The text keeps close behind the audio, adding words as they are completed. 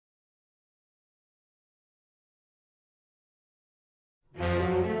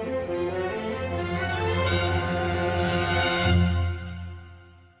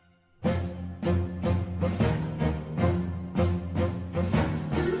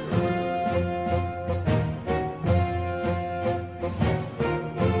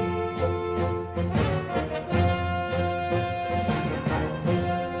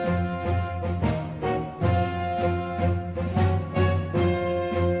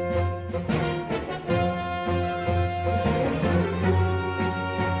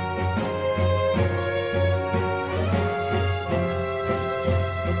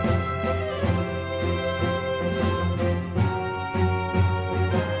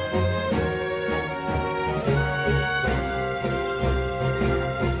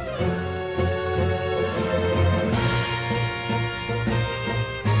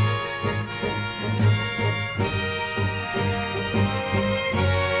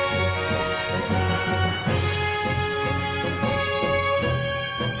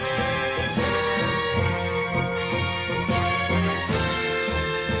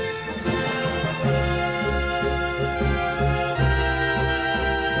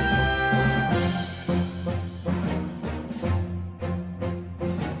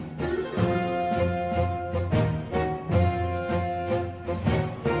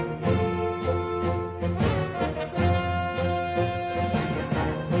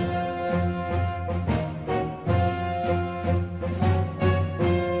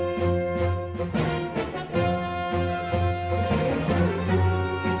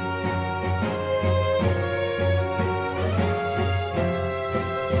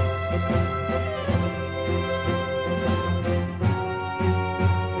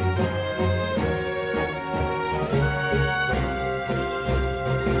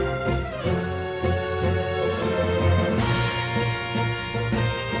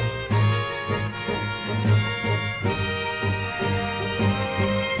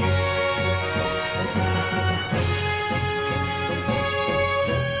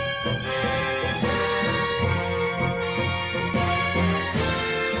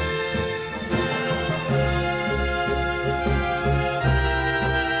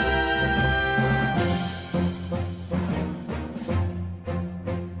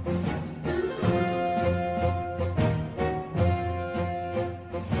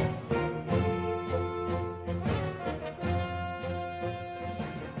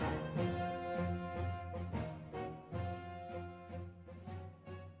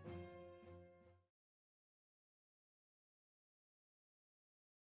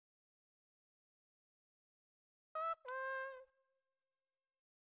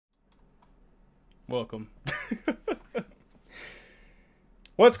Welcome.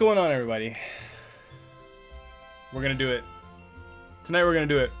 What's going on, everybody? We're gonna do it. Tonight we're gonna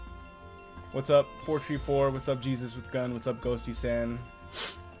do it. What's up, 434? What's up, Jesus with Gun? What's up, Ghosty San?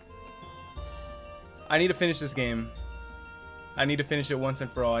 I need to finish this game. I need to finish it once and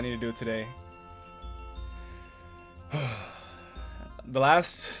for all. I need to do it today. The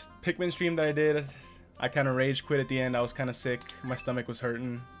last Pikmin stream that I did, I kind of rage quit at the end. I was kind of sick. My stomach was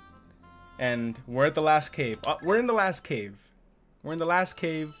hurting. And we're at the last cave. We're in the last cave. We're in the last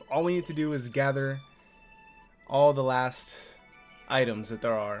cave. All we need to do is gather all the last items that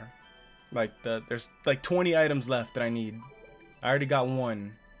there are. Like, there's like 20 items left that I need. I already got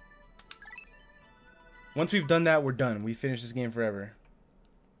one. Once we've done that, we're done. We finish this game forever.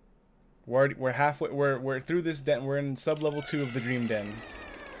 We're halfway. We're through this den. We're in sub level 2 of the Dream Den.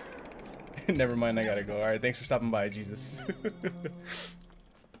 Never mind. I gotta go. All right. Thanks for stopping by, Jesus.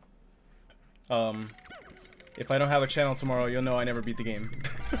 If I don't have a channel tomorrow, you'll know I never beat the game.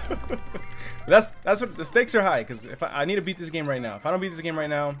 that's what the stakes are high, because if I need to beat this game right now. If I don't beat this game right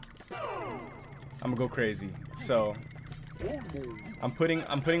now, I'm gonna go crazy. So I'm putting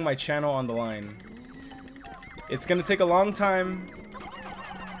my channel on the line. It's gonna take a long time.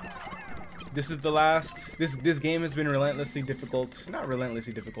 This is the last. This game has been relentlessly difficult. Not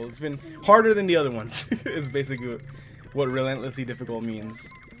relentlessly difficult. It's been harder than the other ones. Is basically what relentlessly difficult means.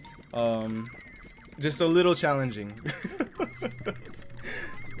 Just a little challenging.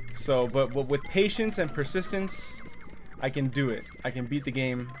 So, but with patience and persistence, I can do it. I can beat the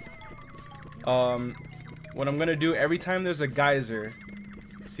game. What I'm gonna do every time there's a geyser,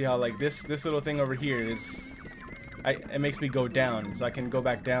 see how like this little thing over here is, it makes me go down, so I can go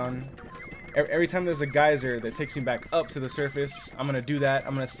back down. Every time there's a geyser that takes me back up to the surface, I'm gonna do that.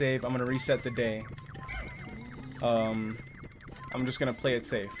 I'm gonna save. I'm gonna reset the day. I'm just gonna play it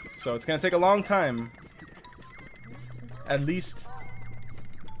safe. So it's gonna take a long time. At least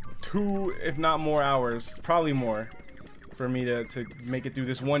 2, if not more hours, probably more, for me to make it through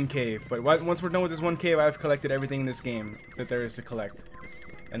this one cave. But once we're done with this one cave, I've collected everything in this game that there is to collect,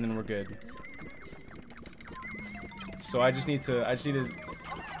 and then we're good. So I just need to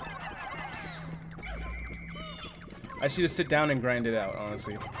sit down and grind it out,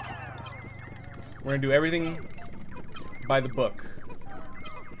 honestly. We're gonna do everything by the book.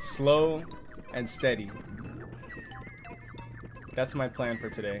 Slow and steady. That's my plan for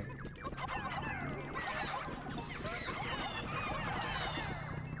today.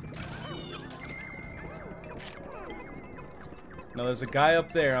 Now there's a guy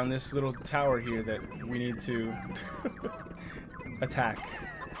up there on this little tower here that we need to attack.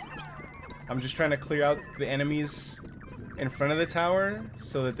 I'm just trying to clear out the enemies in front of the tower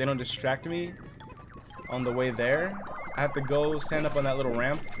so that they don't distract me on the way there. I have to go stand up on that little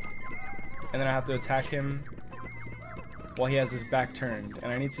ramp, and then I have to attack him while he has his back turned. And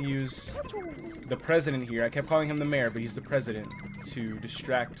I need to use the president here. I kept calling him the mayor, but he's the president, to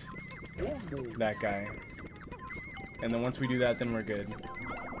distract that guy. And then once we do that, then we're good.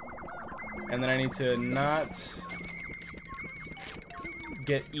 And then I need to not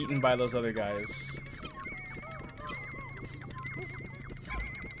get eaten by those other guys.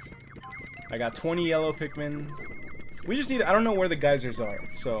 I got 20 yellow Pikmin. We just need, I don't know where the geysers are,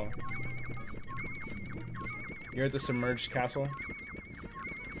 so. You're at the submerged castle.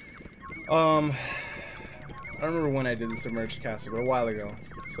 I don't remember when I did the submerged castle, but a while ago.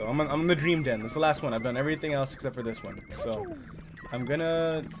 So I'm in the Dream Den. This is the last one. I've done everything else except for this one. So I'm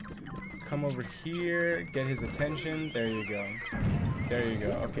gonna come over here, get his attention. There you go. There you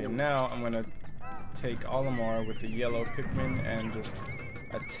go. Okay, now I'm gonna take Olimar with the yellow Pikmin and just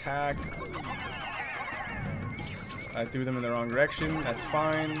attack. I threw them in the wrong direction. That's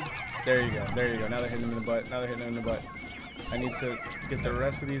fine. There you go. There you go. Now they're hitting them in the butt. Now they're hitting them in the butt. I need to get the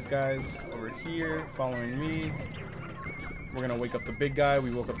rest of these guys over here following me. We're gonna wake up the big guy.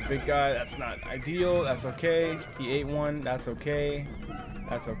 We woke up the big guy. That's not ideal. That's okay. He ate one. That's okay.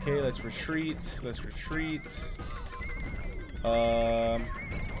 That's okay. Let's retreat. Let's retreat. As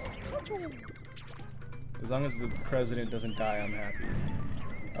long as the president doesn't die, I'm happy.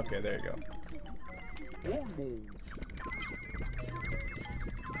 Okay, there you go.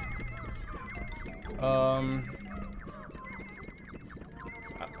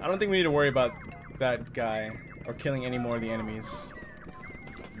 I don't think we need to worry about that guy or killing any more of the enemies.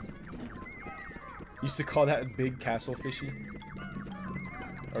 Used to call that big castle fishy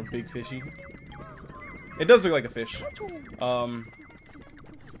or big fishy. It does look like a fish. That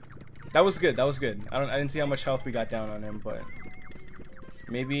was good. That was good. I didn't see how much health we got down on him, but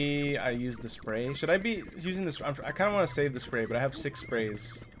maybe I use the spray. Should I be using this? I kind of want to save the spray, but I have 6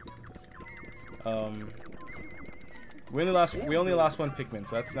 sprays. We only lost one Pikmin,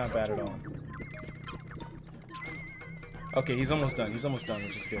 so that's not bad at all. Okay, he's almost done. He's almost done,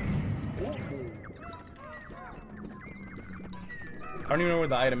 which is good. I don't even know where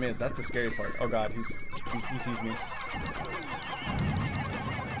the item is. That's the scary part. Oh god, he sees me.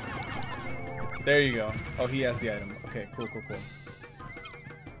 There you go. Oh, he has the item. Okay, cool.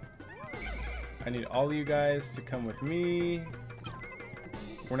 I need all of you guys to come with me.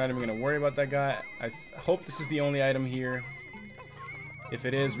 We're not even going to worry about that guy. I hope this is the only item here. If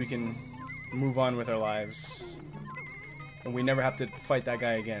it is, we can move on with our lives. And we never have to fight that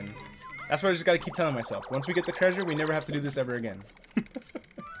guy again. That's what I just got to keep telling myself. Once we get the treasure, we never have to do this ever again.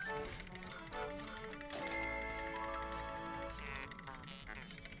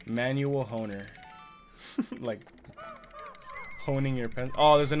 Manual honer. Like, honing your pen.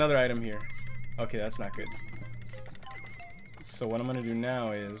 Oh, there's another item here. Okay, that's not good. So what I'm gonna do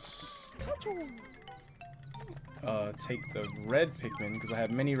now is take the red Pikmin, because I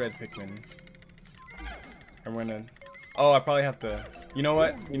have many red Pikmin. I'm gonna... Oh, I probably have to... You know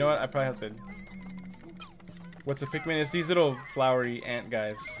what? I probably have to... What's a Pikmin? It's these little flowery ant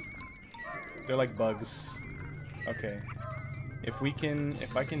guys. They're like bugs. Okay. If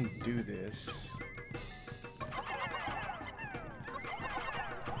I can do this...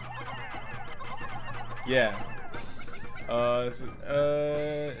 Yeah. Is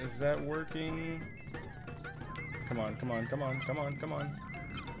that working? Come on. I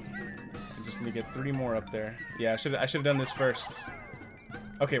just need to get 3 more up there. Yeah, I should have done this first.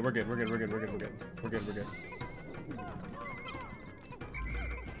 Okay, we're good.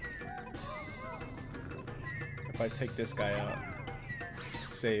 If I take this guy out.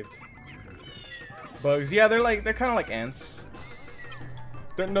 Saved. Bugs. Yeah, they're kind of like ants.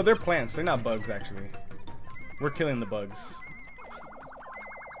 They're plants. They're not bugs, actually. We're killing the bugs.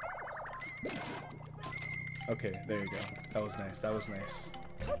 Okay, there you go. That was nice.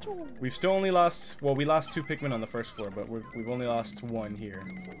 We've still only lost... Well, we lost 2 Pikmin on the first floor, but we've only lost 1 here.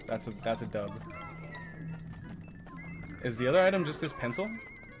 That's a dub. Is the other item just this pencil?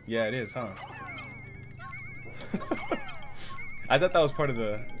 Yeah, it is, huh? I thought that was part of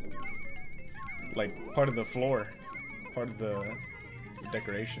the... Like, part of the floor. Part of the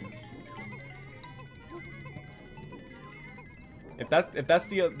decoration. If that's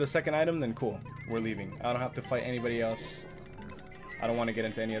the second item, then cool. We're leaving. I don't have to fight anybody else. I don't want to get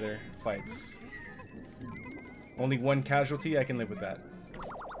into any other fights. Only 1 casualty, I can live with that.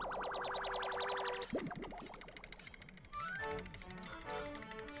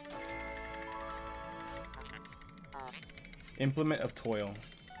 Implement of Toil.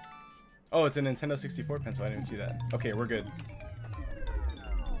 Oh, it's a Nintendo 64 pencil. I didn't see that. Okay, we're good.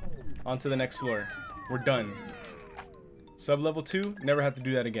 On to the next floor. We're done. Sub-level 2, never have to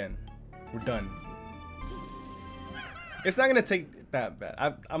do that again. We're done. It's not gonna take that bad.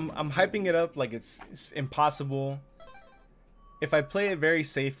 I'm hyping it up like it's impossible. If I play it very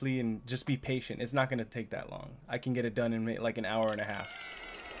safely and just be patient, it's not gonna take that long. I can get it done in like an hour and a half.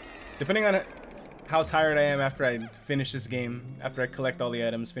 Depending on how tired I am after I finish this game, after I collect all the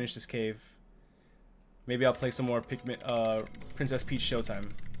items, finish this cave. Maybe I'll play some more Pikmin, Princess Peach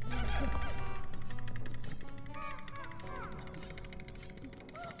Showtime.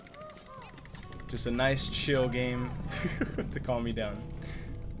 Just a nice chill game to calm me down.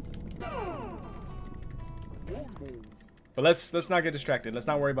 But let's not get distracted. Let's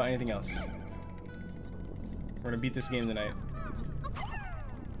not worry about anything else. We're gonna beat this game tonight.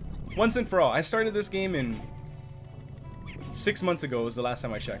 Once and for all. I started this game in 6 months ago was the last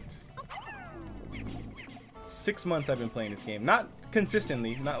time I checked. 6 months I've been playing this game. Not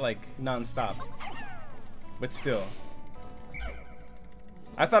consistently, not like non-stop. But still.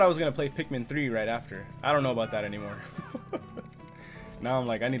 I thought I was gonna play Pikmin 3 right after. I don't know about that anymore. Now I'm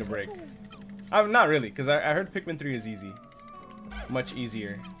like, I need a break. Not really, because I heard Pikmin 3 is easy. Much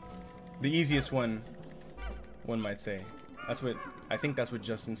easier. The easiest one might say. I think that's what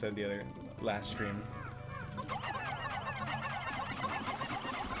Justin said the last stream.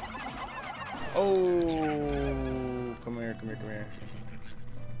 Oh, come here.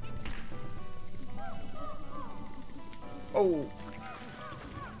 Oh.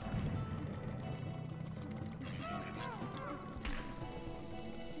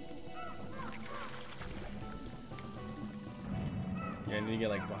 Yeah, I need to get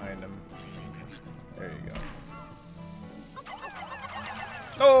like behind him. There you go.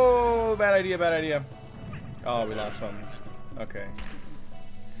 Oh, bad idea. Oh, we lost some. Okay.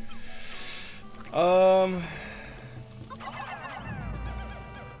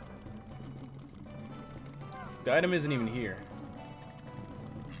 The item isn't even here.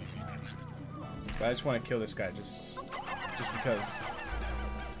 But I just want to kill this guy just because.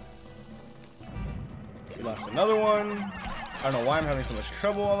 We lost another one. I don't know why I'm having so much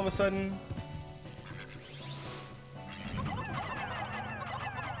trouble all of a sudden.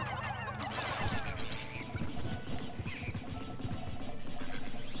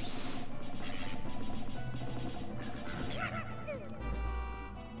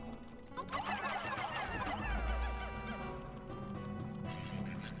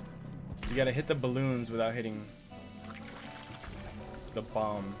 You gotta hit the balloons without hitting the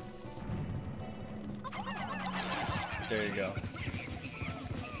bomb. There you go.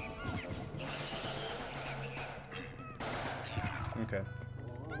 Okay.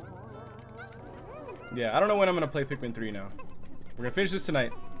 Yeah, I don't know when I'm gonna play Pikmin 3 now. We're gonna finish this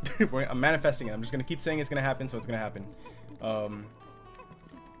tonight. I'm manifesting it. I'm just gonna keep saying it's gonna happen, so it's gonna happen.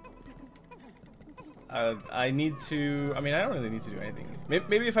 I need to. I mean, I don't really need to do anything.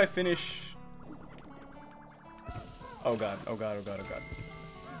 Maybe if I finish. Oh god! Oh god! Oh god! Oh god!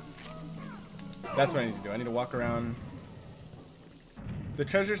 That's what I need to do. I need to walk around. The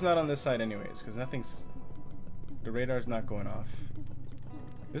treasure's not on this side, anyways, because nothing's. The radar's not going off.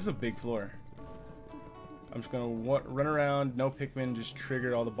 This is a big floor. I'm just gonna run around. No Pikmin. Just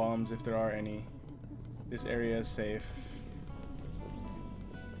trigger all the bombs if there are any. This area is safe.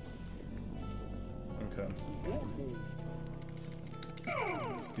 Okay.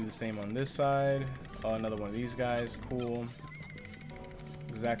 Do the same on this side. Oh, another one of these guys. Cool.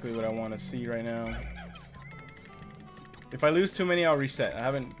 Exactly what I want to see right now. If I lose too many, I'll reset.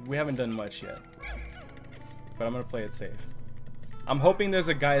 We haven't done much yet. But I'm gonna play it safe. I'm hoping there's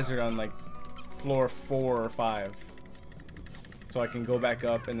a geyser on like floor 4 or 5. So I can go back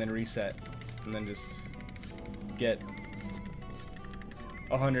up and then reset. And then just get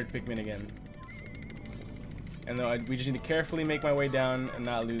 100 Pikmin again. And then we just need to carefully make my way down and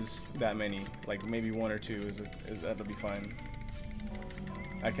not lose that many. Like maybe 1 or 2 that'll be fine.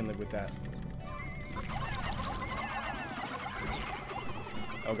 I can live with that.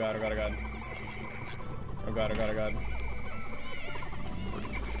 Oh god, oh god, oh god. Oh god, oh god, oh god.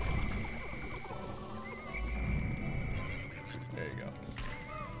 There you go.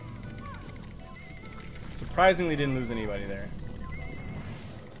 Surprisingly didn't lose anybody there.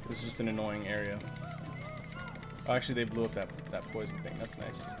 This is just an annoying area. Oh, actually they blew up that poison thing. That's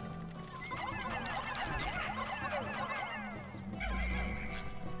nice.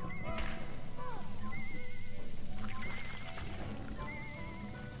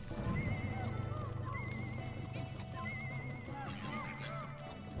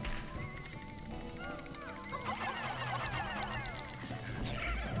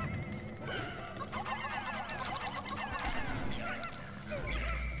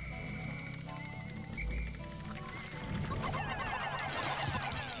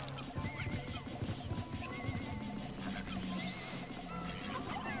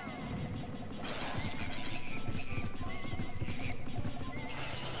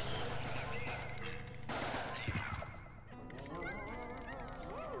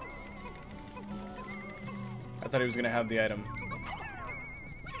 I thought he was gonna have the item.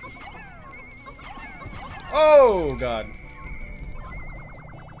 Oh god.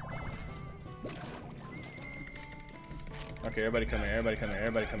 Okay, everybody come here, everybody come here,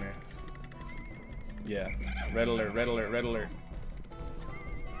 everybody come here. Yeah. Red alert, red alert, red alert.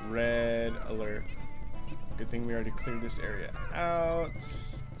 Red alert. Good thing we already cleared this area out.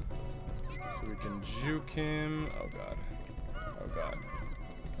 So we can juke him. Oh god. Oh god.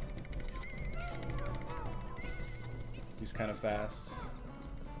 He's kind of fast.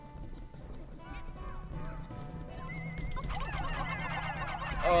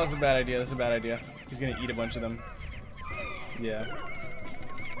 Oh, that's a bad idea. That's a bad idea. He's gonna eat a bunch of them. Yeah.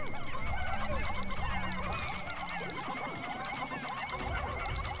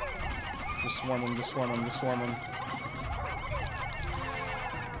 Just swarm him, just swarm him, just swarm him.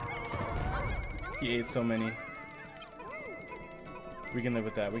 He ate so many. We can live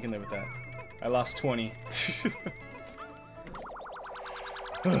with that. We can live with that. I lost 20.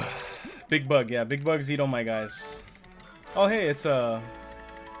 Big bug, yeah, big bugs eat all my guys. Oh hey, it's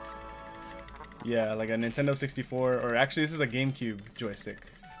yeah, like a Nintendo 64, or actually this is a GameCube joystick.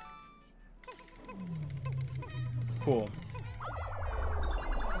 Cool.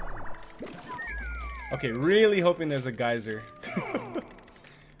 Okay, really hoping there's a geyser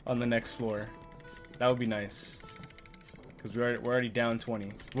on the next floor. That would be nice, because we're already down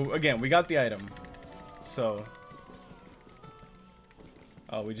 20. Well, again, we got the item, so.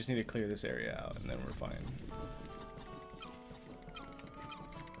 Oh, we just need to clear this area out, and then we're fine.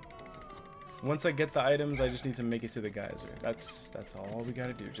 Once I get the items, I just need to make it to the geyser. That's all we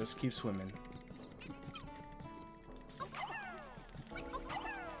gotta do. Just keep swimming.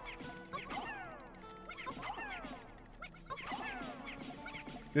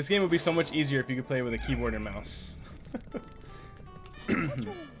 This game would be so much easier if you could play with a keyboard and mouse.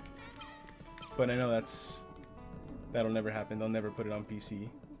 But I know that'll never happen. They'll never put it on PC.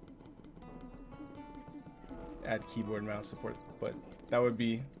 Add keyboard and mouse support, but that would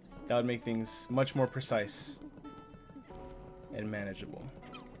make things much more precise and manageable.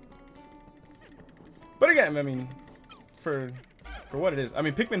 But again, I mean, for what it is, I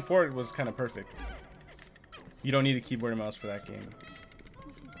mean, Pikmin 4 was kind of perfect. You don't need a keyboard and mouse for that game.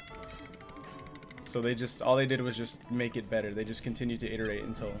 So all they did was just make it better. They just continued to iterate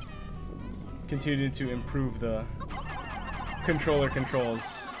until continued to improve the controller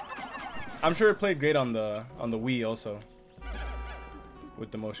controls. I'm sure it played great on the Wii also,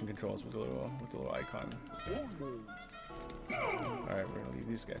 with the motion controls with the little icon. All right, we're gonna leave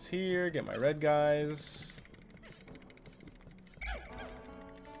these guys here. Get my red guys.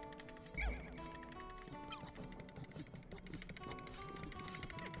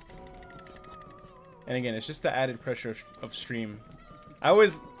 And again, it's just the added pressure of stream.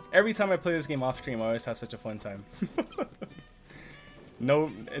 Every time I play this game off stream, I always have such a fun time.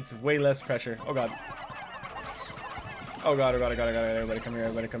 No, it's way less pressure. Oh god. Oh god, oh god, oh god, oh god, everybody come here,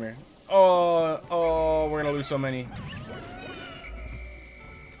 everybody come here. Oh, we're gonna lose so many.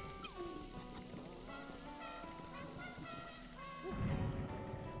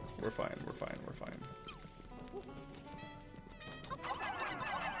 We're fine, we're fine, we're fine.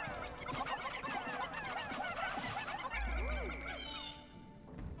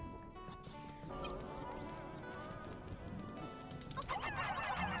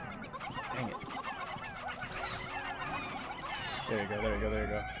 Dang it. There you go, there you go, there you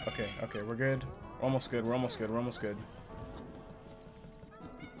go. Okay, okay, we're good. We're almost good, we're almost good, we're almost good.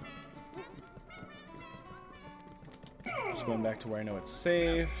 Just going back to where I know it's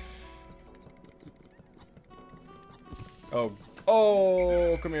safe.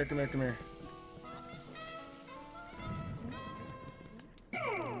 Oh, come here, come here, come here.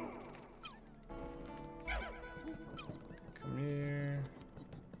 Come here.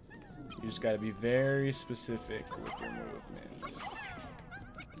 You just gotta be very specific with your movements.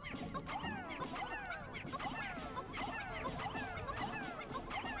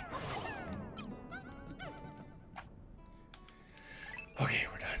 Okay,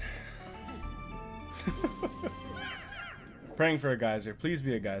 we're done. Praying for a geyser. Please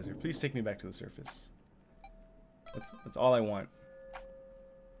be a geyser. Please take me back to the surface. That's all I want.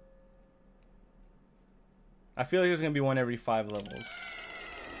 I feel like there's gonna be one every 5 levels.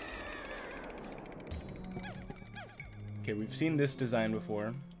 Okay, we've seen this design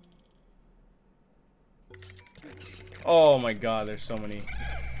before. Oh my god, there's so many.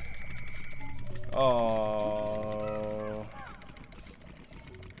 Oh.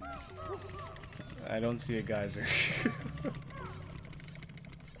 I don't see a geyser.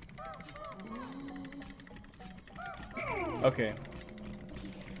 Okay.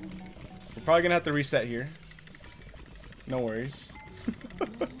 We're probably gonna have to reset here. No worries.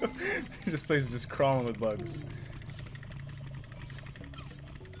 This place is just crawling with bugs.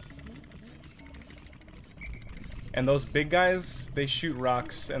 And those big guys, they shoot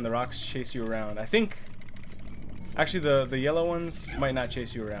rocks and the rocks chase you around. I think actually the yellow ones might not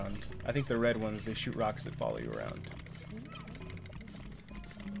chase you around. I think the red ones, they shoot rocks that follow you around.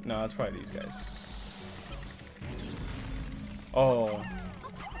 No, it's probably these guys. Oh.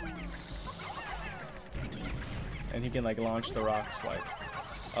 And he can like launch the rocks like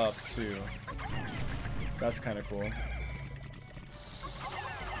up too. That's kind of cool.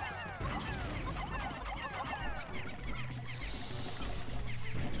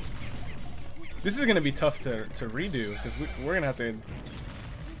 This is gonna be tough to redo because we're gonna have to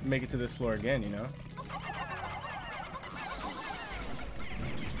make it to this floor again, you know?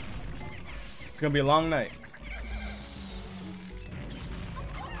 It's gonna be a long night.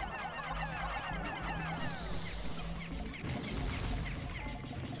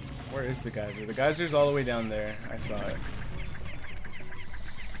 Where is the geyser? The geyser's all the way down there. I saw it.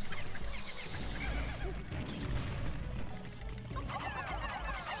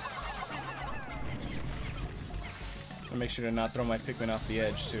 I'll make sure to not throw my Pikmin off the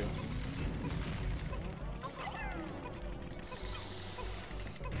edge too.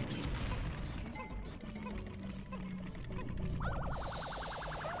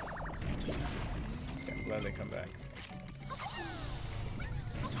 I'm glad they come back.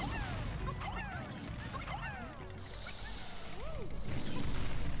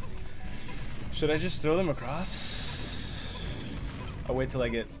 Should I just throw them across? I'll wait till I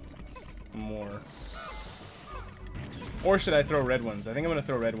get more. Or should I throw red ones? I think I'm gonna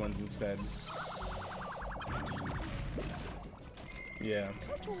throw red ones instead. Yeah.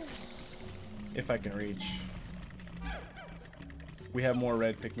 If I can reach. We have more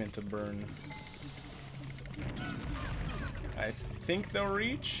red Pikmin to burn. I think they'll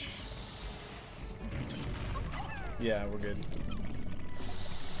reach. Yeah, we're good.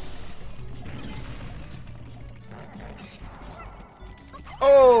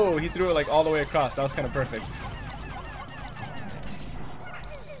 Oh, he threw it like all the way across. That was kind of perfect.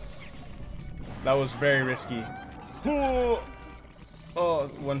 That was very risky. Oh,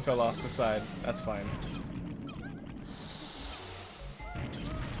 one fell off the side. That's fine.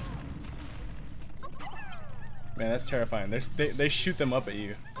 Man, that's terrifying. They shoot them up at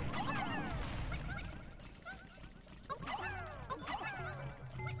you.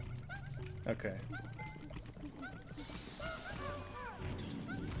 Okay.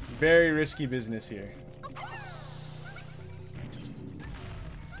 Very risky business here.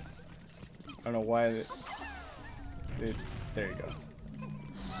 I don't know why there you go.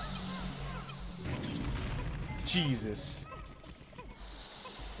 Jesus.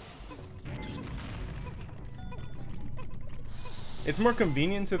 It's more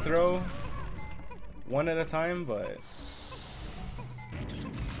convenient to throw one at a time, but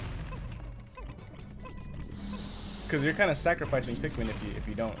because you're kind of sacrificing Pikmin if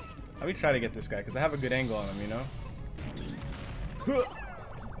you don't. Let me try to get this guy because I have a good angle on him, you know?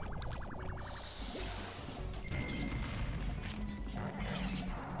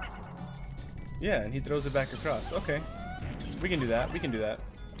 Yeah, and he throws it back across. Okay, we can do that. We can do that.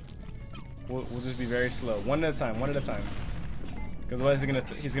 We'll just be very slow, one at a time, one at a time. Because otherwise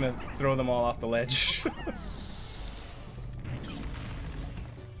he's gonna throw them all off the ledge.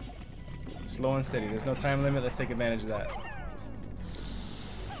 Slow and steady. There's no time limit. Let's take advantage of that.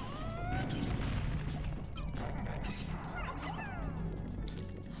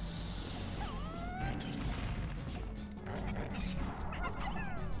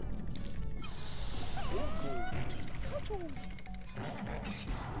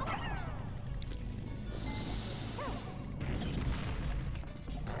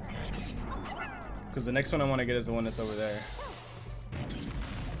 Because the next one I want to get is the one that's over there.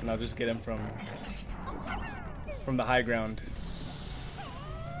 And I'll just get him from the high ground.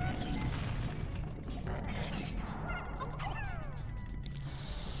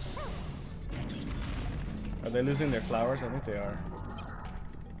 Are they losing their flowers? I think they are.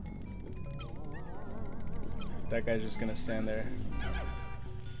 That guy's just gonna stand there.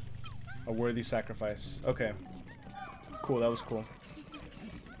 A worthy sacrifice. Okay. Cool, that was cool.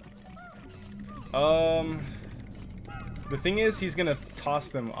 The thing is, he's gonna toss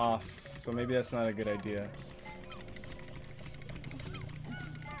them off, so maybe that's not a good idea.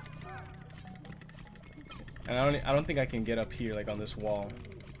 And I don't think I can get up here, like on this wall.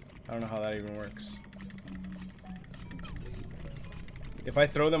 I don't know how that even works. If I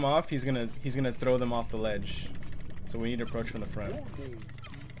throw them off, he's gonna throw them off the ledge. So we need to approach from the front.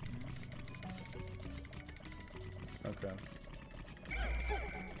 Okay.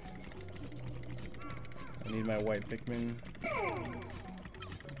 I need my white Pikmin.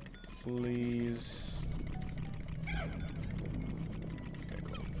 Please. Okay,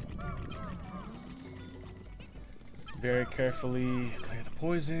 cool. Very carefully clear the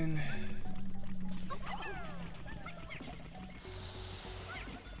poison.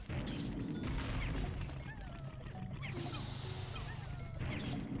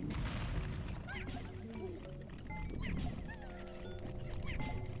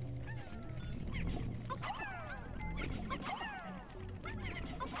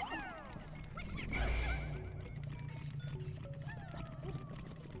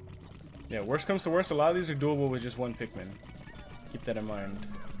 Yeah, worst comes to worst, a lot of these are doable with just one Pikmin. Keep that in mind.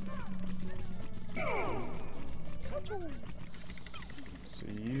 So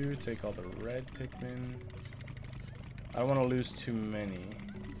you take all the red Pikmin. I don't want to lose too many.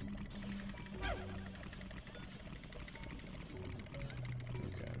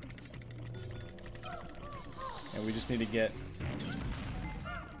 Okay. And we just need to get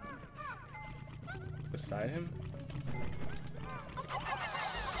beside him.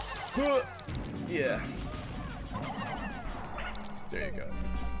 Yeah. There you go.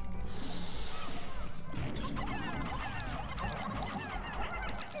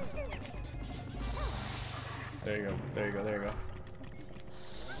 There you go. There you go. There you go.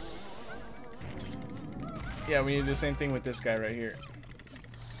 Yeah, we need to do the same thing with this guy right here.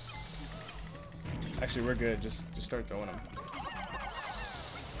 Actually, we're good. Just start throwing him.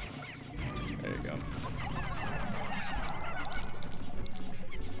 There you go.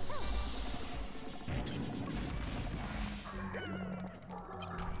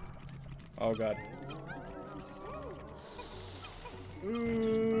 Oh god.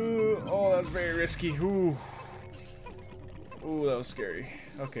 Oh, that's very risky. Ooh. Ooh, that was scary.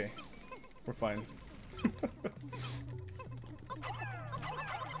 Okay. We're fine.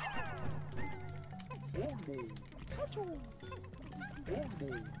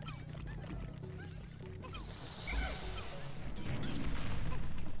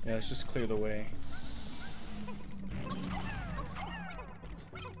 Yeah, let's just clear the way.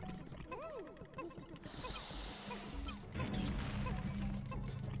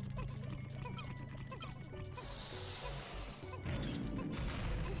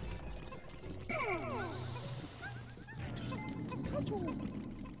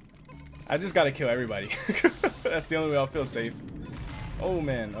 I just gotta kill everybody. That's the only way I'll feel safe. Oh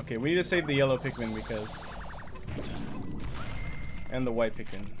man, okay, we need to save the yellow Pikmin because... and the white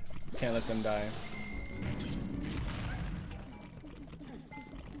Pikmin. Can't let them die.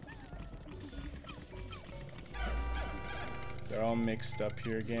 They're all mixed up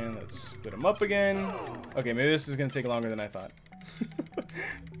here again. Let's split them up again. Okay, maybe this is gonna take longer than I thought.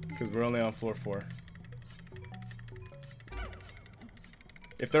 Because we're only on floor 4.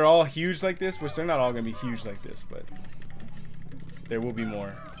 If they're all huge like this, which they're not all gonna be huge like this, but there will be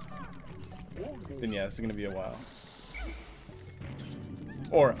more. Then yeah, this is gonna be a while.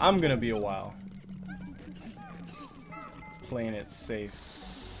 Or I'm gonna be a while. Playing it safe.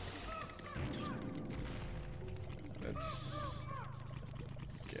 Let's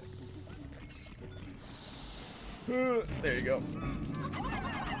get... there you go.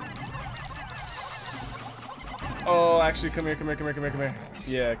 Oh, actually, come here, come here, come here, come here, come here.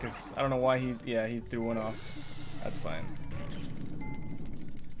 Yeah, because I don't know why he threw one off. That's fine.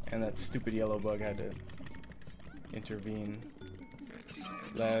 And that stupid yellow bug had to intervene.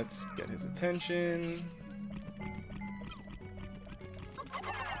 Let's get his attention.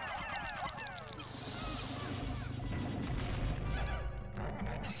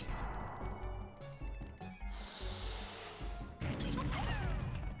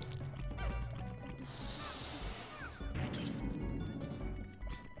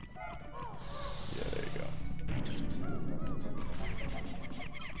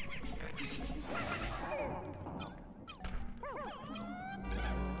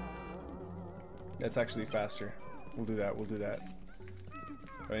 That's actually faster. We'll do that, we'll do that.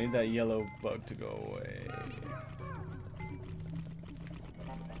 But I need that yellow bug to go away.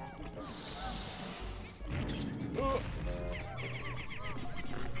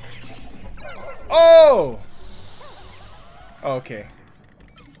 Oh! Okay.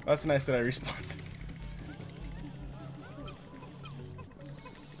 That's nice that I respawned.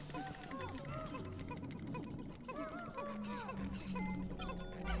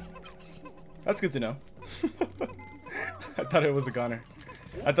 That's good to know. I thought it was a goner.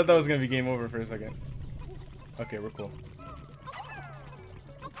 I thought that was gonna be game over for a second. Okay, we're cool.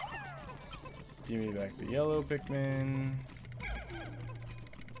 Give me back the yellow Pikmin.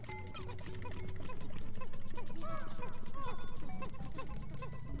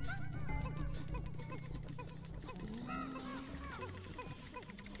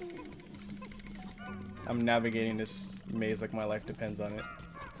 I'm navigating this maze like my life depends on it.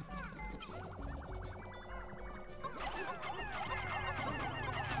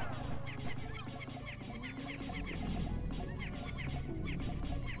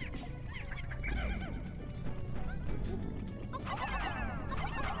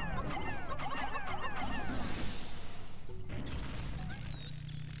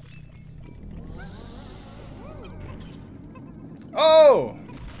 Oh!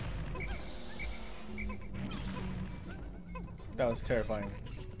 That was terrifying.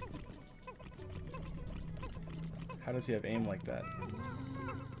 How does he have aim like that?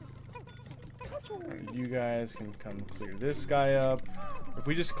 Right, you guys can come clear this guy up. If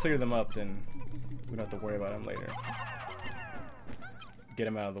we just clear them up, then we don't have to worry about him later. Get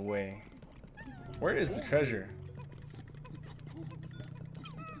him out of the way. Where is the treasure?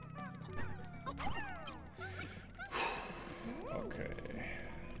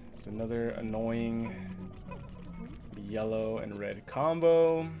 It's another annoying yellow and red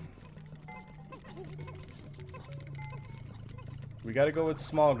combo. We gotta go with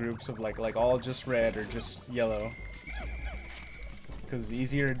small groups of like all just red or just yellow, because it's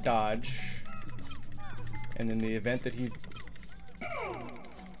easier to dodge. And in the event that he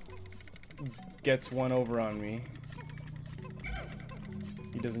gets one over on me,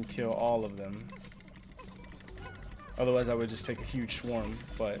 he doesn't kill all of them. Otherwise, I would just take a huge swarm,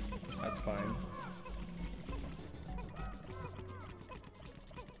 but that's fine.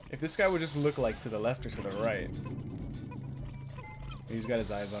 If this guy would just look like to the left or to the right. He's got his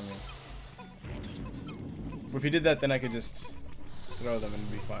eyes on me. If he did that, then I could just throw them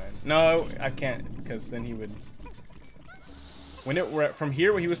and be fine. No, I can't, because then he would... When it from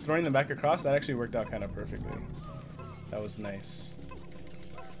here, when he was throwing them back across, that actually worked out kind of perfectly. That was nice.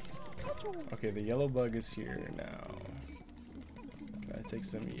 Okay, the yellow bug is here now. Can I take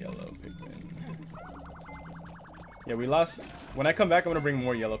some yellow Pikmin? Yeah, we lost. When I come back, I'm gonna bring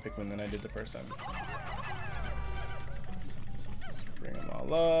more yellow Pikmin than I did the first time. Just bring them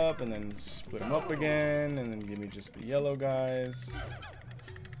all up, and then split them up again, and then give me just the yellow guys.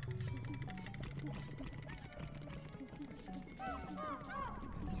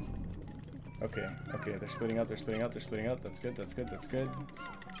 Okay, okay, they're splitting up, they're splitting up, they're splitting up. That's good, that's good, that's good.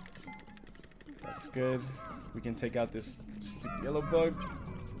 That's good. We can take out this stupid yellow bug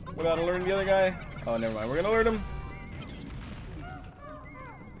without alerting the other guy. Oh, never mind, we're gonna alert him.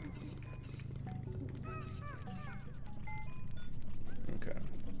 Okay.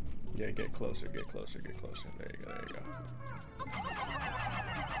 Yeah, get closer, get closer, get closer. There you go, there you go.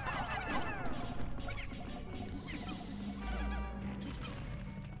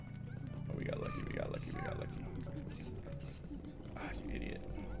 We got lucky, we got lucky, we got lucky. Ah, you idiot.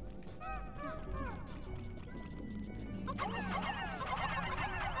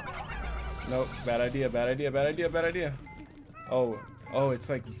 Nope, bad idea, bad idea, bad idea, bad idea. Oh, oh,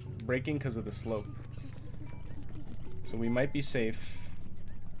 it's like breaking because of the slope. So we might be safe.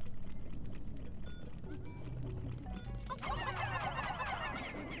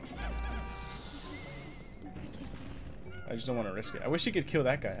 I just don't want to risk it. I wish he could kill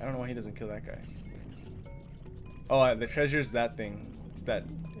that guy. I don't know why he doesn't kill that guy. Oh, the treasure's that thing. It's that.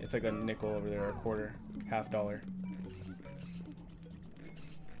 It's like a nickel over there, or a quarter, $50. Alright,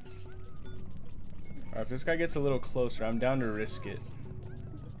 if this guy gets a little closer, I'm down to risk it.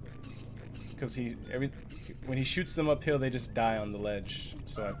 Because when he shoots them uphill, they just die on the ledge.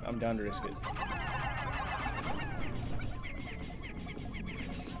 So I'm down to risk it.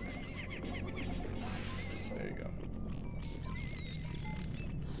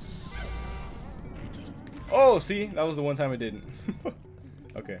 Oh, see? That was the one time it didn't.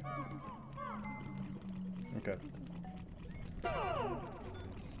 Okay. Okay. Now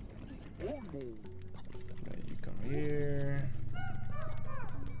you come here.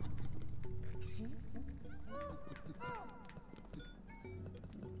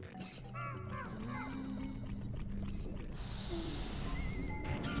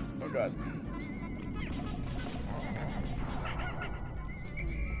 Oh, God.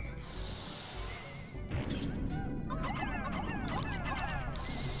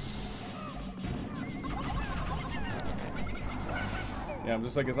 Yeah, I'm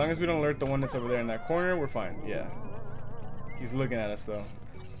just like, as long as we don't alert the one that's over there in that corner, we're fine. Yeah. He's looking at us, though.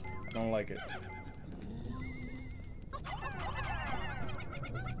 I don't like it.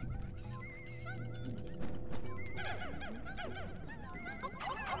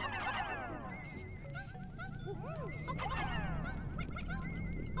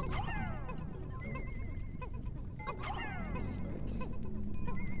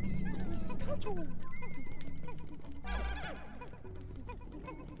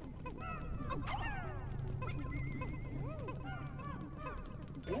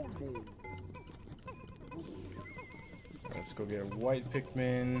 Let's go get a white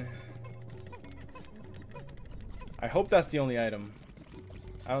Pikmin. I hope that's the only item.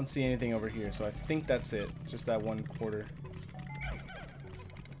 I don't see anything over here, so I think that's it. Just that one quarter.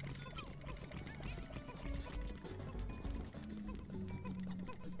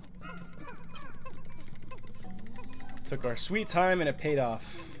 Took our sweet time and it paid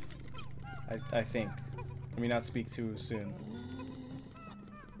off. I think. Let me not speak too soon.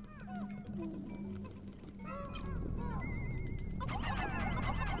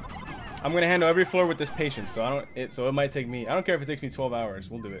 I'm gonna handle every floor with this patience, so so it might take me. I don't care if it takes me 12 hours.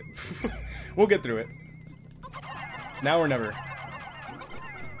 We'll do it. We'll get through it. It's now or never.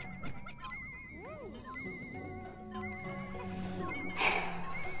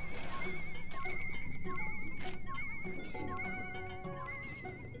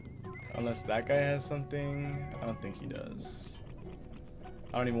 Unless that guy has something. I don't think he does.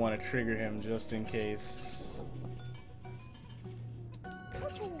 I don't even want to trigger him just in case.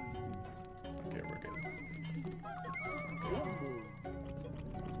 Okay, we're good.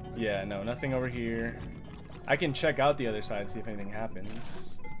 Yeah, no, nothing over here. I can check out the other side, see if anything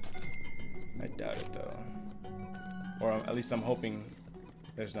happens. I doubt it, though. Or at least I'm hoping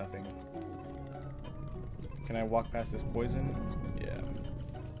there's nothing. Can I walk past this poison? Yeah.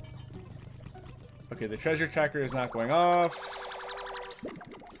 Okay, the treasure tracker is not going off.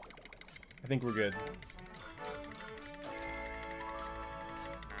 I think we're good.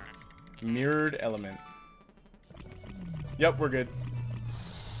 Mirrored element. Yep, we're good.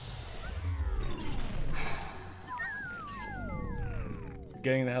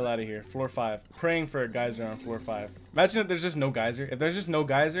 Getting the hell out of here. Floor 5. Praying for a geyser on floor 5. Imagine if there's just no geyser. If there's just no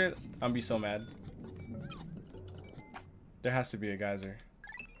geyser, I'm be so mad. There has to be a geyser.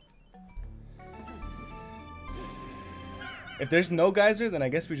 If there's no geyser, then I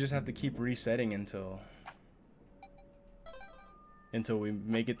guess we just have to keep resetting until we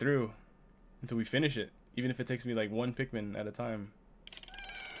make it through. Until we finish it. Even if it takes me like 1 Pikmin at a time.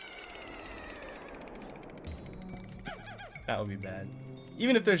 That would be bad.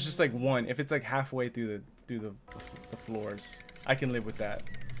 Even if there's just like 1, if it's like halfway through the floors, I can live with that.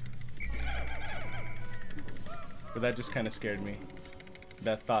 But that just kind of scared me.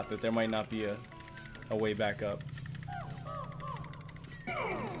 That thought that there might not be a way back up.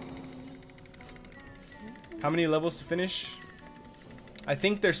 How many levels to finish? I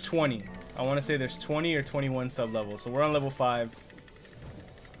think there's 20. I want to say there's 20 or 21 sub-levels. So we're on level 5.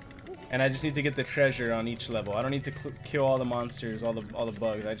 And I just need to get the treasure on each level. I don't need to kill all the monsters, all the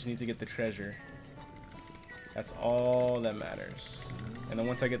bugs. I just need to get the treasure. That's all that matters. And then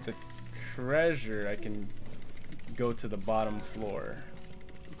once I get the treasure, I can go to the bottom floor.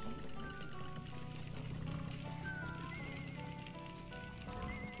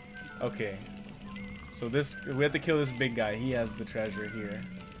 Okay. So we have to kill this big guy. He has the treasure here.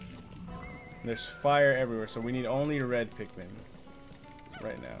 There's fire everywhere, so we need only red Pikmin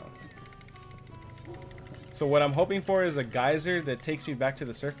right now. So what I'm hoping for is a geyser that takes me back to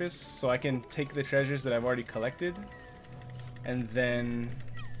the surface so I can take the treasures that I've already collected. And then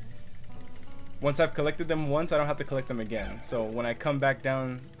once I've collected them once, I don't have to collect them again. So when I come back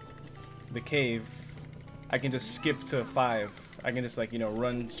down the cave, I can just skip to 5. I can just, like, you know,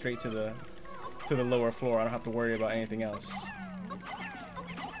 run straight to the lower floor. I don't have to worry about anything else.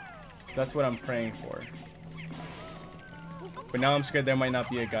 So that's what I'm praying for. But now I'm scared there might not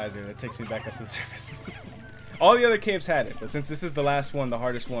be a geyser that takes me back up to the surface. All the other caves had it, but since this is the last one, the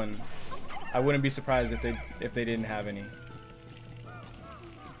hardest one, I wouldn't be surprised if they didn't have any.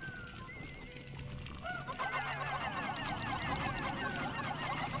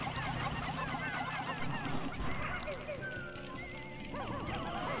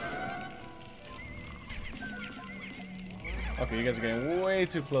 Okay, you guys are getting way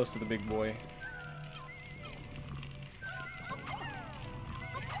too close to the big boy.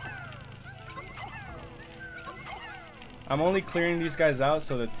 I'm only clearing these guys out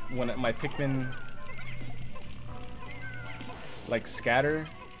so that when my Pikmin like scatter,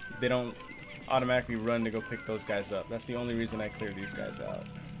 they don't automatically run to go pick those guys up. That's the only reason I clear these guys out.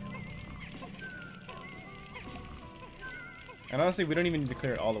 And honestly, we don't even need to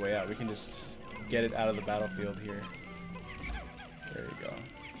clear it all the way out. We can just get it out of the battlefield here. There you go.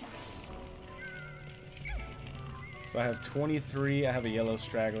 So I have 23. I have a yellow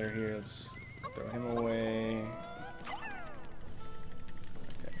straggler here. Let's throw him away.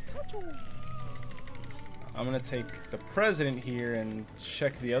 Okay. I'm gonna take the president here and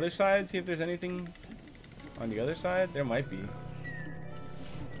check the other side, see if there's anything on the other side. There might be.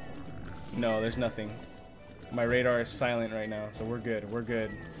 No, there's nothing. My radar is silent right now, so we're good. We're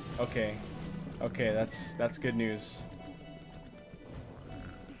good. Okay. Okay, that's good news.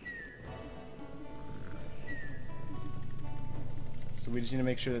 So we just need to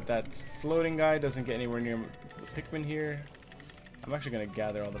make sure that that floating guy doesn't get anywhere near the Pikmin here. I'm actually going to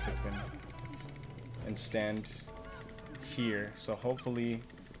gather all the Pikmin and stand here. So hopefully,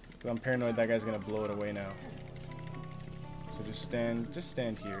 I'm paranoid that guy's going to blow it away now. So just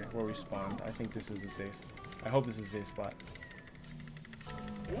stand here where we spawned. I think this is a safe. I hope this is a safe spot.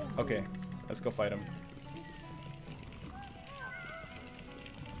 Okay, let's go fight him.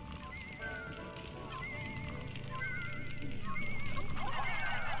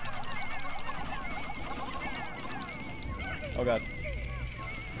 Oh god.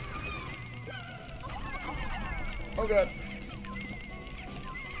 Oh god.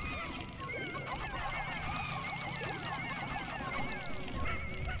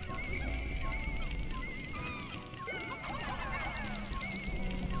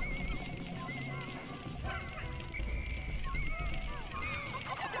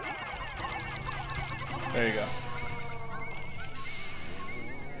 There you go.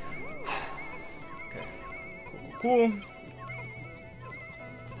 Okay. Cool.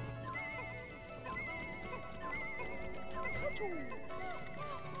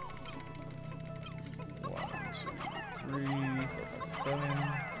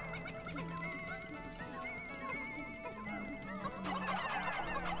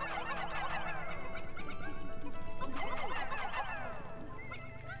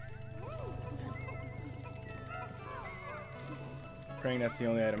 Praying that's the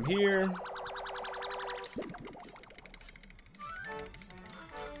only item here.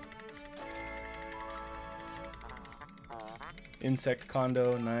 Insect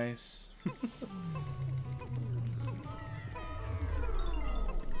condo, nice.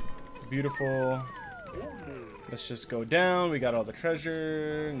 Beautiful. Let's just go down. We got all the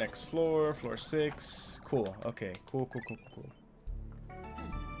treasure. Next floor, floor 6. Cool. Okay. Cool.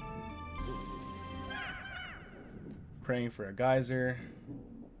 Praying for a geyser.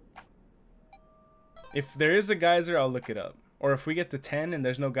 If there is a geyser, I'll look it up. Or if we get to 10 and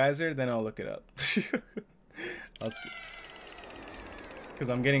there's no geyser, then I'll look it up. I'll see. Because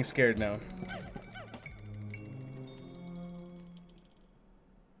I'm getting scared now.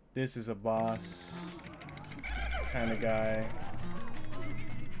 This is a boss kind of guy.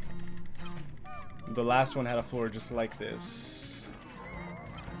 The last one had a floor just like this.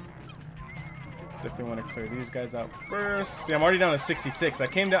 Definitely want to clear these guys out first. See, I'm already down to 66.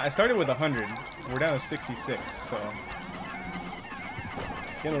 I started with 100. We're down to 66, so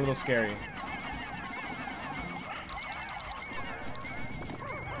it's getting a little scary.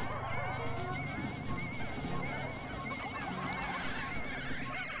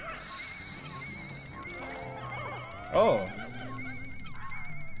 Oh.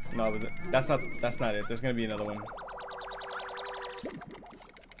 No, but that's not it. There's gonna be another one.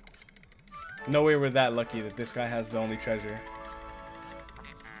 No way we're that lucky that this guy has the only treasure.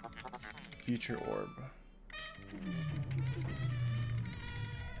 Future orb.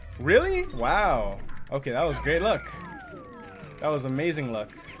 Really? Wow. Okay, that was great luck. That was amazing luck.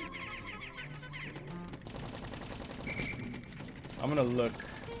 I'm gonna look.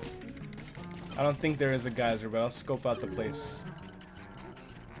 I don't think there is a geyser, but I'll scope out the place.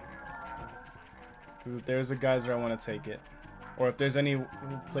 Because if there's a geyser, I want to take it. Or if there's any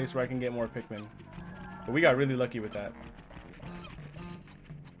place where I can get more Pikmin. But we got really lucky with that.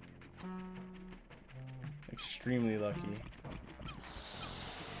 Extremely lucky.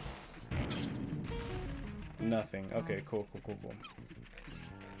 Nothing. Okay, cool.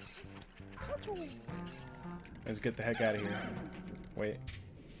 Let's get the heck out of here. Wait.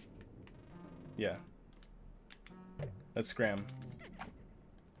 Yeah. Let's scram.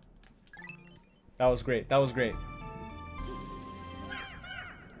 That was great.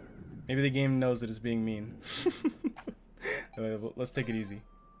 Maybe the game knows that it's being mean. Let's take it easy.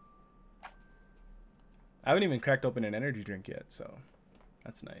 I haven't even cracked open an energy drink yet, so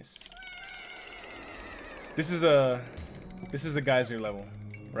that's nice. This is a geyser level,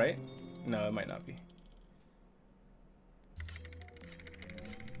 right? No, it might not be.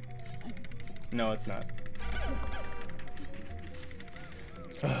 No, it's not.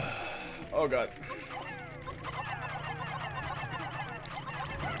 Oh god.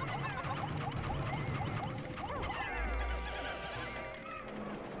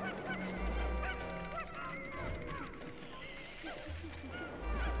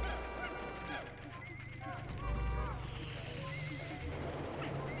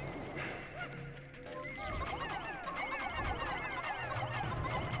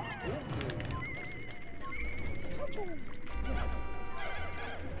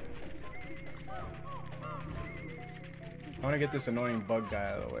 I want to get this annoying bug guy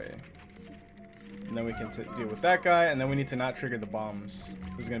out of the way. And then we can deal with that guy, and then we need to not trigger the bombs.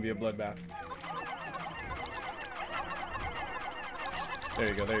 This is going to be a bloodbath. There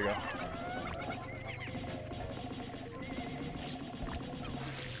you go.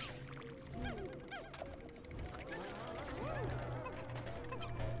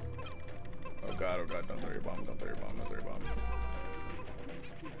 Oh god, don't throw your bomb, Got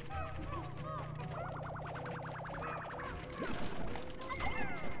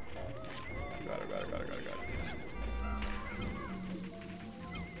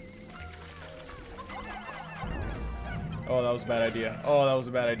it. Oh, that was a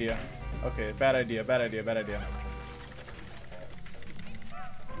bad idea. Okay, bad idea.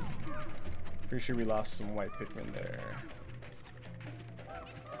 Pretty sure we lost some white Pikmin there.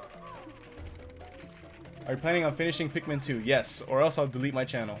 Are you planning on finishing Pikmin 2? Yes, or else I'll delete my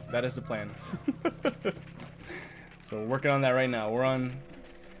channel. That is the plan. So we're working on that right now. We're on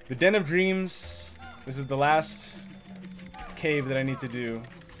the Den of Dreams. This is the last cave that I need to do.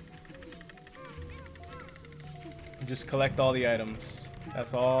 Just collect all the items.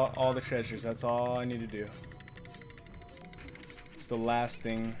 That's all the treasures. That's all I need to do. It's the last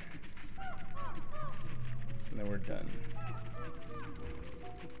thing. And then we're done.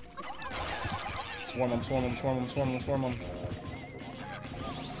 Swarm them.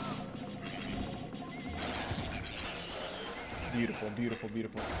 Beautiful.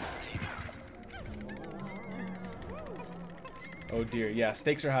 Oh dear, yeah,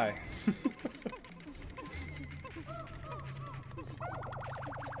 stakes are high.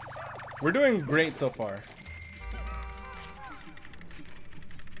 We're doing great so far.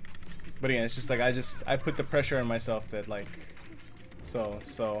 But again, it's just like I put the pressure on myself that like, so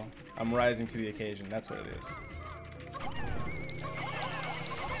I'm rising to the occasion. That's what it is.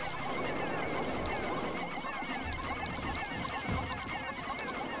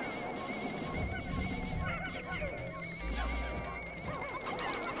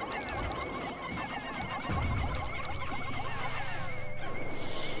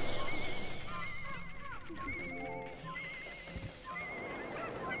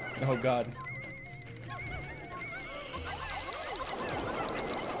 Oh God.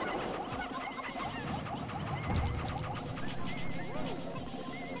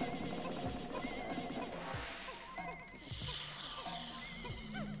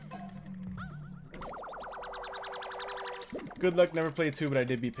 Good luck, never played 2, but I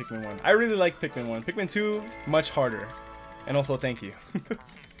did beat Pikmin 1. I really like Pikmin 1. Pikmin 2, much harder. And also, thank you.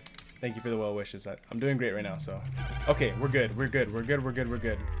 Thank you for the well wishes. I'm doing great right now, so. Okay, we're good. We're good. We're good. We're good. We're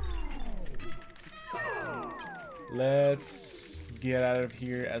good. Let's get out of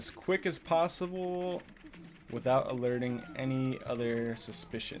here as quick as possible without alerting any other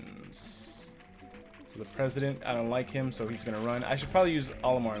suspicions. So the president, I don't like him, so he's gonna run. I should probably use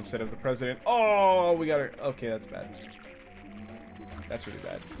Olimar instead of the president. Oh, we got her. Okay, that's bad. That's really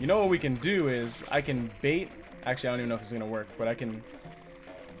bad. You know what we can do is I can bait. Actually, I don't even know if it's gonna work, but I can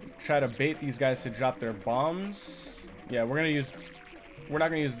try to bait these guys to drop their bombs. Yeah, we're not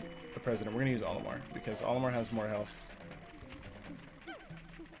gonna use the president. We're gonna use Olimar because Olimar has more health.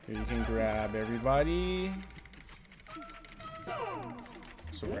 Here, you can grab everybody.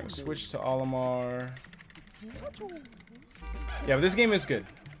 So we're gonna switch to Olimar. Yeah, but this game is good.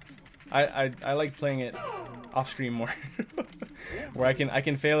 I like playing it off stream more. Where I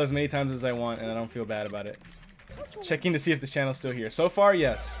can fail as many times as I want and I don't feel bad about it. Checking to see if the channel's still here. So far,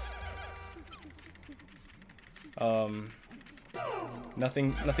 yes.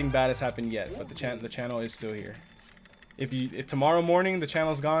 Nothing bad has happened yet, but the channel is still here. If tomorrow morning the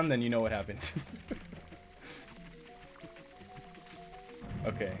channel's gone, then you know what happened.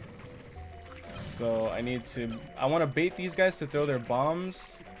 Okay. So I want to bait these guys to throw their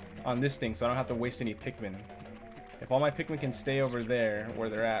bombs on this thing so I don't have to waste any Pikmin. If all my Pikmin can stay over there where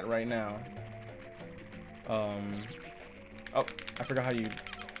they're at right now. Oh, I forgot how you.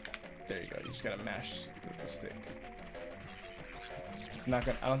 There you go. You just gotta mash the stick. It's not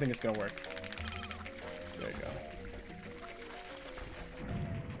gonna. I don't think it's gonna work. There you go.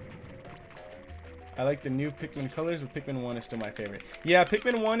 I like the new Pikmin colors, but Pikmin 1 is still my favorite. Yeah,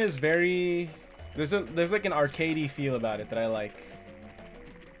 Pikmin 1 is very. There's like an arcadey feel about it that I like.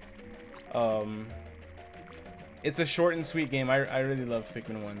 It's a short and sweet game. I really love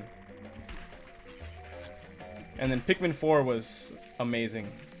Pikmin 1. And then Pikmin 4 was amazing.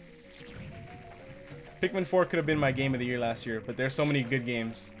 Pikmin 4 could have been my game of the year last year, but there's so many good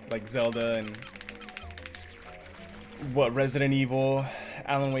games like Zelda and Resident Evil,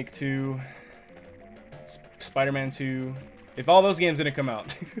 Alan Wake 2, Spider-Man 2. If all those games didn't come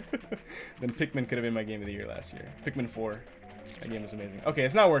out, then Pikmin could have been my game of the year last year. Pikmin 4, that game was amazing. Okay,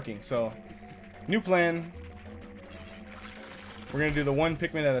 it's not working, so new plan. We're gonna do the one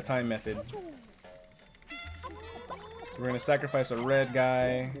Pikmin at a time method. So we're gonna sacrifice a red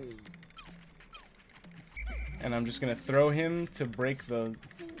guy. And I'm just gonna throw him to break the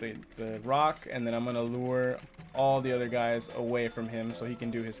rock, and then I'm gonna lure all the other guys away from him so he can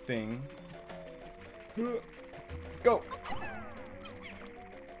do his thing. Go!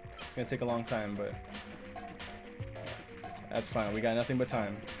 It's gonna take a long time, but that's fine. We got nothing but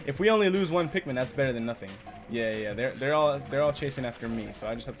time. If we only lose one Pikmin, that's better than nothing. Yeah, they're all chasing after me, so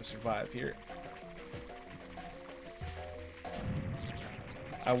I just have to survive here.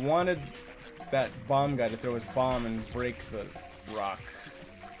 I wanted that bomb guy to throw his bomb and break the rock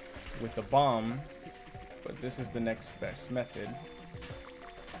with the bomb, but this is the next best method.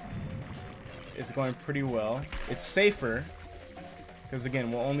 It's going pretty well. It's safer, because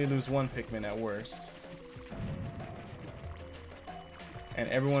again, we'll only lose one Pikmin at worst. And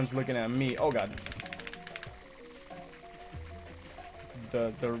everyone's looking at me. Oh god.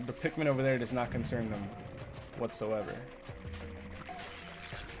 The Pikmin over there does not concern them whatsoever.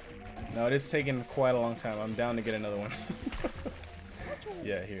 No, it is taking quite a long time. I'm down to get another one.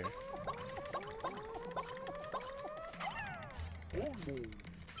 Yeah, here.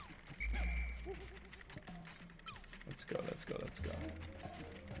 Let's go, let's go, let's go.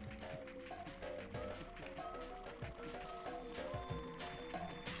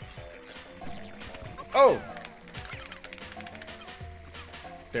 Oh!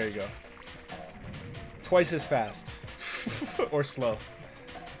 There you go. Twice as fast. Or slow.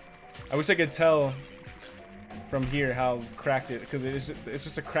 I wish I could tell from here how cracked it, because it's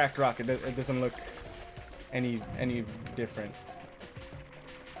just a cracked rock. It doesn't look any different.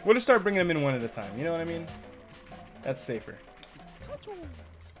 We'll just start bringing them in one at a time. You know what I mean? That's safer.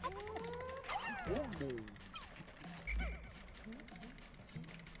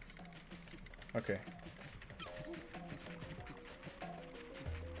 Okay.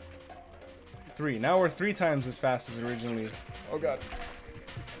 3. Now we're 3 times as fast as originally. Oh god.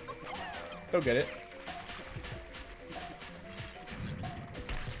 They'll get it.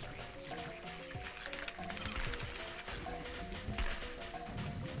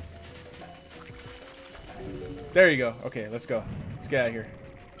 There you go. Okay, let's go. Let's get out of here.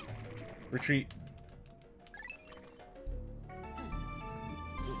 Retreat.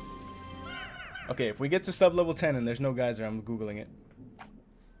 Okay, if we get to sub-level 10 and there's no geyser, I'm Googling it.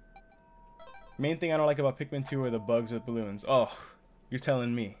 Main thing I don't like about Pikmin 2 are the bugs with balloons. Oh, you're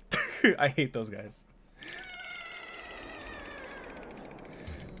telling me. I hate those guys.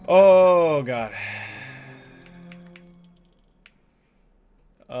 Oh, God.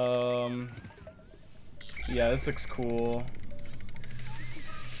 Yeah, this looks cool.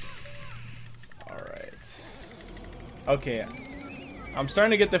 Alright. Okay. I'm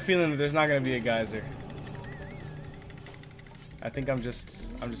starting to get the feeling that there's not gonna be a geyser. I think I'm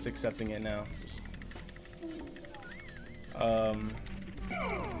just accepting it now.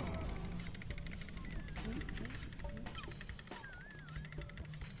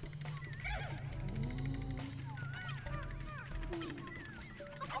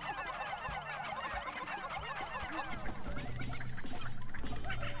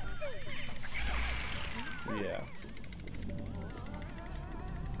 Yeah.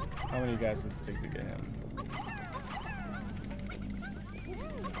 How many guys does it take to get him?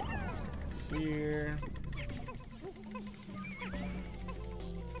 Here.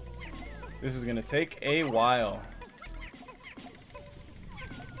 This is gonna take a while.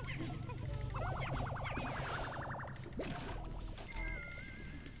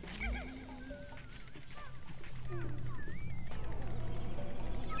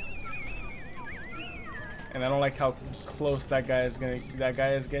 And I don't like how close that guy is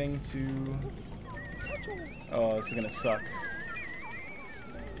getting to. Oh, this is gonna suck.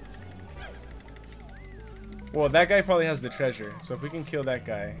 Well, that guy probably has the treasure, so if we can kill that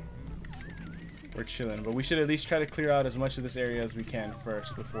guy, we're chilling. But we should at least try to clear out as much of this area as we can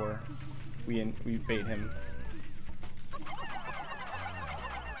first before we bait him.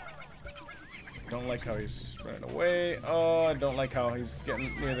 Don't like how he's running away. Oh, I don't like how he's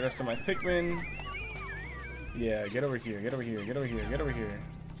getting near the rest of my Pikmin. Yeah, get over here, get over here, get over here, get over here.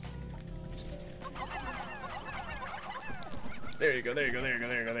 There you go, there you go, there you go,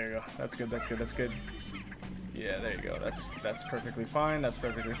 there you go, there you go. That's good, that's good, that's good. Yeah, there you go. That's perfectly fine. That's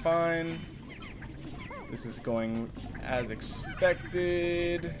perfectly fine. This is going as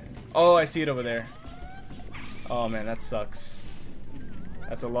expected. Oh, I see it over there. Oh man, that sucks.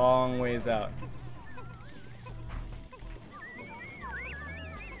 That's a long ways out.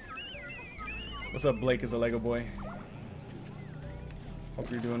 What's up, Blake as a Lego boy? Hope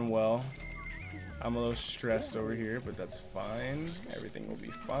you're doing well. I'm a little stressed over here, but that's fine. Everything will be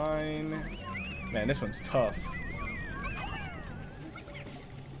fine. Man, this one's tough.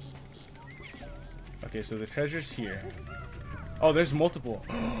 Okay, so the treasure's here. Oh, there's multiple.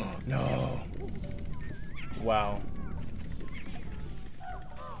 No. Wow.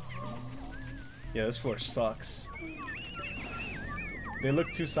 Yeah, this floor sucks. They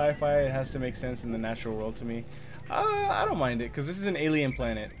look too sci-fi. It has to make sense in the natural world to me. I don't mind it, because this is an alien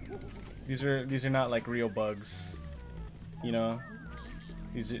planet. These are not like real bugs. You know?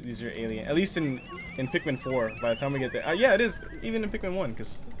 These are alien. At least in Pikmin 4, by the time we get there. Yeah, it is. Even in Pikmin 1,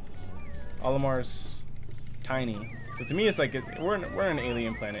 because Olimar's tiny. So to me, it's like we're an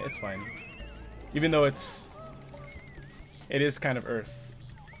alien planet. It's fine. Even though it is kind of Earth.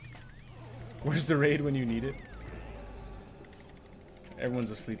 Where's the raid when you need it?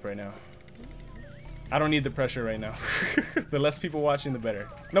 Everyone's asleep right now. I don't need the pressure right now. The less people watching, the better.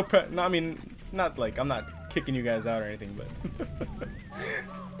 No, I mean, not like I'm not kicking you guys out or anything,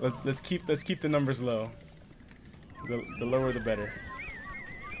 but let's keep the numbers low. The lower, the better.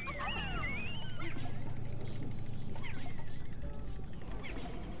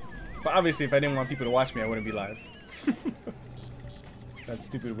 But obviously, if I didn't want people to watch me, I wouldn't be live. That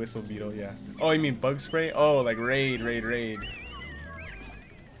stupid whistle beetle, yeah. Oh, you mean bug spray? Oh, like raid.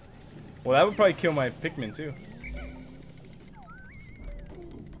 Well, that would probably kill my Pikmin too.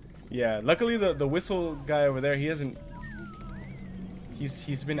 Yeah, luckily the whistle guy over there, he hasn't.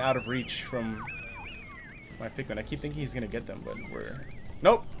 He's been out of reach from my Pikmin. I keep thinking he's gonna get them, but we're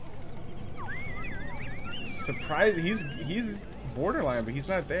nope. Surprised he's borderline, but he's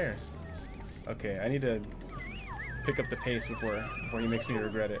not there. Okay, I need to pick up the pace before he makes me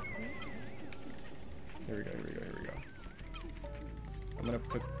regret it. Here we go, here we go, here we go. I'm gonna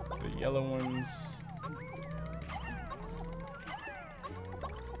put the yellow ones.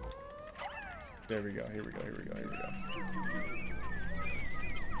 There we go, here we go, here we go, here we go.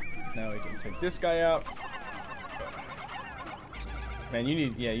 Now we can take this guy out. Man, you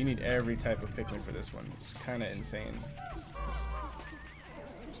need every type of Pikmin for this one. It's kind of insane.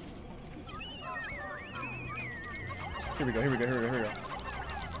 Here we go, here we go, here we go, here we go.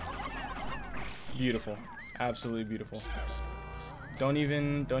 Beautiful. Absolutely beautiful. Don't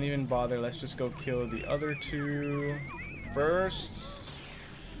even bother. Let's just go kill the other two first.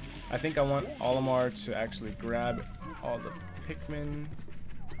 I think I want Olimar to actually grab all the Pikmin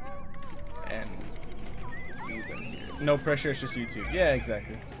and leave them here. No pressure, it's just YouTube. Yeah,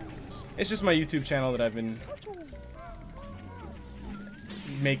 exactly. It's just my YouTube channel that I've been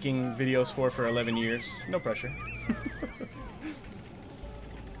making videos for 11 years. No pressure.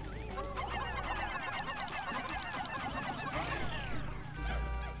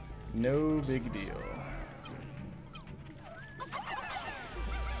 No big deal.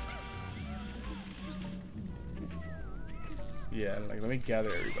 Yeah, like let me gather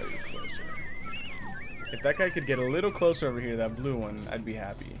everybody closer. If that guy could get a little closer over here, that blue one, I'd be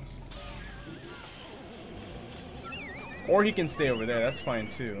happy. Or he can stay over there, that's fine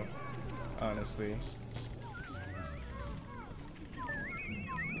too, honestly.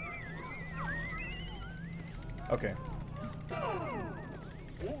 Okay.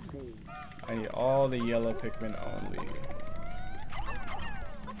 I need all the yellow Pikmin only.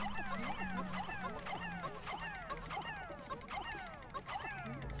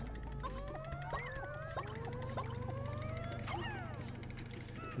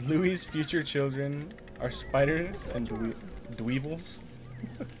 Louis' future children are spiders and dweevils.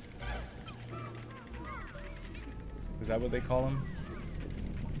 Is that what they call them?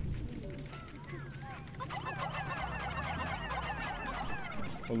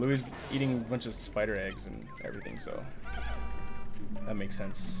 Well, Louis eating a bunch of spider eggs and everything, so that makes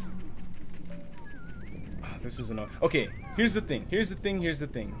sense. Oh, this is annoying. Okay, here's the thing. Here's the thing. Here's the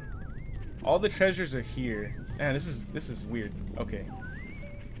thing. All the treasures are here. Man, this is weird. Okay.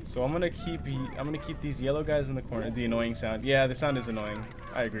 So I'm gonna keep these yellow guys in the corner. The annoying sound. Yeah, the sound is annoying.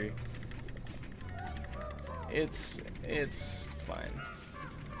 I agree. It's fine.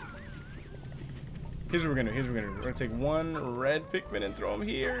 Here's what we're gonna do. We're gonna take one red Pikmin and throw him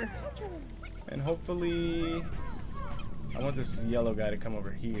here, and hopefully, I want this yellow guy to come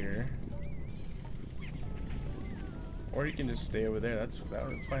over here, or he can just stay over there. That's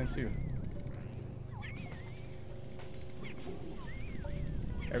fine too.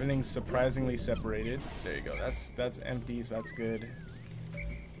 Everything's surprisingly separated. There you go. That's empty, so that's good.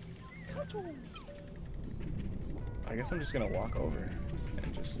 I guess I'm just gonna walk over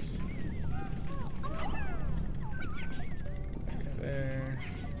and just there.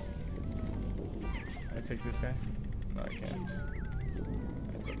 Can I take this guy? No, I can't.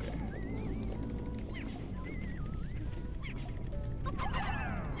 That's okay.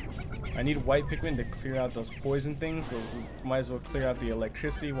 I need white Pikmin to clear out those poison things, but we might as well clear out the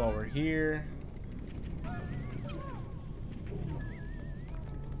electricity while we're here.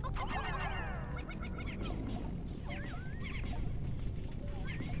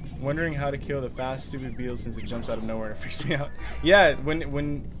 Wondering how to kill the fast, stupid beetle since it jumps out of nowhere and freaks me out. Yeah,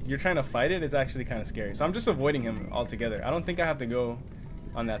 when you're trying to fight it, it's actually kind of scary. So I'm just avoiding him altogether. I don't think I have to go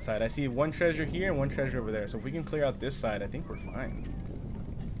on that side. I see one treasure here and one treasure over there. So if we can clear out this side, I think we're fine.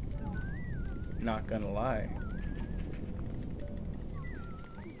 Not gonna lie.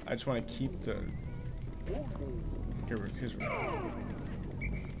 I just want to keep the... Here's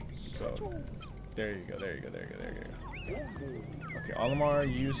so, there you go, there you go, there you go, there you go. Okay, Olimar,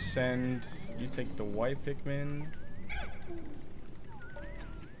 you take the white Pikmin.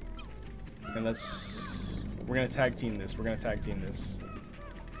 And we're gonna tag team this,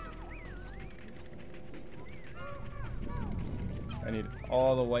 I need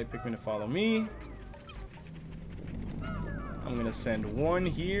all the white Pikmin to follow me. I'm gonna send one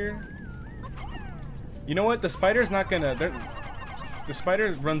here. You know what, the spider's not gonna, the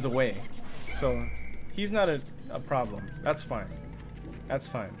spider runs away. So, he's not a problem. That's fine. That's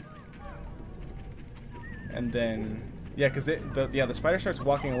fine. And then, yeah, because the spider starts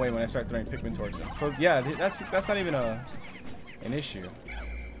walking away when I start throwing Pikmin towards him. So yeah, that's not even an issue.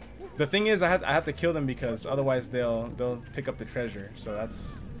 The thing is, I have to kill them because otherwise they'll pick up the treasure. So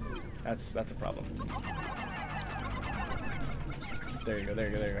that's a problem. There you go, there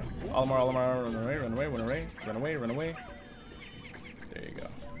you go, there you go. Olimar, run away, run away, run away, run away, run away. There you go.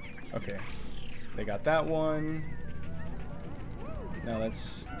 Okay. They got that one. Now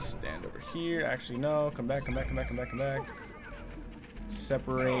let's stand over here. Actually, no. Come back, come back, come back, come back, come back.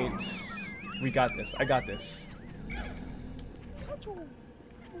 Separate. We got this. I got this.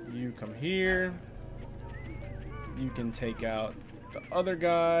 You come here. You can take out the other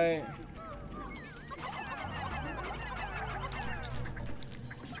guy.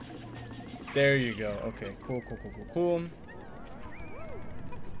 There you go. Okay, cool, cool, cool, cool, cool.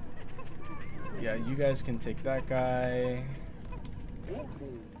 Yeah, you guys can take that guy.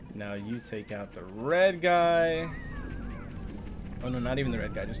 Now you take out the red guy. Oh no, not even the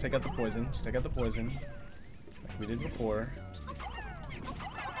red guy. Just take out the poison. Just take out the poison. Like we did before.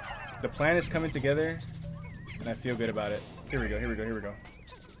 The plan is coming together, and I feel good about it. Here we go, here we go, here we go.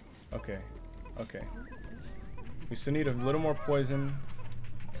 Okay, okay. We still need a little more poison.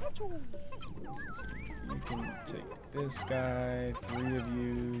 You can take this guy, 3 of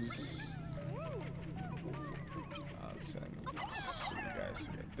yous. I'll send you guys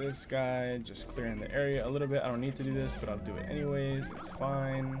to get this guy. Just clearing the area a little bit. I don't need to do this, but I'll do it anyways. It's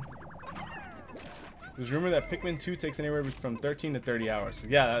fine. There's rumor that Pikmin 2 takes anywhere from 13 to 30 hours.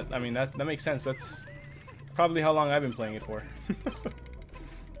 Yeah, I mean, that makes sense. That's probably how long I've been playing it for.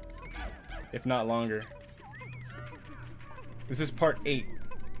 If not longer. This is part 8.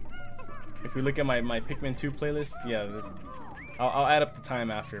 If we look at my Pikmin 2 playlist, yeah, I'll add up the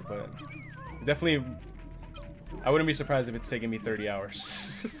time after, but definitely, I wouldn't be surprised if it's taking me 30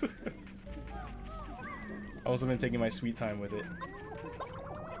 hours. I also been taking my sweet time with it.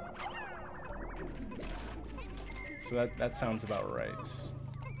 So that sounds about right.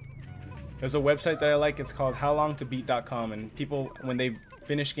 There's a website that I like. It's called howlongtobeat.com, and people, when they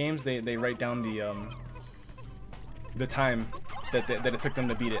finish games, they write down the time that it took them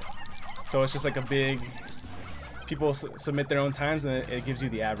to beat it. So it's just like a big, people submit their own times, and it gives you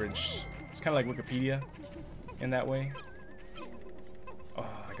the average. It's kind of like Wikipedia in that way. Oh,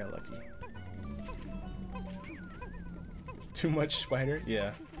 I got lucky. Too much spider?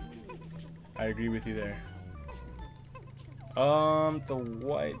 Yeah, I agree with you there. The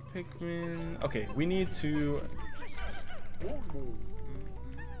white Pikmin. Okay, we need to.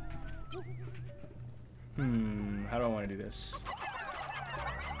 How do I want to do this?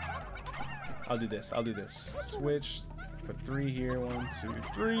 I'll do this. I'll do this. Switch. Put 3 here. 1, 2,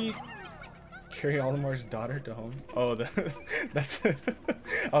 3. Carry Olimar's daughter to home. Oh, that's. I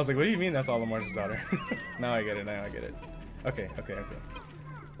was like, what do you mean that's Olimar's daughter? Now I get it. Now I get it. Okay. Okay. Okay.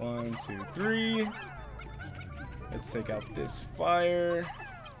 1, 2, 3. Let's take out this fire.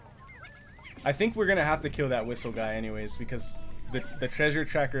 I think we're gonna have to kill that whistle guy anyways, because the treasure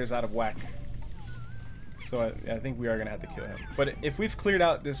tracker is out of whack. So I think we are gonna have to kill him. But if we've cleared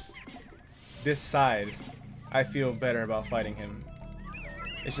out this side, I feel better about fighting him.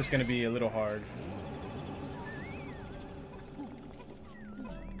 It's just gonna be a little hard.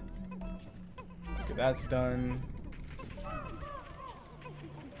 Okay, that's done.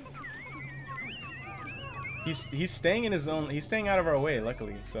 He's staying in his own. He's staying out of our way,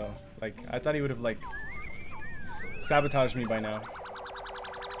 luckily. So, like, I thought he would have like sabotaged me by now.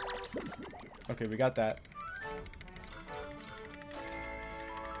 Okay, we got that.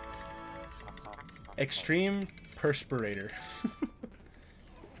 Extreme perspirator.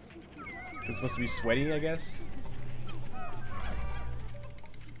 It's supposed to be sweaty, I guess.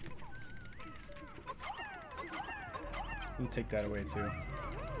 Let me take that away too.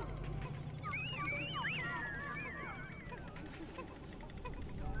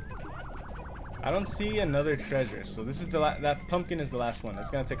 I don't see another treasure, so this is that pumpkin is the last one.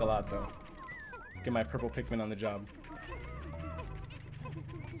 It's gonna take a lot though. Get my purple Pikmin on the job.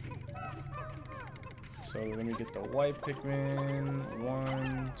 So let me get the white Pikmin.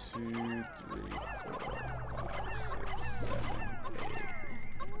 1, 2, 3, 4, 5, 6, 7, 8,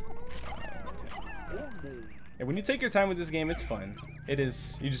 9, 10. And when you take your time with this game, it's fun. It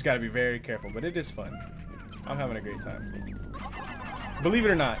is. You just gotta be very careful, but it is fun. I'm having a great time. Believe it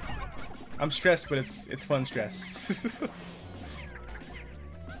or not. I'm stressed, but it's fun stress.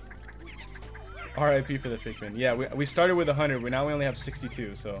 RIP for the Pikmin. Yeah, we started with 100, but now we only have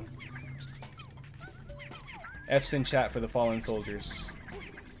 62, so. F's in chat for the fallen soldiers.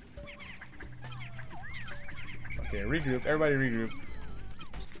 Okay, regroup. Everybody regroup.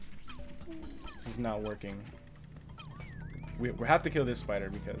 This is not working. We have to kill this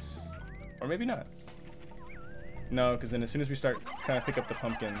spider because... Or maybe not. No, because then as soon as we start trying to pick up the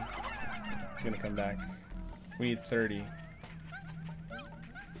pumpkin... It's gonna come back. We need 30.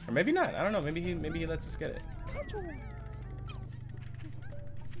 Or maybe not. I don't know. Maybe he lets us get it.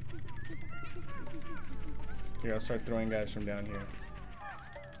 Here, I'll start throwing guys from down here.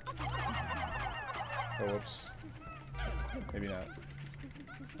 Oh, whoops. Maybe not.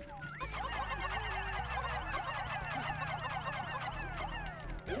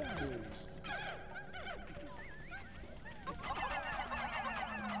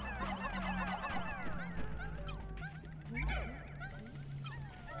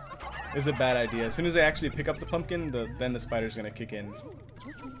 This is a bad idea. As soon as I actually pick up the pumpkin, then the spider's gonna kick in.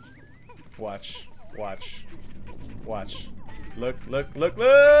 Watch. Watch. Watch. Look, look, look,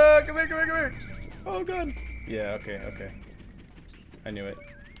 look! Come here, come here, come here! Oh god. Yeah, okay, okay. I knew it.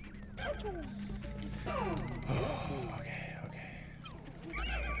 Okay, okay.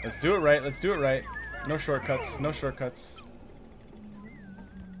 Let's do it right, let's do it right. No shortcuts, no shortcuts.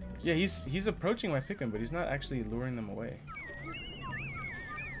 Yeah, he's approaching my Pikmin, but he's not actually luring them away.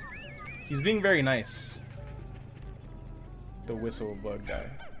 He's being very nice. The whistle bug guy.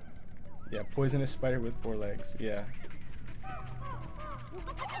 Yeah, poisonous spider with 4 legs. Yeah.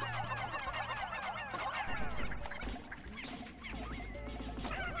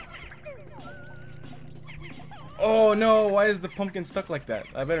 Oh no, why is the pumpkin stuck like that?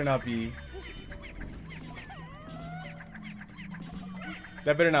 I better not be.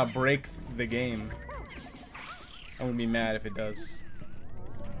 That better not break the game. I'm gonna be mad if it does.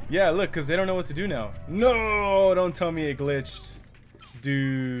 Yeah, look, because they don't know what to do now. No, don't tell me it glitched.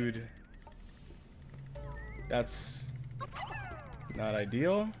 Dude. That's not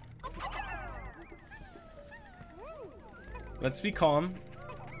ideal. Let's be calm.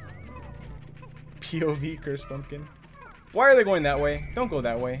 POV curse pumpkin. Why are they going that way? Don't go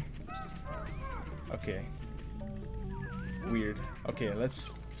that way. Okay. Weird. Okay,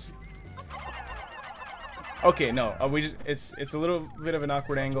 let's. Okay, no. We just, it's a little bit of an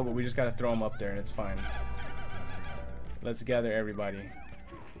awkward angle, but we just gotta throw them up there and it's fine. Let's gather everybody.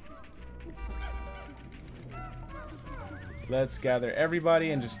 Let's gather everybody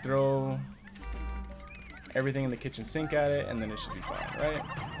and just throw everything in the kitchen sink at it, and then it should be fine, right?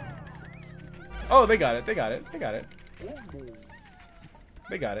 Oh, they got it. They got it. They got it.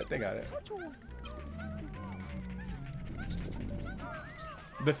 They got it. They got it.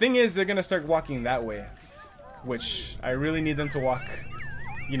 The thing is, they're gonna start walking that way, which I really need them to walk,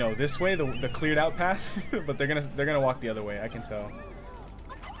 you know, this way, the cleared out path. But they're gonna walk the other way. I can tell.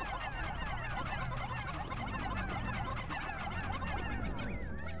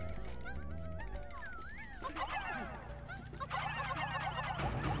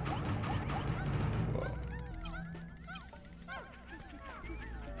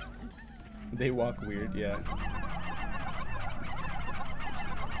 They walk weird, yeah.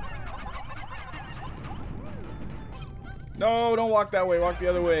 No, don't walk that way. Walk the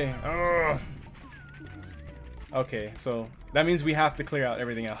other way. Ugh. Okay, so that means we have to clear out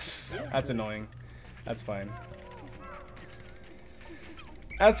everything else. That's annoying. That's fine.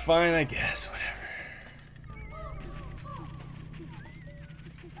 That's fine, I guess. Whatever.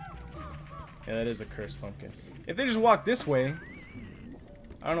 Yeah, that is a cursed pumpkin. If they just walk this way,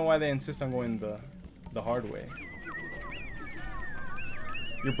 I don't know why they insist on going the hard way.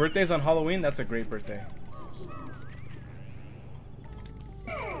 Your birthday's on Halloween? That's a great birthday.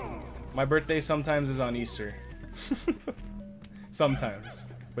 My birthday sometimes is on Easter. Sometimes.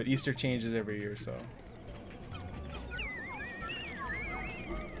 But Easter changes every year, so.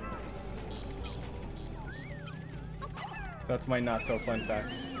 That's my not so fun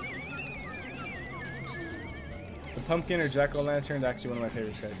fact. The pumpkin or jack-o'-lantern is actually one of my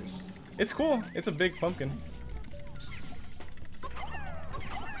favorite treasures. It's cool. It's a big pumpkin.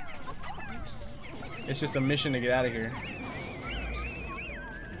 It's just a mission to get out of here.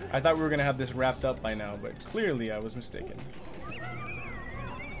 I thought we were going to have this wrapped up by now, but clearly I was mistaken.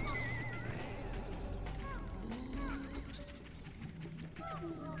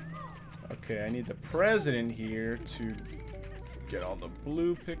 Okay, I need the president here to get all the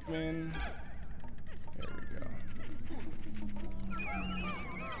blue Pikmin. There we go.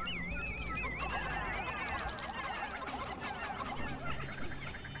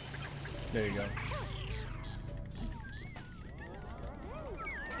 There you go.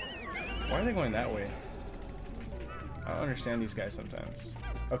 Why are they going that way? I don't understand these guys sometimes.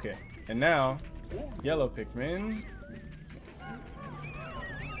 Okay, and now, yellow Pikmin.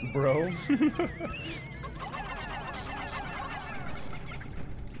 Bro.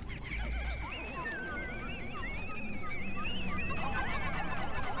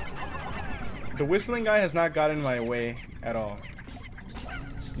 The whistling guy has not gotten in my way at all.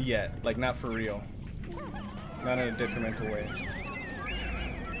 Yet. Like, not for real. Not in a detrimental way.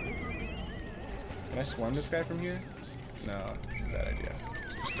 Can I swarm this guy from here? No, bad idea.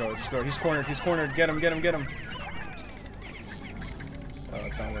 Just throw it, just throw it. He's cornered, he's cornered. Get him, get him, get him.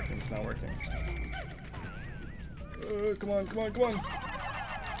 it's not working. It's not working. Come on, come on, come on.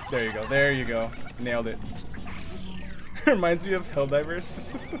 There you go. There you go. Nailed it. Reminds me of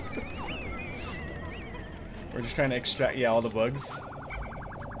Helldivers. We're just trying to extract, yeah, all the bugs.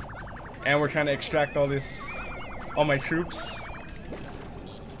 And we're trying to extract all my troops.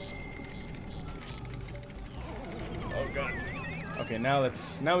 Oh god. Okay, now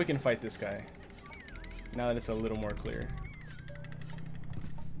we can fight this guy. Now that it's a little more clear.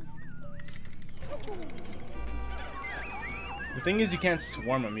 The thing is, you can't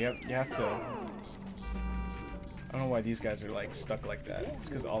swarm them. You have to. I don't know why these guys are like stuck like that. It's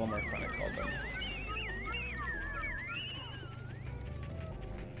because all of them are kind of called them.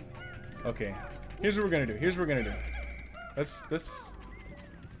 Okay, here's what we're gonna do. Here's what we're gonna do. Let's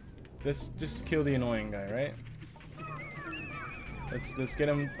just kill the annoying guy, right? Let's get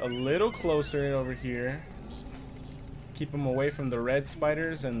him a little closer over here. Keep him away from the red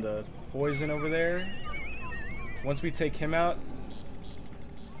spiders and the poison over there. Once we take him out,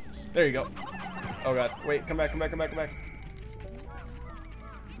 there you go. Oh god, wait, come back, come back, come back, come back.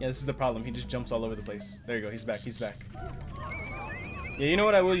 Yeah, this is the problem. He just jumps all over the place. There you go, he's back, he's back. Yeah, you know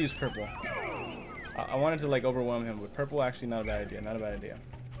what? I will use purple. I wanted to like overwhelm him, but purple actually not a bad idea, not a bad idea.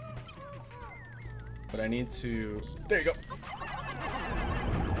 But I need to. There you go.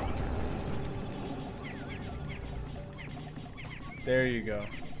 There you go.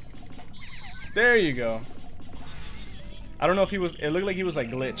 There you go. I don't know if he was. It looked like he was like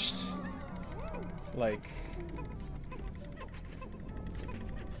glitched. Like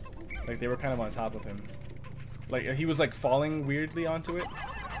they were kind of on top of him. Like he was like falling weirdly onto it.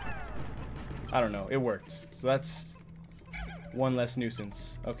 I don't know. It worked. So that's one less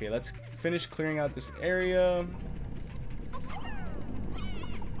nuisance. Okay, let's finish clearing out this area.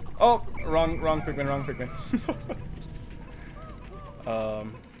 Oh, wrong Pikmin, wrong Pikmin.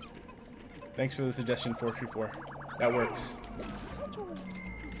 Thanks for the suggestion, 434. That worked.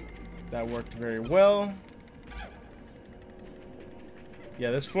 That worked very well.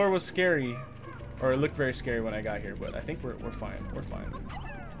 Yeah, this floor was scary. Or it looked very scary when I got here, but I think we're fine. We're fine.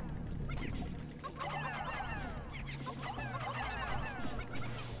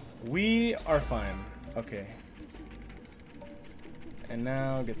 We are fine. Okay. And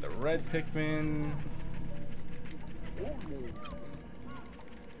now get the red Pikmin.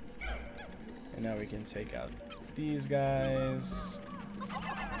 And now we can take out these guys.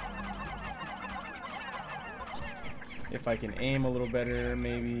 If I can aim a little better,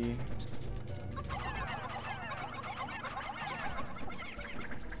 maybe.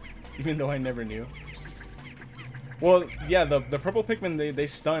 Even though I never knew. Well, yeah, the purple Pikmin, they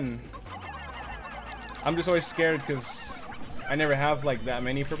stun. I'm just always scared because I never have like that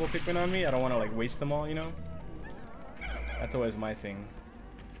many purple Pikmin on me. I don't want to like waste them all, you know? That's always my thing.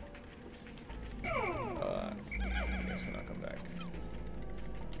 I guess we're not come back.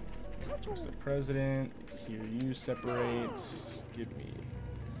 There's the president. Here you separate. Give me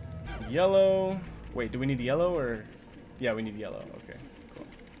yellow. Wait, do we need yellow or? Yeah, we need yellow. Okay, cool.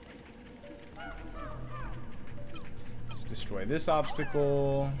 Let's destroy this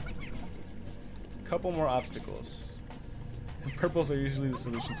obstacle. A couple more obstacles. And purples are usually the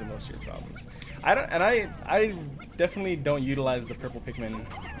solution to most of your problems. I definitely don't utilize the purple Pikmin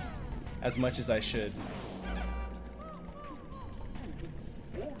as much as I should.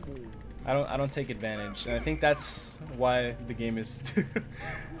 I don't take advantage, and I think that's why the game is.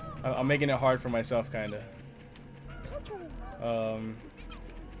 I'm making it hard for myself, kinda.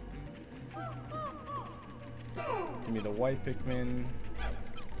 Give me the white Pikmin.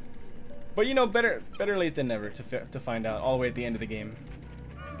 But you know, better late than never to find out all the way at the end of the game.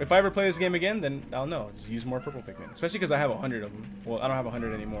 If I ever play this game again, then I'll know. Just use more purple Pikmin, especially because I have 100 of them. Well, I don't have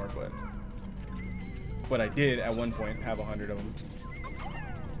 100 anymore, but I did at one point have 100 of them.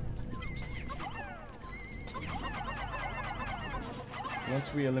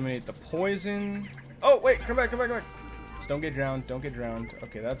 Once we eliminate the poison. Oh wait, come back, come back, come back. Don't get drowned, don't get drowned.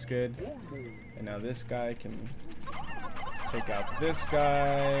 Okay, that's good. And now this guy can take out this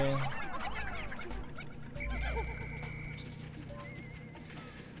guy.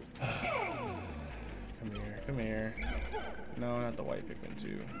 Come here, come here. No, not the white Pikmin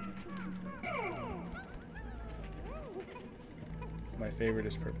too. My favorite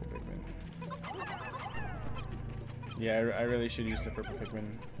is purple Pikmin. Yeah, I really should use the purple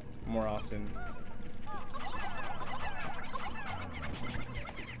Pikmin more often.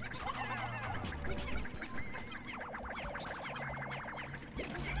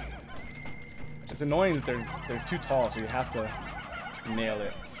 It's annoying that they're too tall, so you have to nail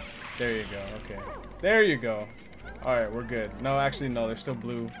it. There you go. Okay. There you go. Alright, we're good. No, actually, no. There's still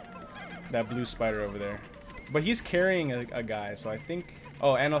blue. That blue spider over there. But he's carrying a guy, so I think...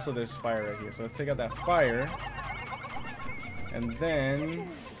 Oh, and also there's fire right here. So let's take out that fire. And then...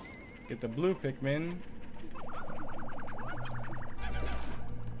 Get the blue Pikmin.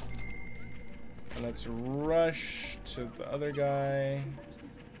 And let's rush to the other guy.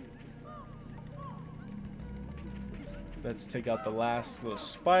 Let's take out the last little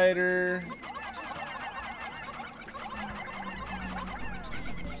spider.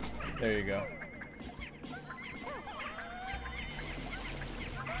 There you go.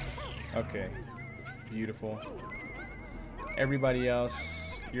 Okay. Beautiful. Everybody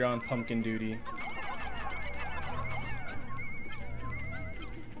else, you're on pumpkin duty.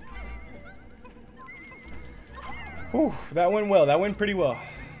 Whew, that went well. That went pretty well.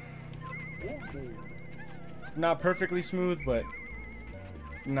 Not perfectly smooth, but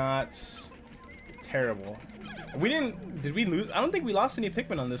not terrible. We didn't... Did we lose? I don't think we lost any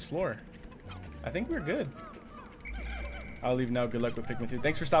Pikmin on this floor. I think we're good. I'll leave now. Good luck with Pikmin 2.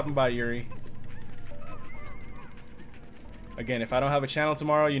 Thanks for stopping by, Yuri. Again, if I don't have a channel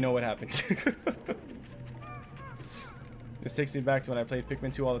tomorrow, you know what happened. This takes me back to when I played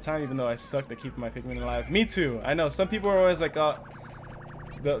Pikmin 2 all the time, even though I sucked at keeping my Pikmin alive. Me too. I know. Some people are always like, oh...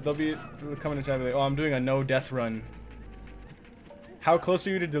 They'll be coming to chat like, oh, I'm doing a no-death run. How close are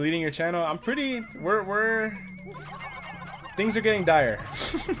you to deleting your channel? I'm pretty... We're... Things are getting dire.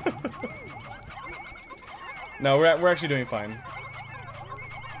 No, we're actually doing fine.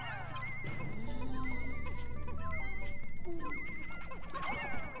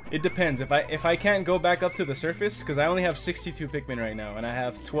 It depends. If I can't go back up to the surface, because I only have 62 Pikmin right now, and I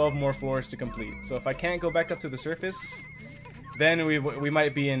have 12 more floors to complete. So if I can't go back up to the surface, then we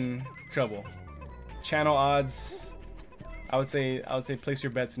might be in trouble. Channel odds, I would say place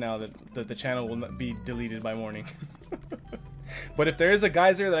your bets now that the channel will not be deleted by morning. But if there is a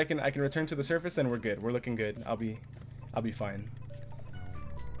geyser that I can return to the surface, then we're good. We're looking good. I'll be fine.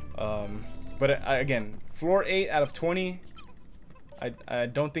 But again, floor 8 out of 20. I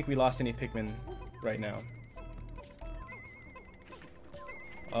don't think we lost any Pikmin right now.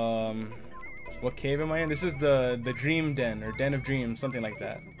 What cave am I in? This is the Dream Den, or Den of Dreams, something like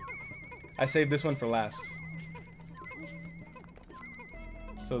that. I saved this one for last.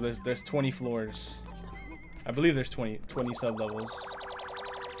 So there's 20 floors. I believe there's 20 sub-levels.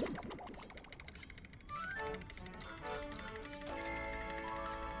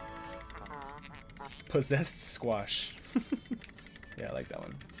 Possessed Squash. Yeah, I like that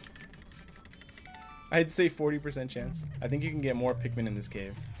one. I'd say 40% chance. I think you can get more Pikmin in this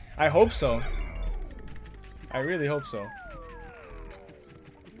cave. I hope so. I really hope so.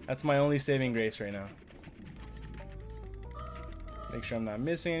 That's my only saving grace right now. Make sure I'm not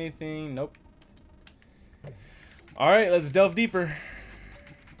missing anything. Nope. Alright, let's delve deeper.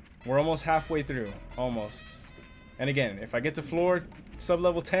 We're almost halfway through. Almost. And again, if I get to floor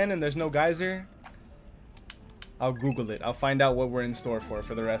sub-level 10 and there's no geyser, I'll Google it. I'll find out what we're in store for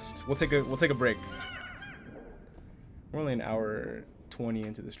the rest. We'll take a break. We're only an hour 20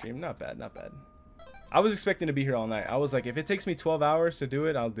 into the stream. Not bad, not bad. I was expecting to be here all night. I was like, if it takes me 12 hours to do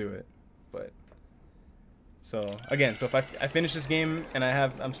it, I'll do it. But so again, so if I finish this game and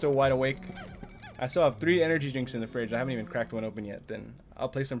I'm still wide awake, I still have 3 energy drinks in the fridge. I haven't even cracked one open yet. Then I'll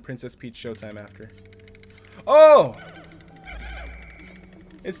play some Princess Peach Showtime after. Oh!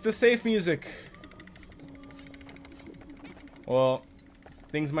 It's the safe music. Well,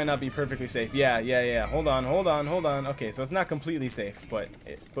 things might not be perfectly safe. Yeah. Hold on. Okay, so it's not completely safe, but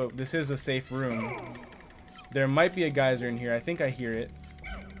this is a safe room. There might be a geyser in here. I think I hear it.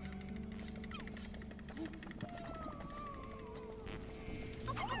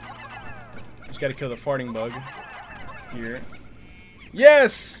 Just gotta kill the farting bug here.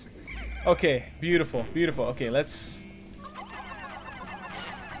 Yes! Okay, beautiful. Okay, let's...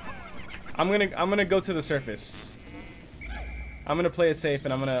 I'm gonna go to the surface. I'm gonna play it safe,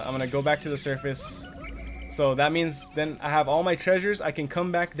 and I'm gonna go back to the surface. So that means then I have all my treasures. I can come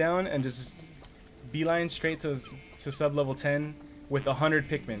back down and just beeline straight to sub-level 10 with 100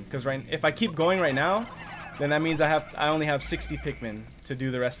 Pikmin. Because if I keep going right now, then that means I only have 60 Pikmin to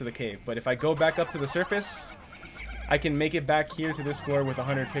do the rest of the cave. But if I go back up to the surface, I can make it back here to this floor with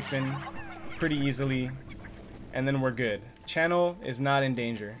 100 Pikmin pretty easily, and then we're good. Channel is not in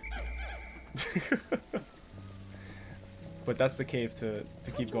danger. But that's the cave to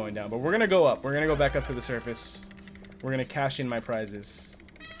keep going down. But we're gonna go up. We're gonna go back up to the surface. We're gonna cash in my prizes.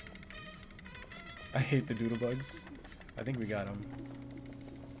 I hate the doodle bugs. I think we got them.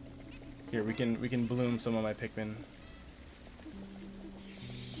 Here, we can bloom some of my Pikmin.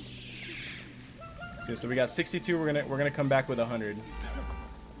 See Okay, so we got 62. We're gonna come back with 100.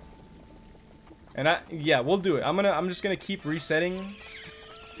 And yeah, we'll do it. I'm just gonna keep resetting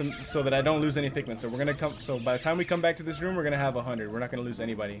so that I don't lose any Pikmin. So we're gonna come. So by the time we come back to this room, we're gonna have 100. We're not gonna lose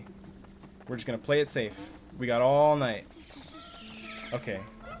anybody. We're just gonna play it safe. We got all night. Okay.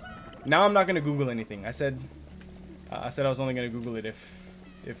 Now I'm not gonna Google anything. I said I was only gonna Google it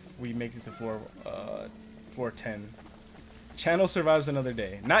if we make it to 410. Channel survives another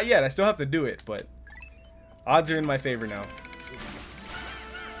day. Not yet. I still have to do it, but odds are in my favor now.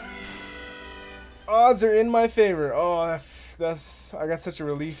 Odds are in my favor. Oh, that's I got such a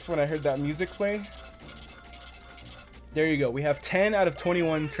relief when I heard that music play. There you go. We have 10 out of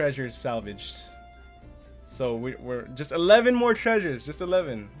 21 treasures salvaged. So we're just 11 more treasures. Just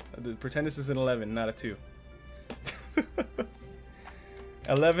 11. Pretend this is an 11, not a 2.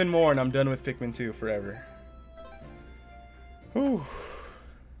 11 more and I'm done with Pikmin 2 forever. Whew.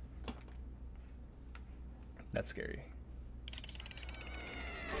 That's scary.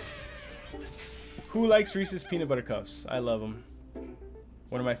 Who likes Reese's Peanut Butter Cups? I love them.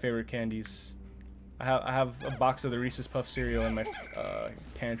 One of my favorite candies. I have a box of the Reese's Puff cereal in my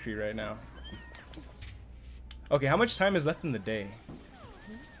pantry right now. Okay, how much time is left in the day?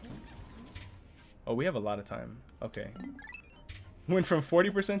 Oh, we have a lot of time. Okay. Went from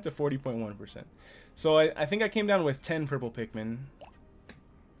 40% to 40.1%. So I think I came down with 10 purple Pikmin.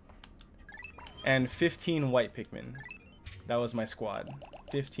 And 15 white Pikmin. That was my squad.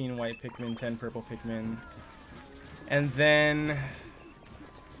 15 white Pikmin, 10 purple Pikmin. And then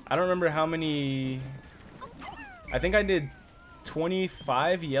I don't remember how many. I think I did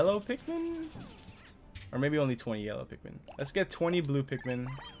 25 yellow Pikmin? Or maybe only 20 yellow Pikmin. Let's get 20 blue Pikmin.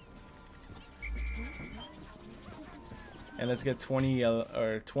 And let's get 20 yellow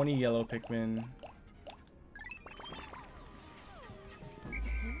Pikmin.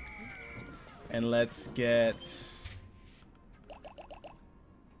 And let's get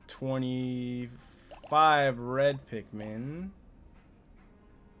 25 red Pikmin.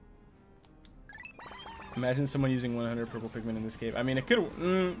 Imagine someone using 100 purple Pikmin in this cave. I mean, it could.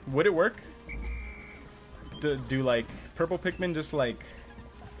 Would it work? Do like purple Pikmin just like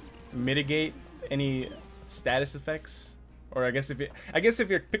mitigate any status effects? Or I guess if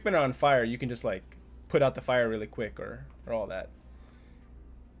your Pikmin are on fire, you can just like put out the fire really quick, or all that.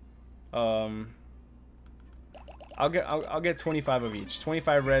 I'll get 25 of each.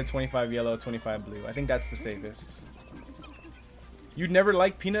 25 red, 25 yellow, 25 blue. I think that's the safest. You'd never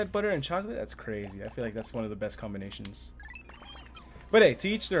like peanut butter and chocolate? That's crazy. I feel like that's one of the best combinations. But hey, to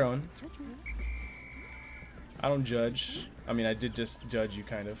each their own. I don't judge. I mean, I did just judge you,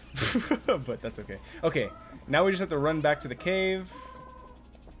 kind of. But that's okay. Okay, now we just have to run back to the cave.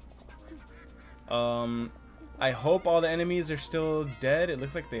 I hope all the enemies are still dead. It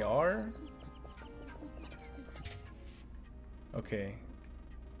looks like they are. Okay.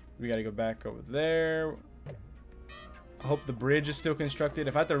 We gotta go back over there. I hope the bridge is still constructed.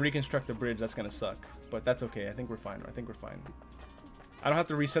 If I have to reconstruct the bridge, that's gonna suck. But that's okay. I think we're fine. I think we're fine. I don't have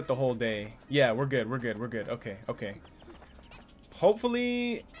to reset the whole day. Yeah, we're good. We're good. We're good. Okay. Okay.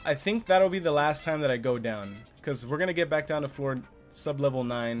 Hopefully, I think that'll be the last time that I go down. Because we're gonna get back down to floor sub-level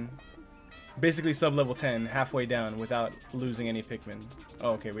 9. Basically sub-level 10, halfway down without losing any Pikmin.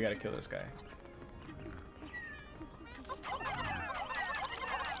 Oh, okay. We gotta kill this guy.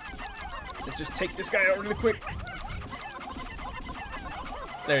 Let's just take this guy out really quick.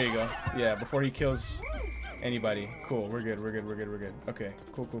 There you go. Yeah, before he kills anybody. Cool. We're good. We're good. We're good. We're good. Okay.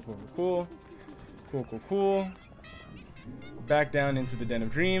 Cool, cool, cool, cool. Cool, cool, cool. Back down into the Den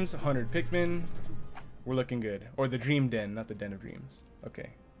of Dreams. 100 Pikmin. We're looking good. Or the Dream Den, not the Den of Dreams. Okay.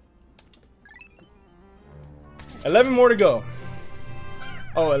 11 more to go.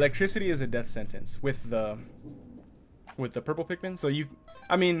 Oh, electricity is a death sentence with the purple Pikmin. So you,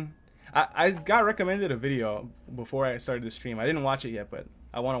 I mean, I got recommended a video before I started the stream. I didn't watch it yet, but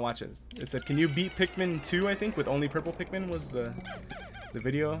I want to watch it. It said, can you beat Pikmin 2, I think, with only purple Pikmin was the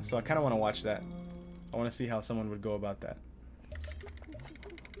video. So I kind of want to watch that. I want to see how someone would go about that.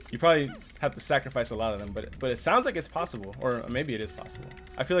 You probably have to sacrifice a lot of them, but it sounds like it's possible. Or maybe it is possible.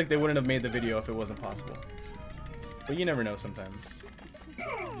 I feel like they wouldn't have made the video if it wasn't possible. But you never know sometimes.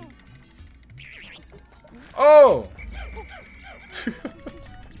 Oh!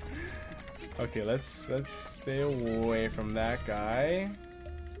 Okay, let's stay away from that guy.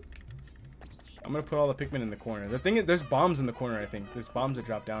 I'm gonna put all the Pikmin in the corner. The thing is, there's bombs in the corner, I think. There's bombs that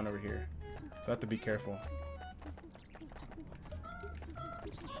drop down over here. So I have to be careful.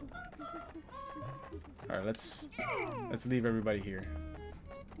 Alright, let's leave everybody here.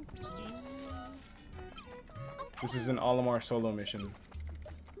 This is an Olimar solo mission.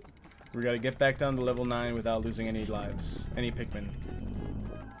 We gotta get back down to level 9 without losing any lives. Any Pikmin.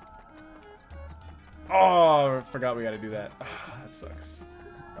 Oh, I forgot we gotta do that. Oh, that sucks.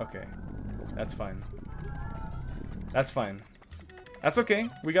 Okay. That's fine. That's fine. That's okay.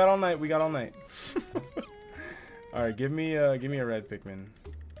 We got all night. We got all night. Alright, give me a red Pikmin.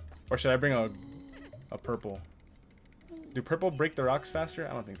 Or should I bring a purple? Do purple break the rocks faster?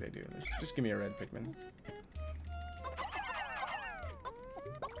 I don't think they do. Just give me a red Pikmin.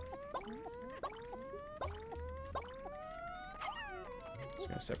 Just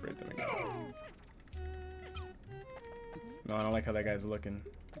gonna separate them again. No, I don't like how that guy's looking.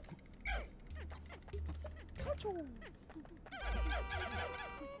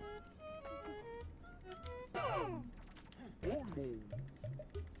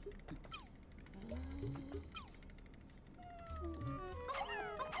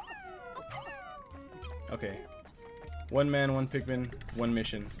 Okay. One man, one Pikmin, one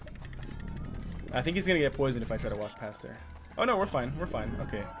mission. I think he's gonna get poisoned if I try to walk past there. Oh no, we're fine. We're fine.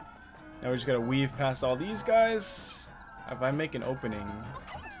 Okay. Now we just gotta weave past all these guys. If I make an opening.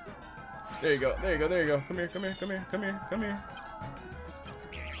 There you go. There you go. There you go. Come here. Come here. Come here. Come here. Come here.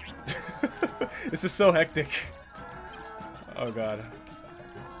 This is so hectic. Oh god.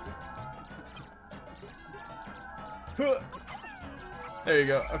 There you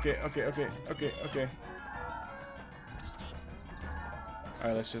go. Okay. Okay. Okay. Okay. Okay.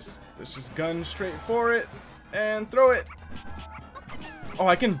 Alright, let's just gun straight for it and throw it. Oh,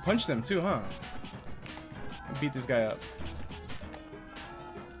 I can punch them too, huh? Beat this guy up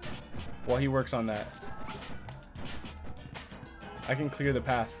while he works on that. I can clear the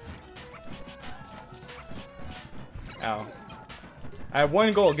path. Ow. I have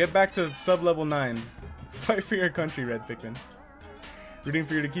one goal. Get back to sub-level 9. Fight for your country, Red Pikmin. Rooting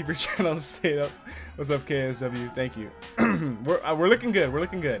for you to keep your channel stayed up. What's up, KSW? Thank you. we're looking good. We're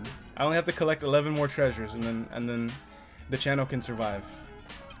looking good. I only have to collect 11 more treasures, and then the channel can survive.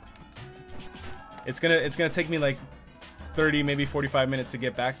 It's gonna take me like 30, maybe 45 minutes to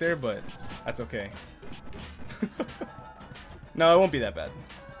get back there, but that's okay. No, it won't be that bad.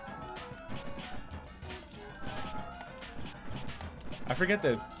 I forget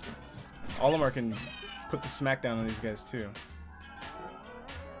that Olimar can put the smackdown on these guys too.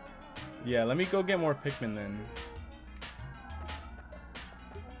 Yeah, let me go get more Pikmin then.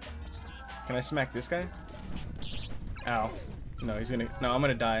 Can I smack this guy? Ow. No, he's gonna... No, I'm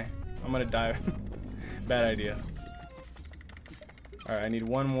gonna die. I'm gonna die. Bad idea. Alright, I need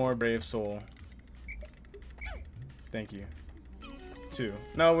one more brave soul. Thank you. 2.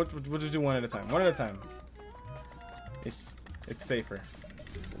 No, we'll just do one at a time. One at a time. It's safer.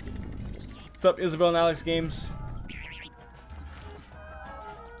 What's up, Isabel and Alex Games?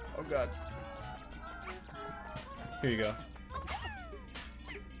 Oh god. Here you go.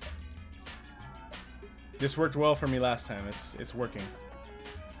 This worked well for me last time. It's working.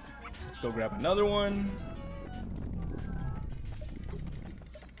 Let's go grab another one.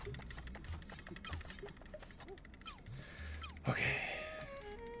 Okay.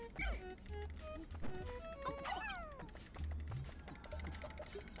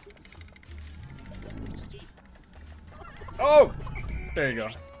 Oh! There you go.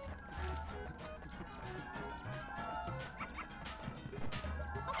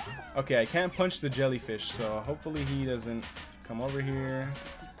 Okay, I can't punch the jellyfish, so hopefully he doesn't come over here.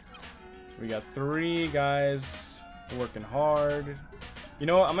 We got 3 guys working hard. You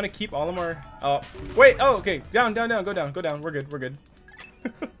know what? I'm gonna keep Olimar. Oh, wait! Oh, okay. Down, down, down. Go down, go down. We're good, we're good.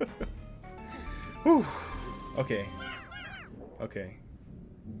 Whew. Okay. Okay.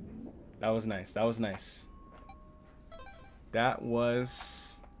 That was nice. That was nice. That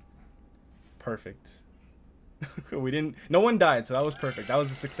was perfect. We didn't... No one died, so that was perfect. That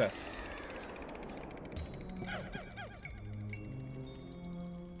was a success.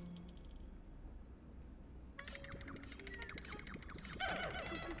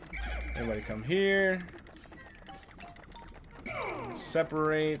 Everybody come here.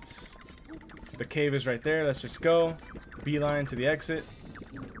 Separate. The cave is right there. Let's just go. Beeline to the exit.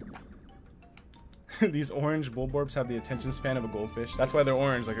 These orange bulborbs have the attention span of a goldfish. That's why they're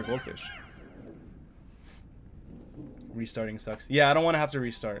orange, like a goldfish. Restarting sucks. Yeah, I don't want to have to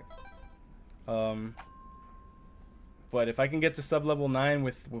restart. But if I can get to sub-level 9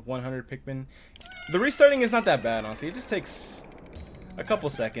 with 100 Pikmin... The restarting is not that bad, honestly. It just takes a couple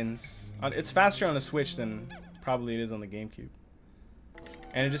seconds. It's faster on the Switch than probably it is on the GameCube.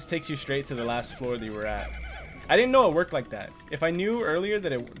 And it just takes you straight to the last floor that you were at. I didn't know it worked like that. If I knew earlier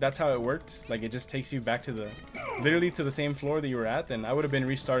that that's how it worked, like it just takes you back to literally to the same floor that you were at, then I would have been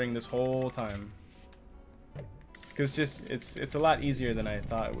restarting this whole time. Cause it's a lot easier than I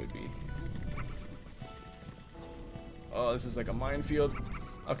thought it would be. Oh, this is like a minefield.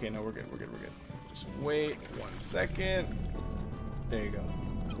 Okay, no, we're good. Just wait 1 second. There you go.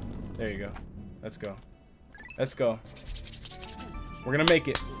 There you go. Let's go. Let's go. We're gonna make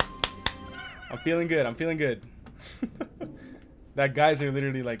it. I'm feeling good. I'm feeling good. That geyser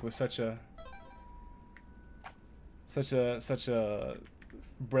literally like was such a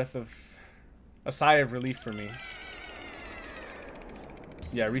breath of a sigh of relief for me.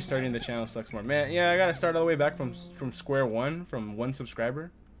 Yeah, restarting the channel sucks more. Man, yeah, I gotta start all the way back from square one, from 1 subscriber.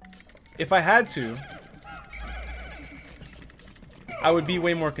 If I had to, I would be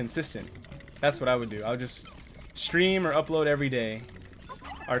way more consistent. That's what I would do. I would just stream or upload every day,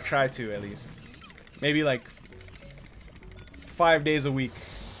 or try to at least. Maybe like 5 days a week.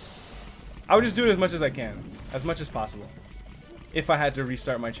 I would just do it as much as I can, as much as possible. If I had to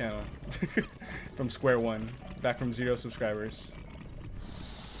restart my channel from square one, back from 0 subscribers.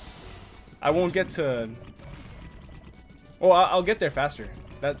 I won't get to. Well, I'll get there faster.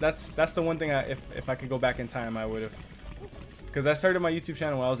 That's the one thing. If I could go back in time, I would have. Because I started my YouTube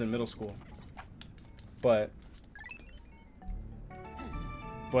channel when I was in middle school. But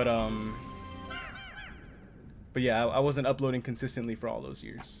yeah, I wasn't uploading consistently for all those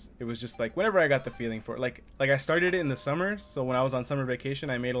years. It was just like whenever I got the feeling for it. Like I started it in the summers. So when I was on summer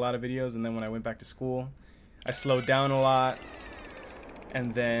vacation, I made a lot of videos, and then when I went back to school, I slowed down a lot.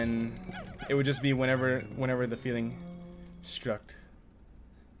 And then it would just be whenever the feeling struck.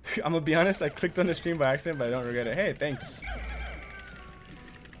 I'm gonna be honest, I clicked on the stream by accident, but I don't regret it. Hey, thanks.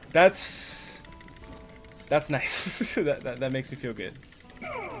 That's nice. that makes me feel good.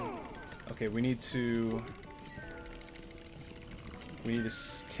 Okay, we need to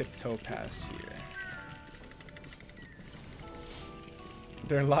tiptoe past here.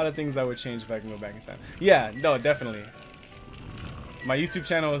 There are a lot of things I would change if I can go back in time. Yeah, no, definitely. My YouTube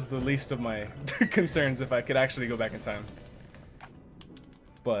channel is the least of my concerns if I could actually go back in time.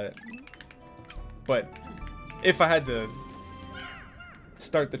 But if I had to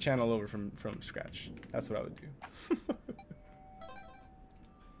start the channel over from scratch, that's what I would do.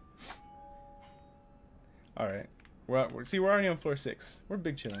 All right, we're already on floor 6. We're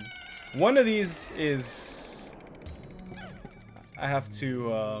big chilling. One of these is I have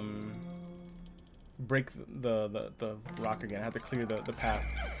to break the rock again. I have to clear the path.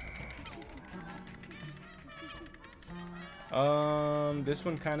 This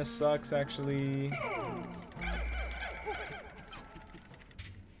one kind of sucks actually.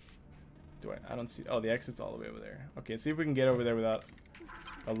 I don't see. Oh, the exit's all the way over there. Okay, see if we can get over there without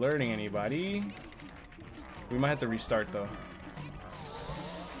alerting anybody. We might have to restart though.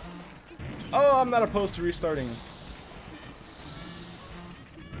 Oh, I'm not opposed to restarting.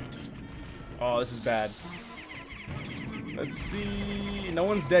 Oh, this is bad. Let's see. No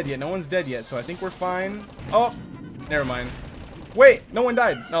one's dead yet. No one's dead yet, so I think we're fine. Oh, never mind. Wait, no one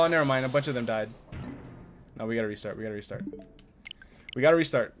died. No, never mind. A bunch of them died. No, we gotta restart. We gotta restart. We gotta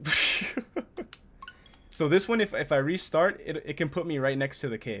restart. So this one, if I restart, it can put me right next to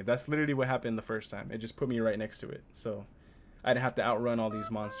the cave. That's literally what happened the first time. It just put me right next to it. So I'd have to outrun all these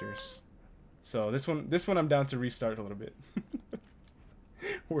monsters. So this one I'm down to restart a little bit.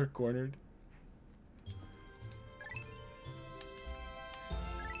 We're cornered.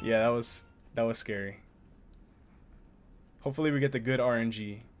 Yeah, that was scary. Hopefully we get the good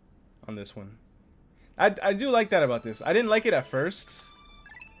RNG on this one. I do like that about this. I didn't like it at first.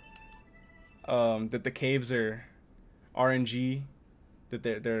 That the caves are RNG. That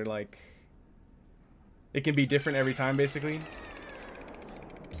they're like, it can be different every time basically.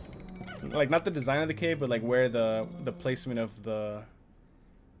 Like not the design of the cave, but like where the placement of the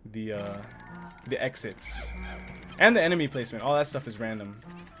exits and the enemy placement. All that stuff is random.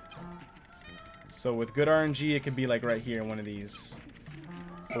 So with good RNG, it could be like right here in one of these.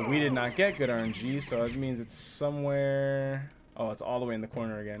 But we did not get good RNG, so it means it's somewhere. Oh, it's all the way in the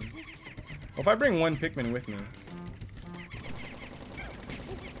corner again. Well, if I bring one Pikmin with me,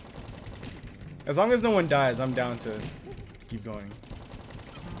 as long as no one dies, I'm down to keep going.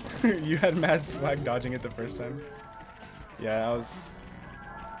 You had mad swag dodging it the first time. Yeah, I was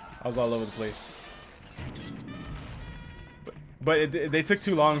all over the place. But they took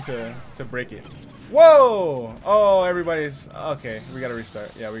too long to break it. Whoa! Oh, everybody's... Okay, we gotta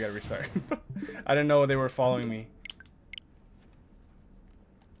restart. Yeah, we gotta restart. I didn't know they were following me.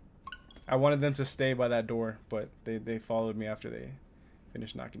 I wanted them to stay by that door, but they followed me after they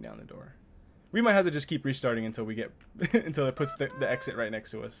finished knocking down the door. We might have to just keep restarting until we get... until it puts the exit right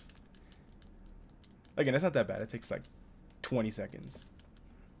next to us. Again, it's not that bad. It takes like 20 seconds.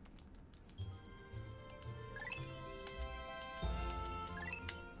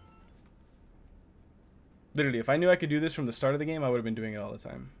 Literally, if I knew I could do this from the start of the game, I would have been doing it all the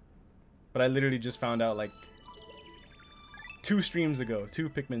time. But I literally just found out like 2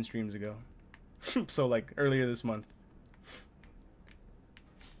 Pikmin streams ago. So like earlier this month.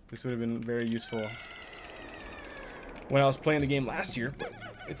 This would have been very useful when I was playing the game last year, but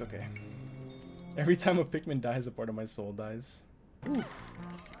it's okay. Every time a Pikmin dies, a part of my soul dies. Oof.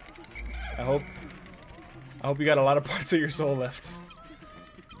 I hope you got a lot of parts of your soul left.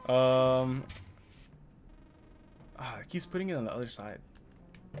 It keeps putting it on the other side.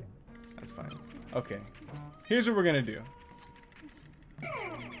 That's fine. Okay. Here's what we're gonna do.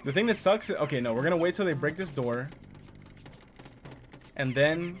 The thing that sucks is, okay, no, we're gonna wait till they break this door. And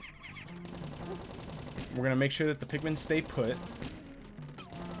then we're gonna make sure that the Pikmin stay put.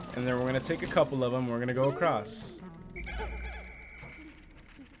 And then we're gonna take a couple of them, we're gonna go across.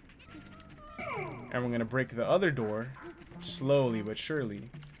 And we're gonna break the other door slowly but surely.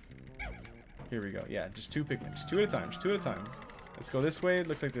 Here we go. Yeah, just 2 Pikmin. Just 2 at a time. Just 2 at a time. Let's go this way. It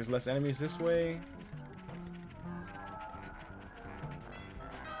looks like there's less enemies this way.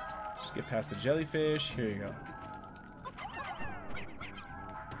 Just get past the jellyfish. Here you go.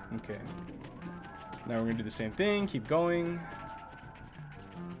 Okay. Now we're gonna do the same thing. Keep going.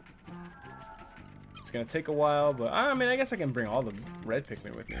 It's gonna take a while, but I mean, I guess I can bring all the red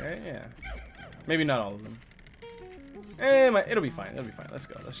Pikmin with me, right? Yeah. Maybe not all of them. It'll be fine. It'll be fine. Let's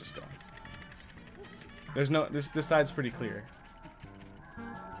go. Let's just go. There's no, this side's pretty clear.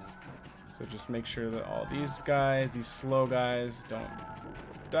 So just make sure that all these guys, these slow guys, don't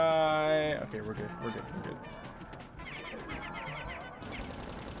die. Okay, we're good. We're good. We're good.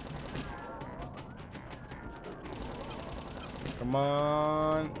 Come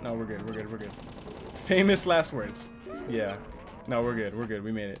on. No, we're good. We're good. We're good. Famous last words. Yeah. No, we're good. We're good.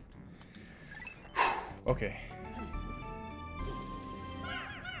 We made it. Okay.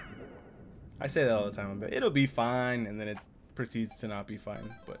 I say that all the time, but it'll be fine, and then it proceeds to not be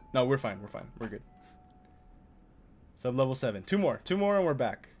fine. But no, we're fine. We're fine. We're good. Sub level 7. 2 more. 2 more, and we're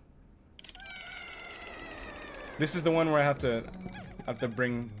back. This is the one where I have to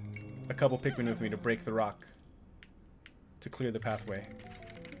bring a couple Pikmin with me to break the rock to clear the pathway.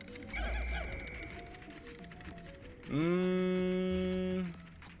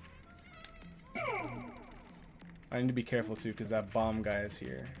 I need to be careful too, because that bomb guy is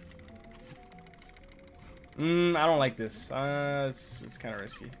here. I don't like this. It's kind of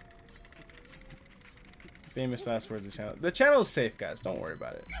risky. Famous last words of the channel. The channel is safe, guys. Don't worry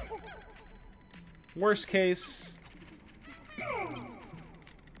about it. Worst case,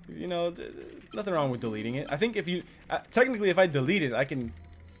 you know, nothing wrong with deleting it. I think if you technically, if I delete it, I can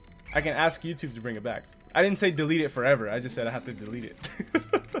ask YouTube to bring it back. I didn't say delete it forever. I just said I have to delete it.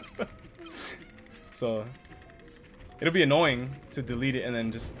 So it'll be annoying to delete it and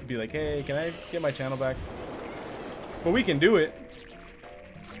then just be like, hey, can I get my channel back? But we can do it.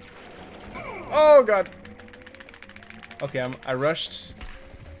 Oh god. Okay, I rushed.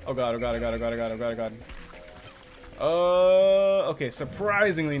 Oh god, oh god, oh god, oh god, oh god, oh god, oh god. Okay,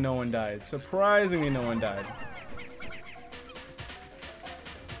 surprisingly no one died. Surprisingly no one died.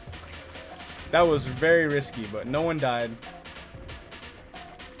 That was very risky, but no one died.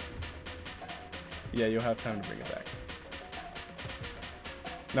 Yeah, you'll have time to bring it back.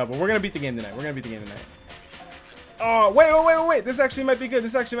 No, but we're gonna beat the game tonight. We're gonna beat the game tonight. Oh, wait. This actually might be good.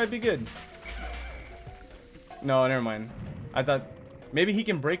 This actually might be good. No, never mind. I thought maybe he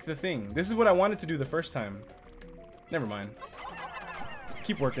can break the thing. This is what I wanted to do the first time. Never mind.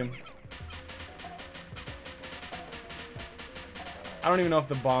 Keep working. I don't even know if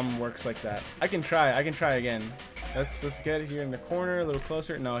the bomb works like that. I can try again. Let's get here in the corner a little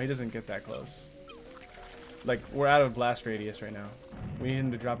closer. No, he doesn't get that close. Like, we're out of blast radius right now. We need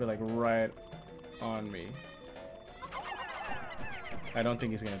him to drop it like right on me. I don't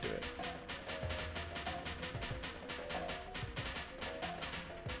think he's gonna do it.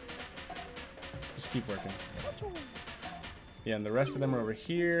 Just keep working. Yeah, and the rest of them are over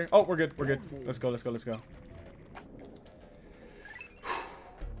here. Oh, we're good. We're good. Let's go. Let's go. Let's go.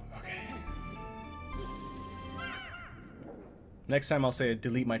 Okay. Next time I'll say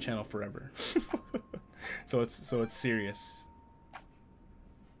delete my channel forever. So it's serious.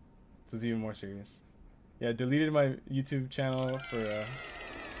 So it's even more serious. Yeah, deleted my YouTube channel for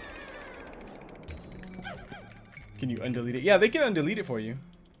can you undelete it? Yeah, they can undelete it for you.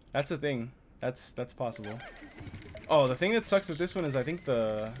 That's a thing. That's possible. Oh, the thing that sucks with this one is I think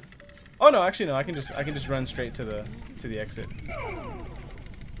the oh no, actually no, I can just run straight to the exit.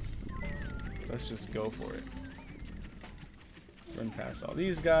 Let's just go for it. Run past all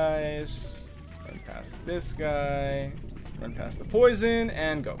these guys. Run past this guy. Run past the poison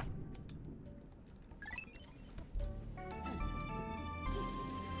and go.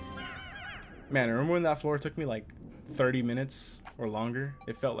 Man, I remember when that floor took me like 30 minutes or longer?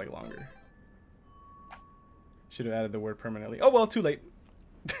 It felt like longer. Should have added the word permanently. Oh well, too late.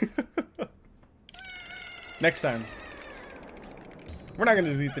 Next time. We're not going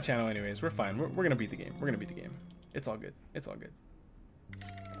to delete the channel anyways. We're fine. We're going to beat the game. We're going to beat the game. It's all good. It's all good.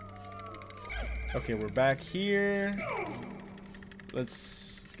 Okay, we're back here.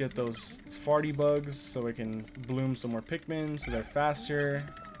 Let's get those farty bugs so we can bloom some more Pikmin so they're faster.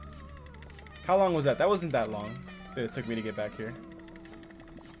 How long was that? That wasn't that long that it took me to get back here.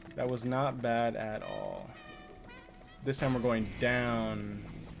 That was not bad at all. This time we're going down.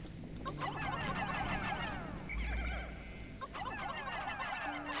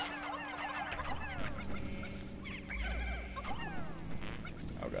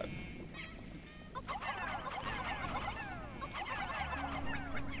 Oh god.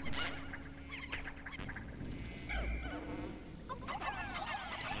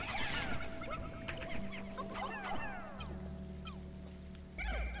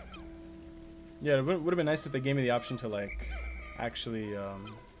 Yeah, it would have been nice if they gave me the option to like actually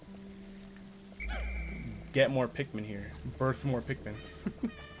get more Pikmin here, birth more Pikmin.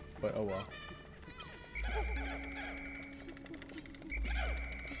 But oh well.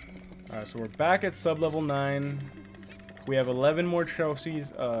 Alright, so we're back at sub-level 9. We have 11 more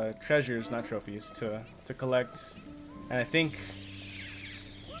trophies, treasures, not trophies, to collect. And I think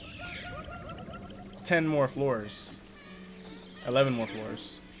 10 more floors. 11 more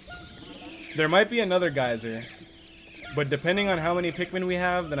floors. There might be another geyser, but depending on how many Pikmin we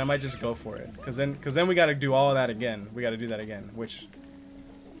have, then I might just go for it. Cause then we gotta do all of that again. We gotta do that again, which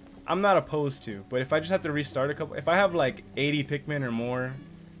I'm not opposed to. But if I just have to restart a couple, if I have like 80 Pikmin or more,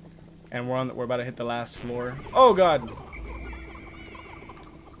 and we're about to hit the last floor. Oh god!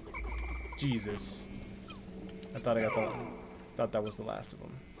 Jesus! I thought thought that was the last of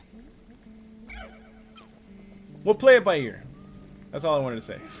them. We'll play it by ear. That's all I wanted to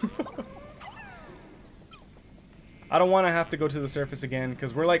say. I don't want to have to go to the surface again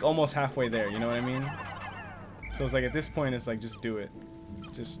because we're like almost halfway there, you know what I mean? So it's like at this point it's like just do it.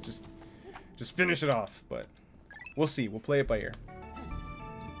 Just finish it off, but we'll see. We'll play it by ear.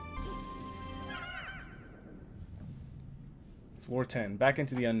 Floor 10, back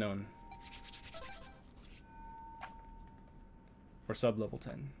into the unknown. Or sub-level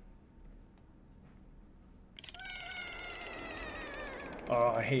 10.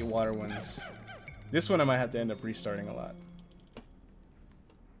 Oh, I hate water ones. This one I might have to end up restarting a lot.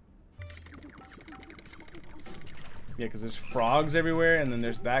 Yeah, because there's frogs everywhere, and then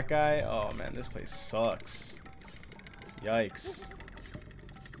there's that guy. Oh man, this place sucks. Yikes.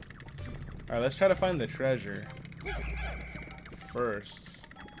 Alright, let's try to find the treasure first.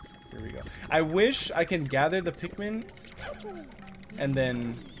 Here we go. I wish I can gather the Pikmin, and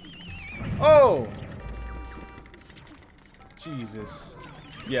then... Oh! Jesus.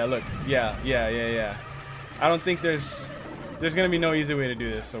 Yeah, look. Yeah. I don't think there's gonna be no easy way to do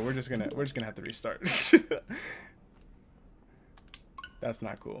this, so we're just gonna have to restart. That's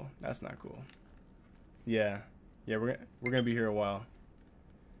not cool. That's not cool. Yeah, we're gonna be here a while.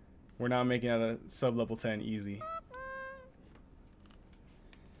 We're not making out a sub-level 10 easy.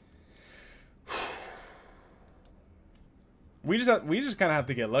 We just kind of have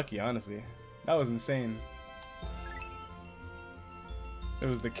to get lucky, honestly. That was insane. There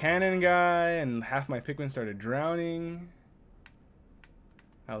was the cannon guy, and half my Pikmin started drowning.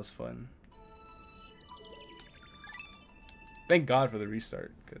 That was fun. Thank God for the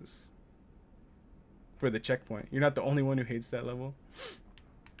restart, because for the checkpoint. You're not the only one who hates that level.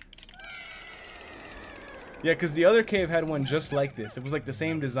 Yeah, because the other cave had one just like this. It was like the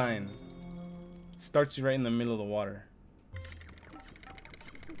same design. Starts you right in the middle of the water.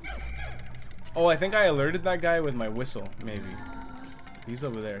 Oh, I think I alerted that guy with my whistle, maybe. He's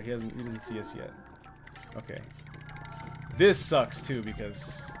over there. He doesn't see us yet. Okay. This sucks too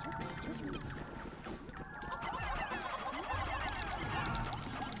because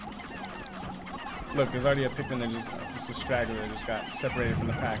look, there's already a Pikmin that just a straggler that just got separated from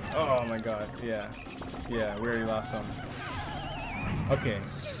the pack. Oh my god. Yeah. Yeah, we already lost some. Okay.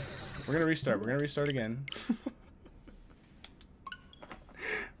 We're gonna restart. We're gonna restart again.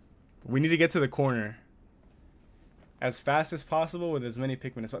 We need to get to the corner as fast as possible with as many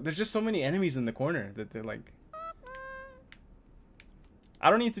Pikmin as possible. There's just so many enemies in the corner that they're like...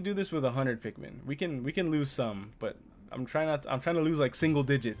 I don't need to do this with 100 Pikmin. We can lose some, but I'm trying to lose like single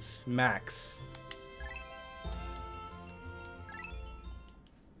digits max.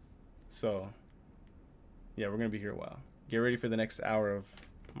 So yeah, we're gonna be here a while. Get ready for the next hour of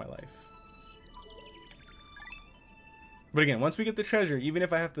my life. But again, once we get the treasure, even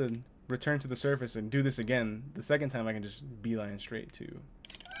if I have to return to the surface and do this again, the second time I can just beeline straight to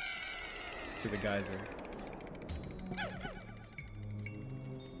the geyser.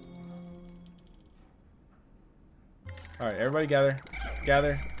 Alright, everybody gather.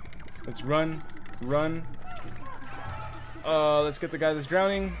 Gather. Let's run. Run. Let's get the guy that's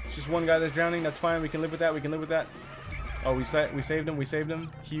drowning. It's just one guy that's drowning. That's fine. We can live with that. We can live with that. Oh, we saved him. We saved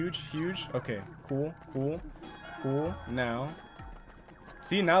him. Huge. Huge. Okay. Cool. Cool. Cool. Now.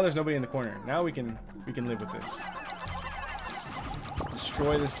 See, now there's nobody in the corner. Now we can live with this. Let's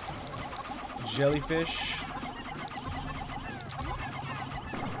destroy this jellyfish.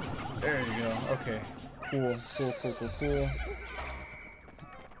 There you go. Okay. Cool, cool, cool, cool, cool.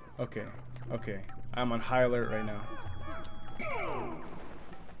 Okay, okay. I'm on high alert right now.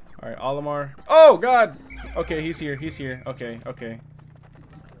 Alright, Olimar. Oh, God! Okay, he's here, he's here. Okay, okay.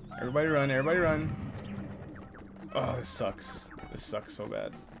 Everybody run, everybody run. Oh, this sucks. This sucks so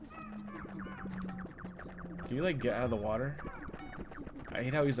bad. Can you, like, get out of the water? I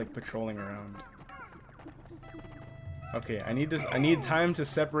hate how he's, like, patrolling around. Okay, I need time to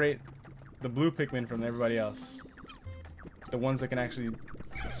separate the blue Pikmin from everybody else. The ones that can actually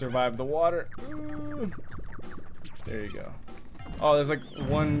survive the water. Ooh. There you go. Oh, there's like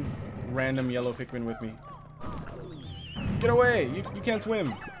one random yellow Pikmin with me. Get away! You can't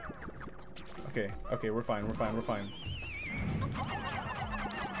swim. Okay, okay, we're fine, we're fine, we're fine.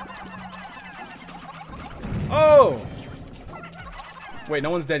 Oh! Wait,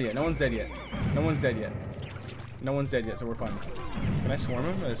 no one's dead yet. No one's dead yet. No one's dead yet. No one's dead yet, so we're fine. Can I swarm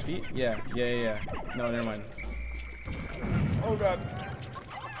him at his feet? Yeah, yeah, yeah, yeah. No, never mind. Oh, God.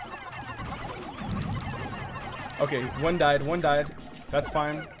 Okay, one died, one died. That's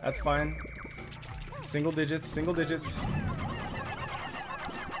fine, that's fine. Single digits, single digits.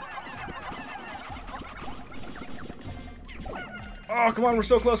 Oh, come on, we're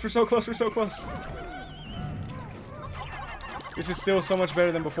so close, we're so close, we're so close. This is still so much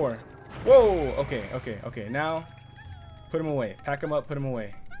better than before. Whoa, okay, okay, okay. Now, put him away. Pack him up, put him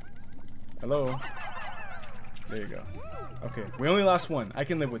away. Hello? There you go. Okay, we only lost one. I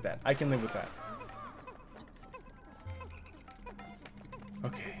can live with that. I can live with that.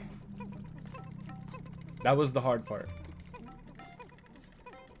 Okay. That was the hard part.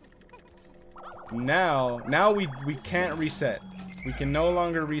 Now we can't reset. We can no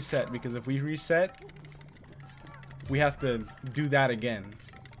longer reset, because if we reset, we have to do that again.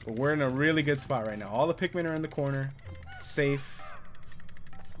 But we're in a really good spot right now. All the Pikmin are in the corner. Safe.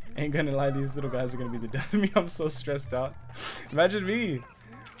 Ain't gonna lie, these little guys are gonna be the death of me. I'm so stressed out. Imagine me.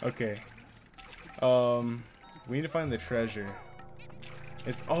 Okay. We need to find the treasure.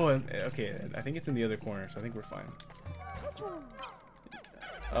 It's, oh, okay. I think it's in the other corner, so I think we're fine.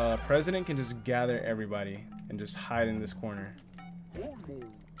 President can just gather everybody and just hide in this corner.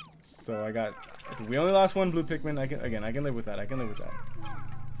 So I got, we only lost one blue Pikmin. I can live with that. I can live with that.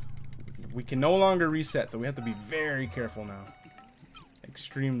 We can no longer reset, so we have to be very careful now.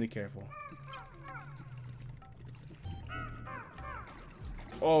 Extremely careful.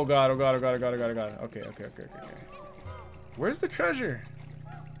 Oh, God, oh, God, oh, God, oh, God, oh, God, oh, God. Okay, okay, okay, okay, okay. Where's the treasure?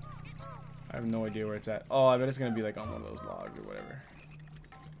 I have no idea where it's at. Oh, I bet it's gonna be like on one of those logs or whatever.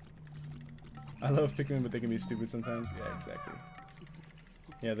 I love Pikmin, but they can be stupid sometimes. Yeah, exactly.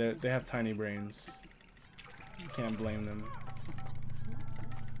 Yeah, they have tiny brains. You can't blame them.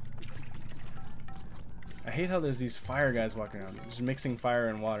 I hate how there's these fire guys walking around, just mixing fire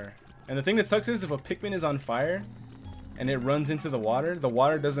and water. And the thing that sucks is if a Pikmin is on fire and it runs into the water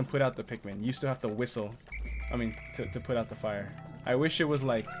doesn't put out the Pikmin. You still have to whistle. I mean, to put out the fire. I wish it was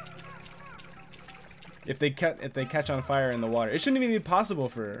like, if they catch on fire in the water. It shouldn't even be possible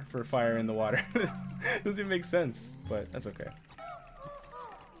for fire in the water. Doesn't even make sense, but that's okay.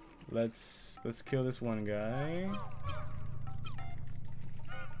 Let's kill this one guy.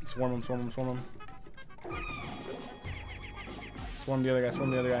 Swarm him, swarm him, swarm him. Swarm the other guy,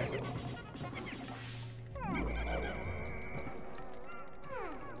 swarm the other guy.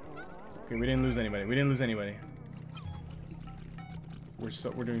 Okay, we didn't lose anybody. We didn't lose anybody.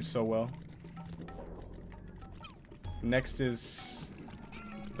 We're doing so well. Next is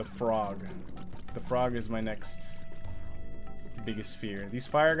the frog. The frog is my next biggest fear. These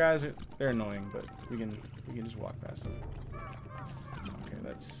fire guys they're annoying, but we can just walk past them. Okay,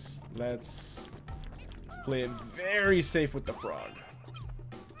 let's play it very safe with the frog.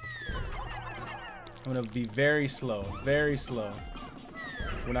 I'm gonna be very slow, very slow.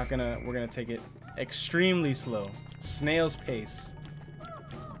 We're gonna take it extremely slow, snail's pace.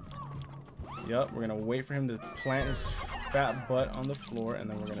 Yup, we're gonna wait for him to plant his fat butt on the floor, and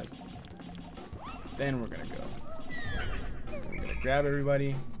then we're gonna go. We're gonna grab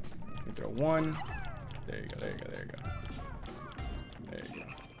everybody. You throw one. There you go, there you go, there you go. There you go.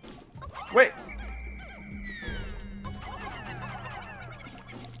 Wait!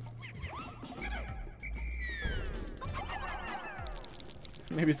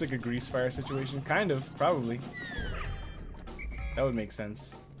 Maybe it's like a grease fire situation. Kind of, probably. That would make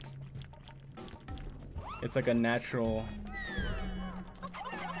sense. It's like a natural...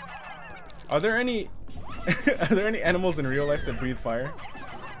 Are there any... Are there any animals in real life that breathe fire?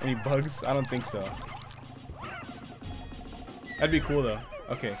 Any bugs? I don't think so. That'd be cool though.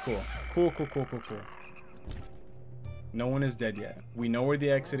 Okay, cool. Cool. No one is dead yet. We know where the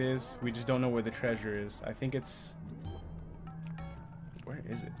exit is. We just don't know where the treasure is. I think it's... Where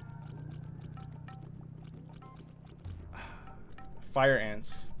is it? Fire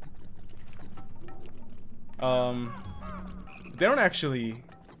ants. They don't actually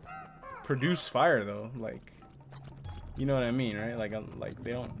produce fire though. Like, you know what I mean, right? Like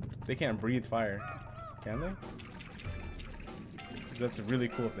they can't breathe fire, can they? That's really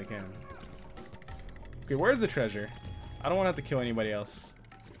cool if they can. Okay, where's the treasure? I don't want to have to kill anybody else.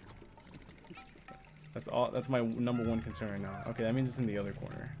 That's all. That's my number one concern right now. Okay, that means it's in the other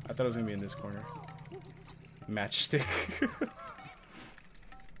corner. I thought it was gonna be in this corner. Matchstick.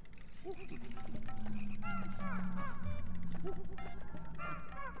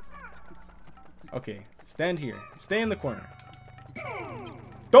 Okay, stand here. Stay in the corner.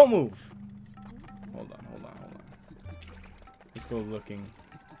 Don't move. Hold on. Let's go looking.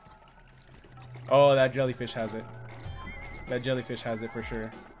 Oh, that jellyfish has it. That jellyfish has it for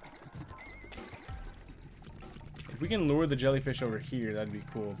sure. If we can lure the jellyfish over here, that'd be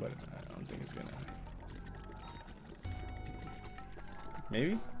cool, but I don't think it's gonna.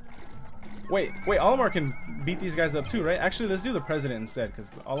 Maybe? Wait, Olimar can beat these guys up too, right? Actually, let's do the president instead,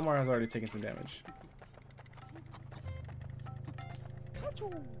 because Olimar has already taken some damage.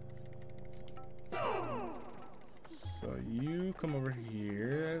 So you come over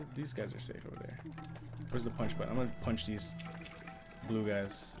here. These guys are safe over there. Where's the punch button? I'm gonna punch these blue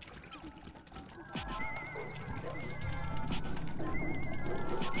guys.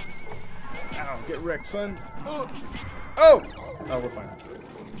 Ow, get wrecked, son. Oh! Oh, we're fine.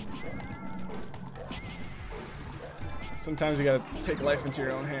 Sometimes you gotta take life into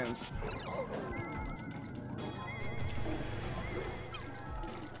your own hands.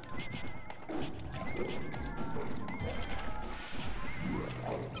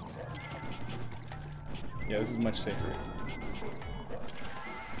 Yeah, this is much safer.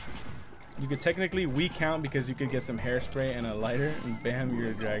 You could technically weak count because you could get some hairspray and a lighter, and bam, you're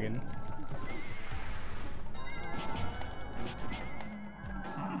a dragon.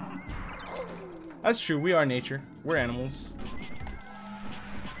 That's true, we are nature. We're animals.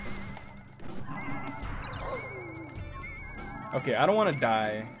 Okay, I don't want to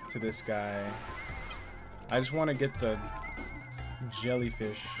die to this guy. I just want to get the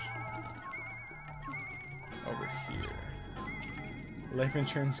jellyfish over here. Life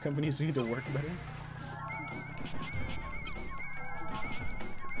insurance companies need to work better.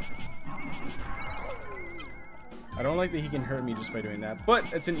 I don't like that he can hurt me just by doing that, but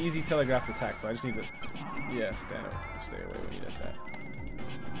it's an easy telegraphed attack, so I just need to, yeah, stay away when he does that.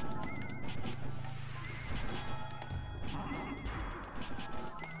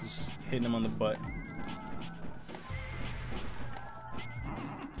 Just hitting him on the butt.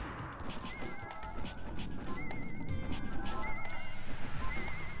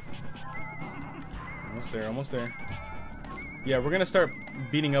 Almost there. Yeah, we're gonna start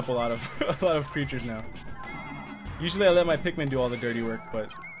beating up a lot of creatures now. Usually I let my Pikmin do all the dirty work,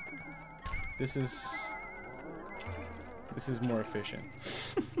 but this is more efficient.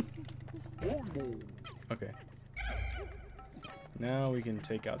 Okay. Now we can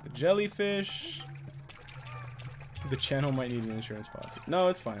take out the jellyfish. The channel might need an insurance policy. No,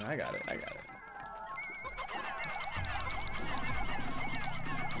 it's fine. I got it.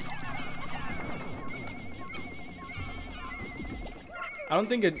 I don't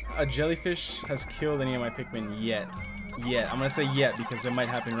think a jellyfish has killed any of my Pikmin yet. I'm gonna say yet because it might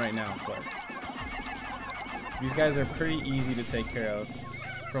happen right now, but these guys are pretty easy to take care of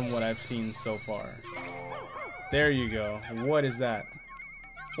from what I've seen so far. There you go. What is that?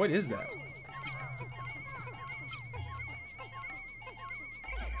 What is that?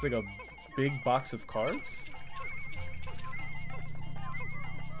 It's like a big box of cards?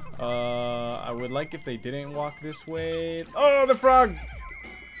 I would like if they didn't walk this way. Oh, the frog!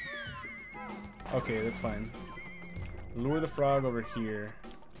 Okay, that's fine. Lure the frog over here.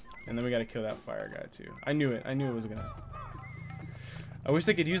 And then we gotta kill that fire guy too. I knew it was gonna. I wish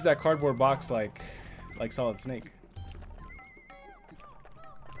they could use that cardboard box like Solid Snake.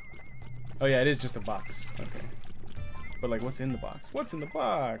 Oh yeah, it is just a box. Okay. But like, what's in the box? What's in the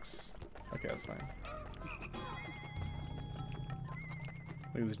box? Okay, that's fine.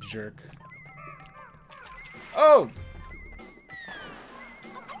 Look at this jerk. Oh!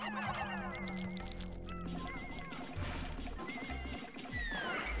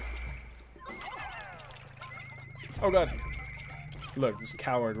 Oh god. Look, this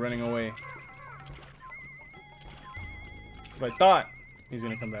coward running away. But I thought he's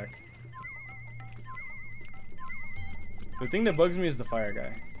gonna come back. The thing that bugs me is the fire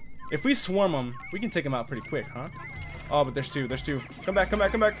guy. If we swarm him, we can take him out pretty quick, huh? Oh, but there's two. There's two. Come back, come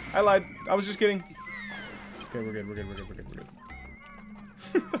back, come back. I lied. I was just kidding. Okay, we're good, we're good, we're good, we're good, we're good.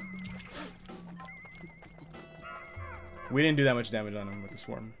 We didn't do that much damage on him with the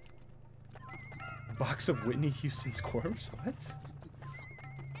swarm. Box of Whitney Houston's corpse? What?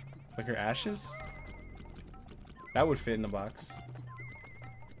 Like her ashes? That would fit in the box.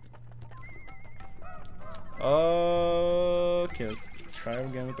 Okay, let's try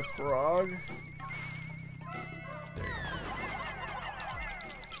again with the frog. There you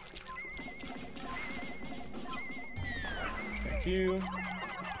go. Thank you.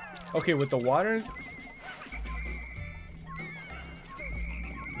 Okay, with the water,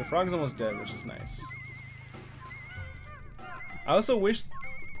 the frog's almost dead, which is nice. I also wish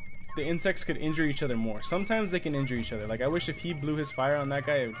the insects could injure each other more. Sometimes they can injure each other. Like, I wish if he blew his fire on that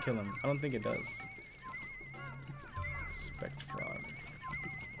guy, it would kill him. I don't think it does. Spect frog.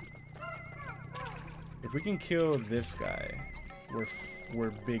 If we can kill this guy,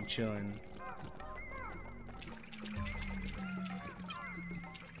 we're big chillin'.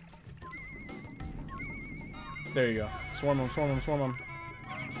 There you go. Swarm him, swarm him, swarm him.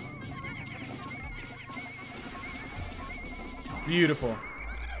 Beautiful.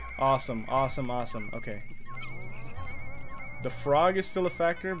 Awesome, awesome, awesome. Okay. The frog is still a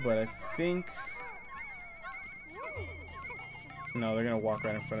factor, but I think... No, they're gonna walk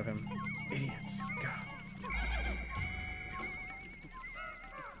right in front of him. Idiots. God.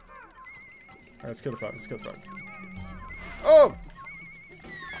 Alright, let's kill the frog. Let's kill the frog. Oh!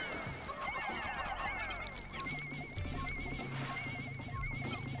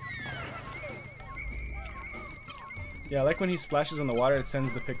 Yeah, I like when he splashes on the water, it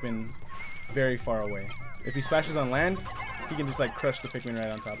sends the Pikmin very far away. If he splashes on land, he can just like crush the Pikmin right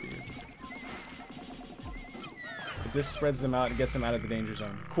on top of you. But this spreads them out and gets them out of the danger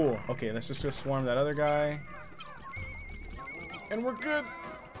zone. Cool. Okay, let's just go swarm that other guy. And we're good.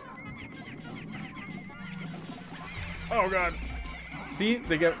 Oh god. See?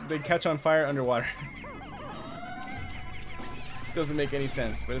 They catch on fire underwater. Doesn't make any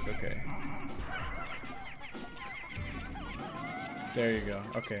sense, but it's okay. There you go.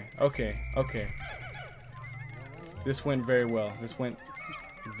 Okay, okay, okay. This went very well. This went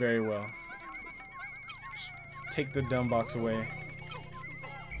very well. Just take the dumb box away.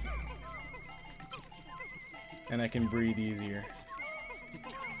 And I can breathe easier.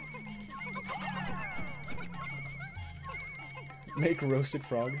 Make roasted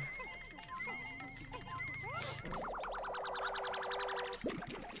frog.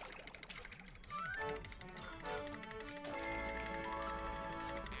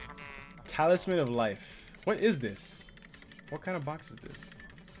 Talisman of Life. What is this? What kind of box is this?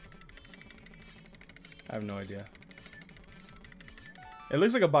 I have no idea. It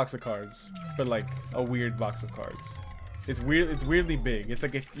looks like a box of cards, but like a weird box of cards. It's weird. It's weirdly big. It's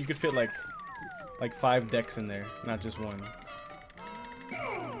like you could fit like 5 decks in there, not just one.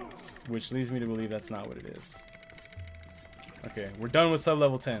 Which leads me to believe that's not what it is. Okay, we're done with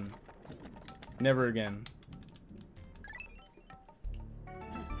sub-level 10. Never again.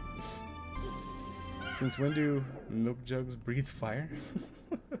 Since when do milk jugs breathe fire?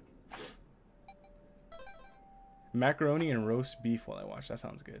 Macaroni and roast beef while I watch. That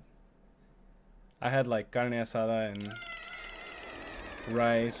sounds good. I had like carne asada and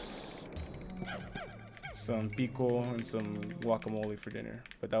rice, some pico, and some guacamole for dinner.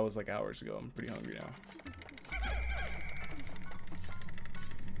 But that was like hours ago. I'm pretty hungry now.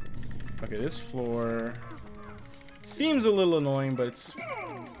 Okay, this floor seems a little annoying, but it's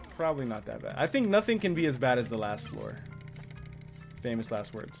probably not that bad. I think nothing can be as bad as the last floor. Famous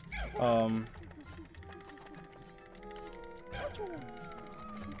last words.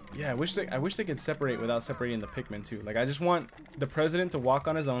 Yeah, I wish they could separate without separating the Pikmin too. Like, I just want the president to walk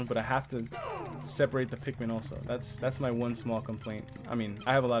on his own, but I have to separate the Pikmin also. That's my one small complaint. I mean,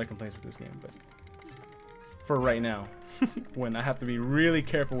 I have a lot of complaints with this game, but for right now, when I have to be really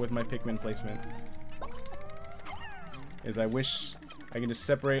careful with my Pikmin placement, is I wish I can just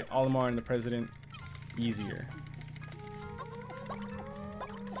separate Olimar and the president easier.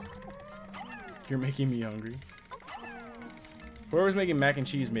 You're making me hungry. Whoever's making mac and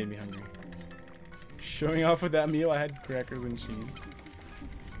cheese made me hungry. Showing off with that meal, I had crackers and cheese.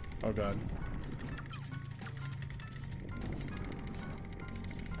 Oh god.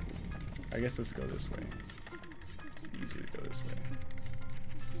 I guess let's go this way. It's easier to go this way.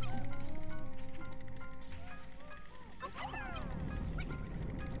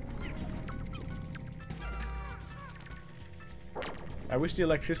 I wish the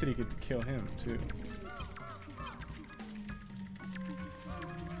electricity could kill him too.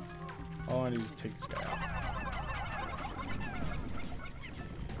 All I need is take this guy out.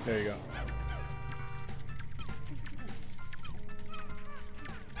 There you go.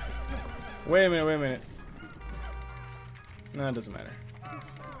 Wait a minute, wait a minute. No, it doesn't matter.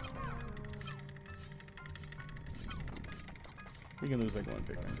 We can lose like one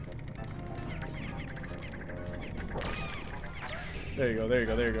Pikmin. There you go, there you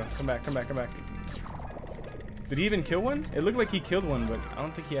go, there you go. Come back, come back, come back. Did he even kill one? It looked like he killed one, but I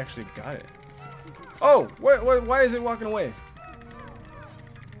don't think he actually got it. Oh! Why is it walking away?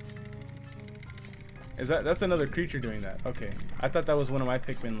 That's another creature doing that. Okay. I thought that was one of my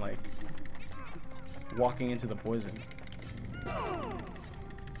Pikmin, like, walking into the poison.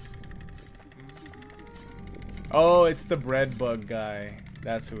 Oh, it's the bread bug guy.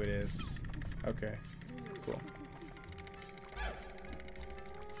 That's who it is. Okay. Cool.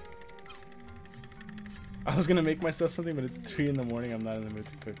 I was gonna make myself something, but it's 3 in the morning. I'm not in the mood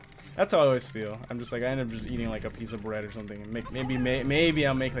to cook. That's how I always feel. I'm just like, I end up just eating like a piece of bread or something. And maybe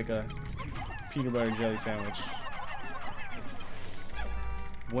I'll make like a peanut butter jelly sandwich.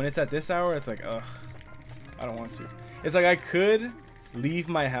 When it's at this hour, it's like, ugh, I don't want to. It's like I could leave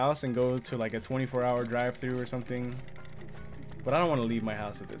my house and go to like a 24-hour drive-through or something, but I don't want to leave my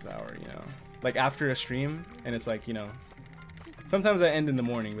house at this hour, you know? Like after a stream, and it's like, you know, sometimes I end in the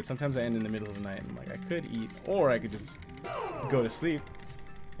morning, but sometimes I end in the middle of the night. And I'm like, I could eat, or I could just go to sleep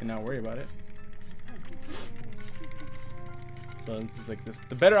and not worry about it. So it's like this.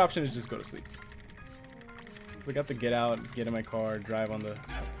 The better option is just go to sleep. So I got to get out, get in my car, drive on the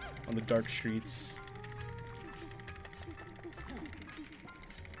dark streets.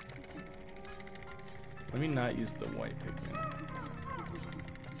 Let me not use the white Pikmin.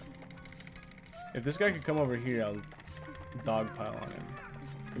 If this guy could come over here, I'll dogpile on him.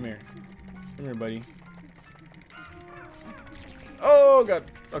 Come here. Come here, buddy. Oh, God.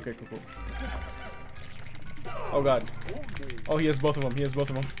 Okay, cool, cool. Oh, God. Oh, he has both of them. He has both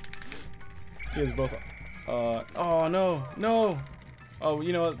of them. He has both. Oh, no. No. Oh,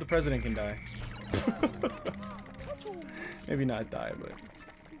 you know what? The president can die. Maybe not die, but...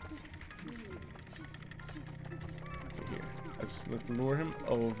 Okay, here. Let's lure him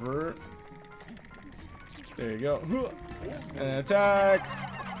over. There you go. And attack.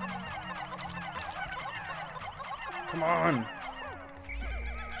 Come on.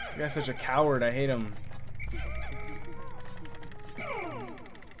 This guy's such a coward. I hate him.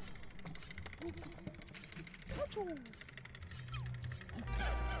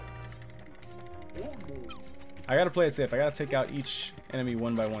 I gotta play it safe. I gotta take out each enemy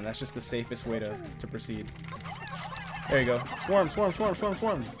one by one. That's just the safest way to proceed. There you go. Swarm, swarm, swarm, swarm,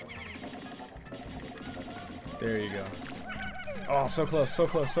 swarm. There you go. Oh, so close, so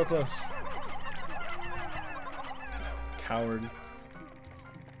close, so close. Coward.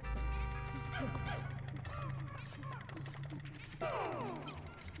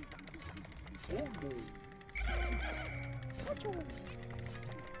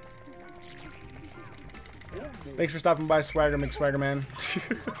 Thanks for stopping by, Swagger McSwaggerman.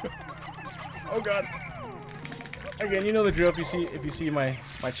 Oh God. Again, you know the drill if you see my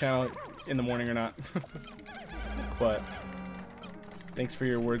channel in the morning or not. But thanks for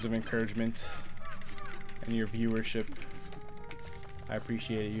your words of encouragement and your viewership. I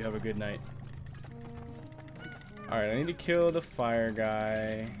appreciate it. You have a good night. Alright, I need to kill the fire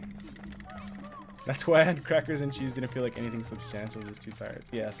guy. That's why I had crackers and cheese. Didn't feel like anything substantial. Just too tired.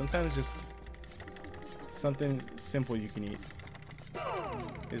 Yeah, sometimes just something simple you can eat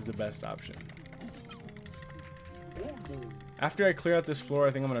is the best option. After I clear out this floor,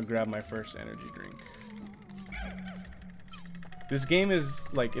 I think I'm gonna grab my first energy drink. This game is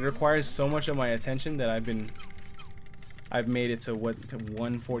like, it requires so much of my attention that I've made it to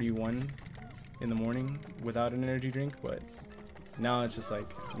 1:41 in the morning without an energy drink, but now it's just like,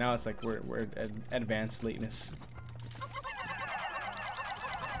 we're at advanced lateness.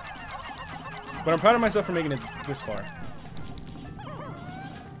 But I'm proud of myself for making it this far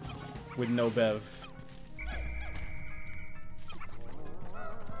with no bev.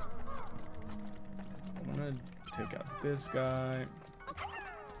 I'm gonna take out this guy.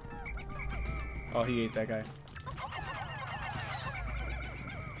 Oh, he ate that guy.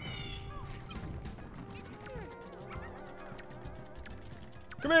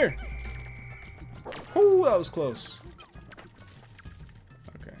 Come here! Ooh, that was close.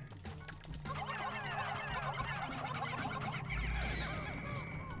 Okay.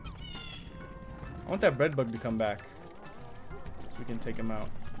 I want that bread bug to come back. So we can take him out.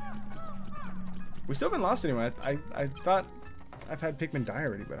 We still haven't lost anyone. I thought I've had Pikmin die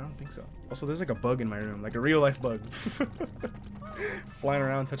already, but I don't think so. Also, there's like a bug in my room, like a real life bug. Flying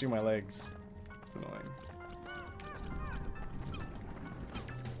around, touching my legs. It's annoying.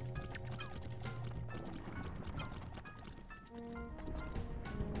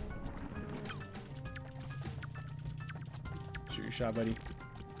 Shoot your shot, buddy.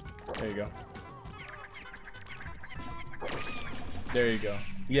 There you go. There you go.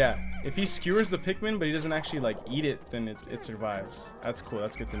 Yeah, if he skewers the Pikmin, but he doesn't actually like eat it, then it survives. That's cool.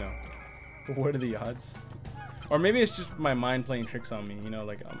 That's good to know. What are the odds? Or maybe it's just my mind playing tricks on me. You know,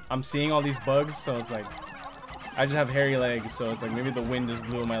 like I'm seeing all these bugs, so it's like I just have hairy legs, so it's like maybe the wind just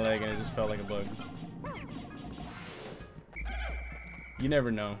blew my leg and it just felt like a bug. You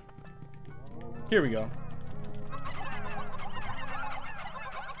never know. Here we go.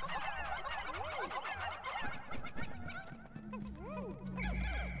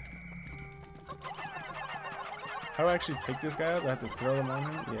 How do I actually take this guy out? Do I have to throw them on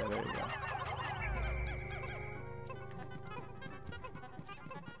him? Yeah, there you go.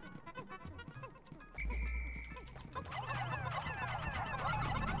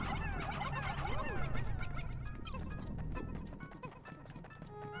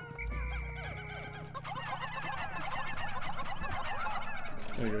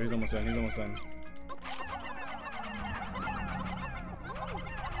 There you go, he's almost done, he's almost done.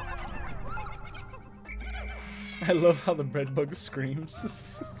 I love how the bread bug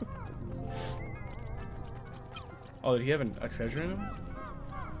screams. Oh, did he have a treasure in him?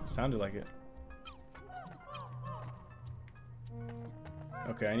 Sounded like it.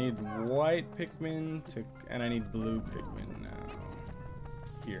 Okay, I need white Pikmin and I need blue Pikmin now.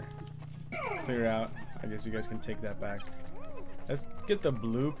 Here. Clear out. I guess you guys can take that back. Let's get the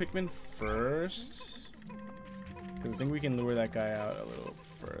blue Pikmin first. Because I think we can lure that guy out a little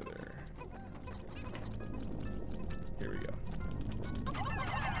further. Here we go.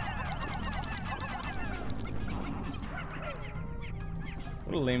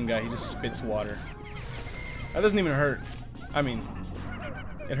 What a lame guy. He just spits water. That doesn't even hurt. I mean,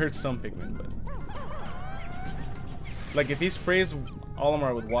 it hurts some Pikmin, but... Like, if he sprays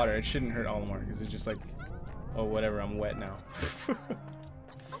Olimar with water, it shouldn't hurt Olimar, because it's just like... Oh, whatever, I'm wet now.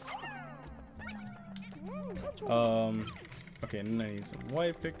 Okay, and then I need some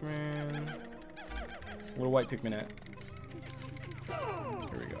white Pikmin. Where white Pikmin at?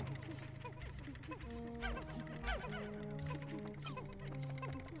 Here we go.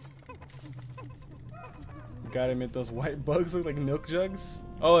 Gotta admit, those white bugs look like milk jugs.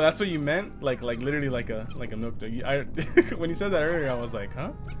 Oh, that's what you meant? Like literally like a milk jug. When you said that earlier, I was like,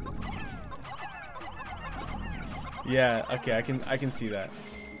 huh? Yeah, okay, I can see that.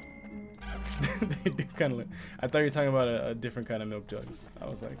 They do kind of look. I thought you were talking about a different kind of milk jugs. I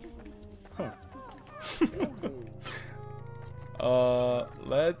was like, huh.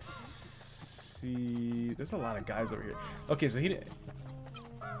 Let's see. There's a lot of guys over here. Okay, so he didn't.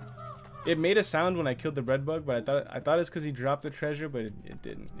 It made a sound when I killed the bread bug, but I thought it's because he dropped the treasure, but it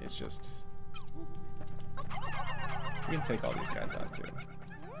didn't. It's just. We can take all these guys out too.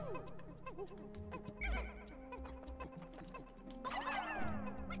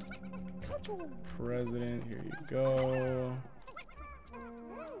 President, here you go.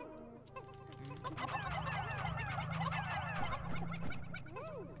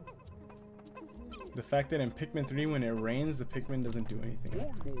 The fact that in Pikmin 3 when it rains, the Pikmin doesn't do anything.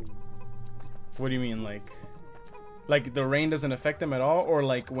 What do you mean, like the rain doesn't affect them at all, or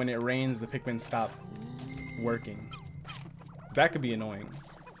like when it rains the Pikmin stop working? That could be annoying.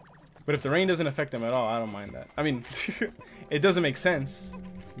 But if the rain doesn't affect them at all, I don't mind that. I mean, it doesn't make sense.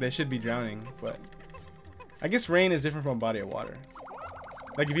 They should be drowning, but I guess rain is different from a body of water.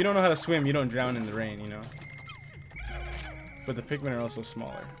 Like if you don't know how to swim, you don't drown in the rain, you know? But the Pikmin are also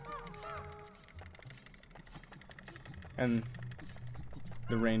smaller. And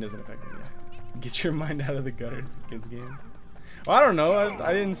the rain doesn't affect them, yeah. Get your mind out of the gutter, it's a kid's game. Well, I don't know,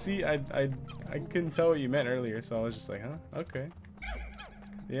 I didn't see, I couldn't tell what you meant earlier, so I was just like, huh, okay.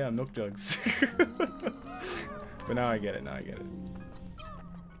 Yeah, milk jugs. But now I get it, now I get it.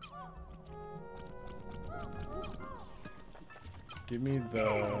 Give me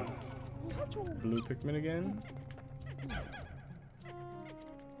the blue Pikmin again.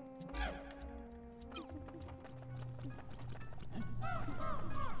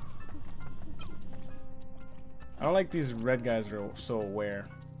 I don't like these red guys are so aware.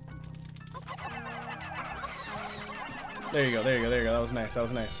 There you go, there you go, there you go. That was nice, that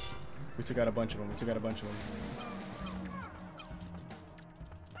was nice. We took out a bunch of them, we took out a bunch of them.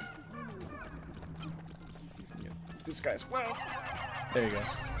 This guy's well. There you go.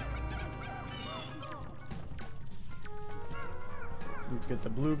 Let's get the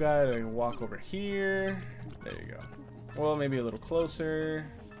blue guy to walk over here. There you go. Well, maybe a little closer.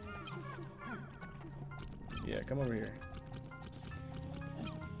 Yeah, come over here.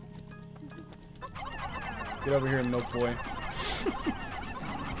 Get over here, milk boy.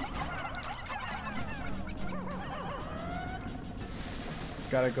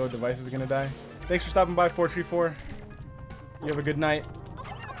 Gotta go, device is gonna die. Thanks for stopping by, 434. You have a good night.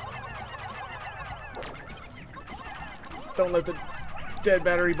 Don't let the dead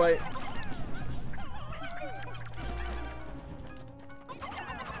battery bite.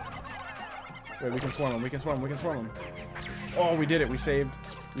 Wait, we can swarm him, we can swarm him, we can swarm him. Oh, we did it, we saved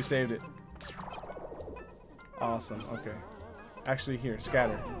it. Awesome, okay. Actually, here,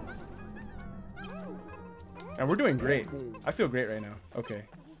 scatter. And we're doing great. I feel great right now. Okay.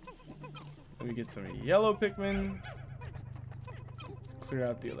 Let me get some yellow Pikmin. Clear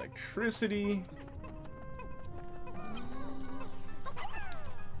out the electricity.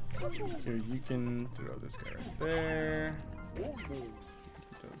 Here, you can throw this guy right there. Throw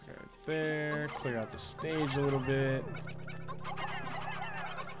this guy right there. Clear out the stage a little bit.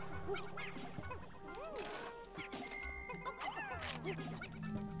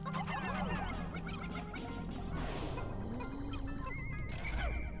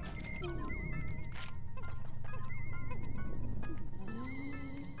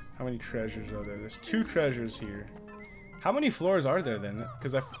 How many treasures are there? There's 2 treasures here. How many floors are there then?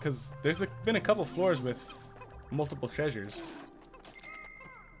 Because there's been a couple floors with multiple treasures.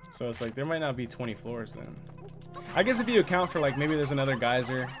 So it's like there might not be 20 floors then. I guess if you account for like maybe there's another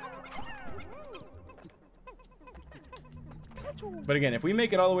geyser. But again, if we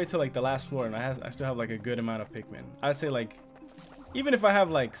make it all the way to like the last floor and I still have like a good amount of Pikmin. I'd say like even if I have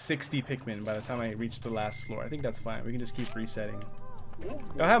like 60 Pikmin by the time I reach the last floor, I think that's fine. We can just keep resetting.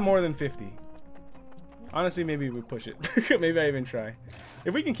 I'll have more than 50. Honestly, maybe we push it. Maybe I even try.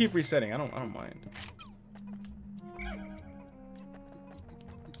 If we can keep resetting, I don't mind.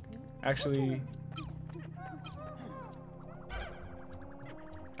 Actually,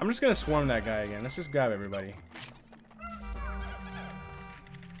 I'm just gonna swarm that guy again. Let's just grab everybody.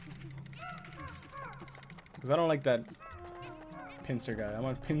 Because I don't like that pincer guy. I'm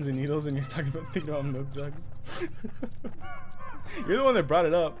on pins and needles and you're thinking about milk jugs. You're the one that brought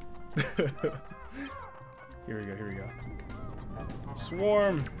it up. Here we go, here we go.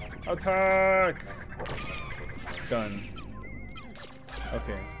 Swarm! Attack! Done.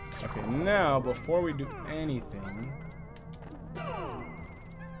 Okay. Okay, now, before we do anything,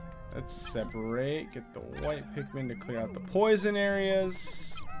 let's separate. Get the white Pikmin to clear out the poison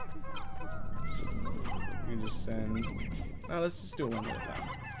areas. You can just send... No, let's just do it one at a time.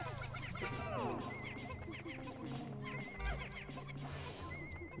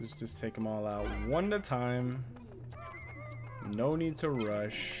 Let's just take them all out one at a time. No need to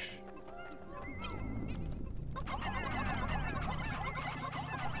rush.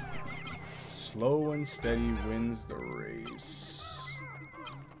 Slow and steady wins the race.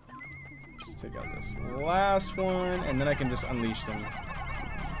 Let's take out this last one, and then I can just unleash them.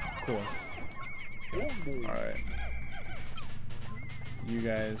 Cool. Alright. You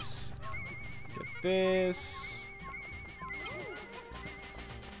guys get this.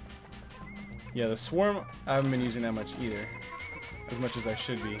 Yeah, the swarm, I haven't been using that much either. As much as I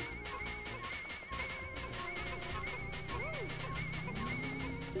should be.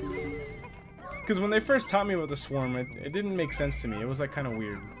 Because when they first taught me about the swarm, it didn't make sense to me. It was like kind of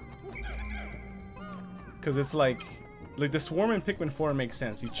weird. Because it's like the swarm in Pikmin 4 makes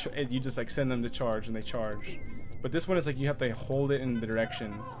sense. You just like send them to charge and they charge. But this one is like you have to hold it in the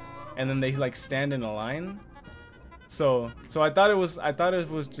direction. And then they like stand in a line. So I thought it was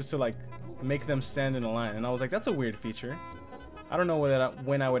just to like make them stand in a line, and I was like, that's a weird feature. I don't know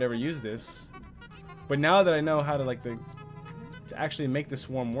when I would ever use this, but now that I know how to like to actually make the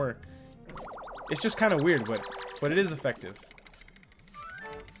swarm work, it's just kind of weird, but it is effective.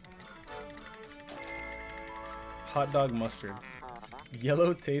 Hot dog mustard,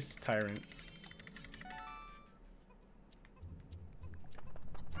 yellow taste tyrant,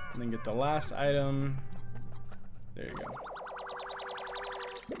 and then get the last item. There you go.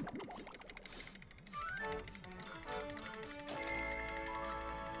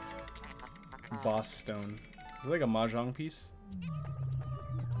 Boss stone. Is it like a mahjong piece?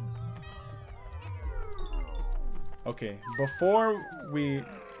 Okay, before we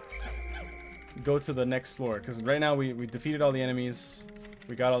go to the next floor, because right now we defeated all the enemies.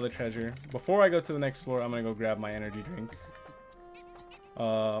 We got all the treasure. Before I go to the next floor, I'm going to go grab my energy drink.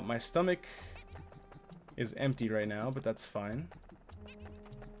 My stomach is empty right now, but that's fine.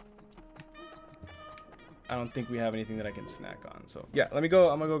 I don't think we have anything that I can snack on. So yeah, let me go.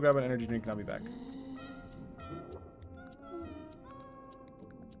 I'm gonna go grab an energy drink and I'll be back.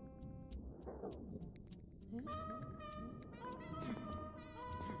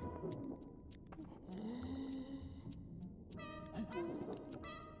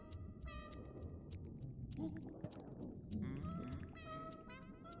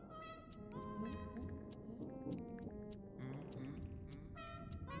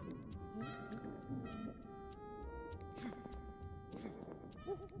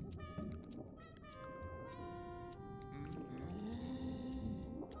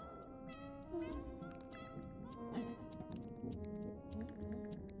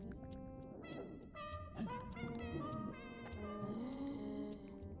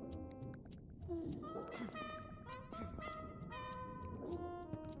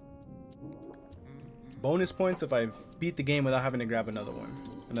 Bonus points if I beat the game without having to grab another one.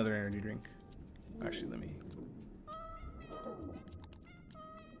 Another energy drink. Actually, let me...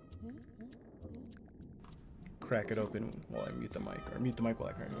 crack it open while I mute the mic. Or mute the mic while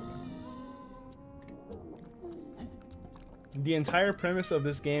I crack it open. The entire premise of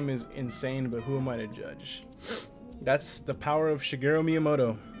this game is insane, but who am I to judge? That's the power of Shigeru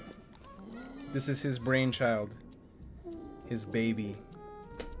Miyamoto. This is his brainchild. His baby.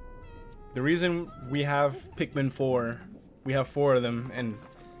 The reason we have Pikmin 4, we have 4 of them, and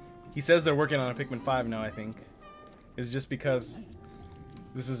he says they're working on a Pikmin 5 now, I think, is just because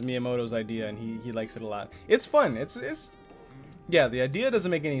this is Miyamoto's idea and he likes it a lot. It's fun. It's yeah, the idea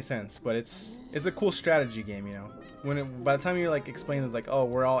doesn't make any sense, but it's a cool strategy game, you know. By the time you're like explaining it's like, oh,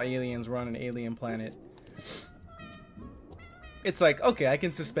 we're all aliens, we're on an alien planet. It's like, okay, I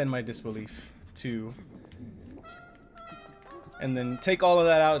can suspend my disbelief to... and then take all of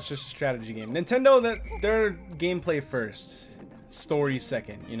that out, it's just a strategy game. Nintendo, they're gameplay first, story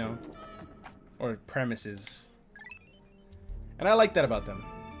second, you know? Or premises. And I like that about them.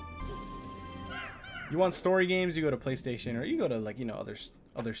 You want story games, you go to PlayStation, or you go to, like, you know,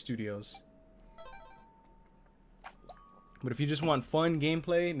 other studios. But if you just want fun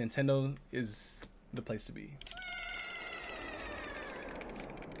gameplay, Nintendo is the place to be.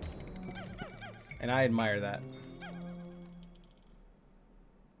 And I admire that.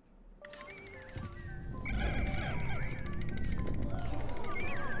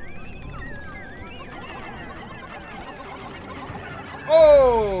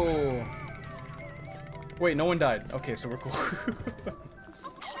 Oh! Wait, no one died. Okay, so we're cool.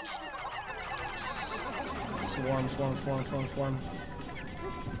 Swarm, swarm, swarm, swarm, swarm.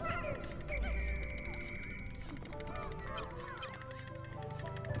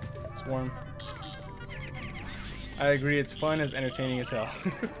 Swarm. I agree, it's fun, it's entertaining as hell.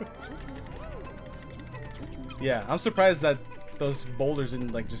 Yeah, I'm surprised that those boulders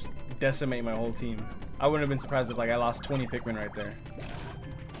didn't like just decimate my whole team. I wouldn't have been surprised if like I lost 20 Pikmin right there.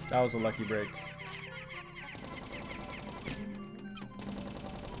 That was a lucky break.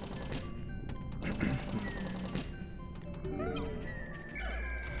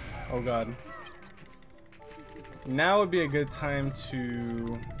 Oh god. Now would be a good time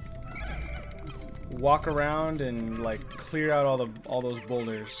to walk around and like clear out all those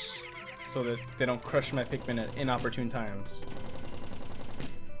boulders so that they don't crush my Pikmin at inopportune times.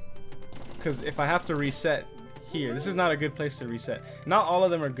 Because if I have to reset here, this is not a good place to reset. Not all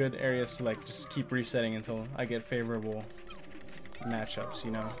of them are good areas to like just keep resetting until I get favorable matchups,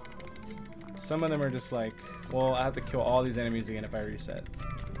 you know. Some of them are just like, well, I have to kill all these enemies again if I reset.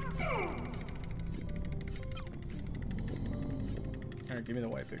 Alright, give me the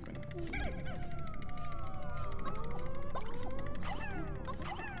white Pikmin.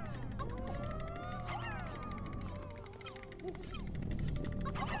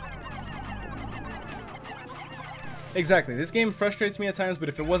 Exactly. This game frustrates me at times, but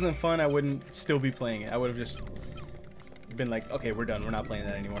if it wasn't fun, I wouldn't still be playing it. I would have just been like, okay, we're done. We're not playing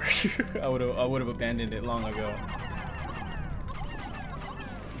that anymore. I would have abandoned it long ago.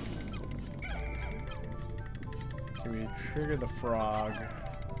 Can we trigger the frog?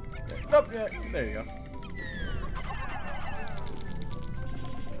 Nope, yeah, there you go.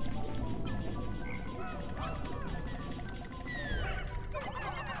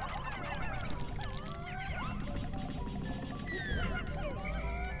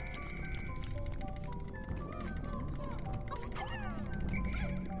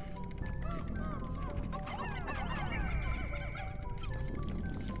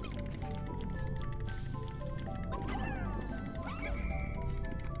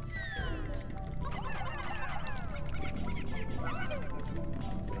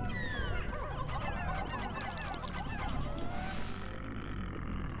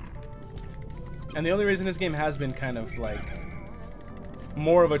 And the only reason this game has been kind of like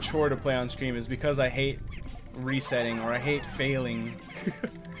more of a chore to play on stream is because I hate resetting, or I hate failing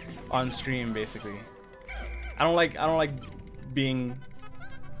on stream. Basically, I don't like being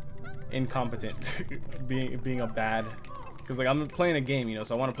incompetent, being a bad, because like I'm playing a game, you know,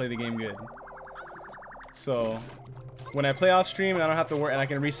 so I want to play the game good. So when I play off stream and I don't have to work, and I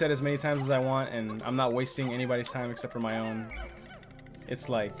can reset as many times as I want, and I'm not wasting anybody's time except for my own, it's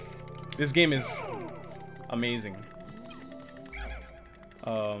like this game is amazing.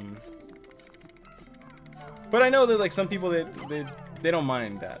 But I know that like some people they don't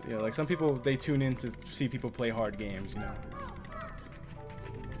mind that, you know, like some people, they tune in to see people play hard games, you know.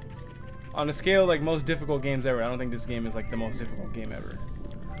 On a scale like most difficult games ever, I don't think this game is like the most difficult game ever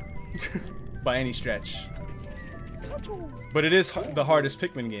by any stretch. But it is the hardest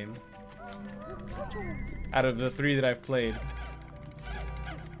Pikmin game out of the 3 that I've played.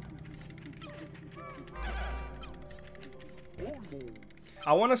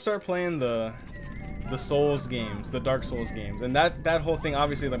 I want to start playing the Souls games, the Dark Souls games, and that whole thing,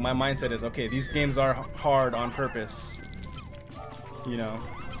 obviously, like my mindset is, okay, these games are hard on purpose, you know.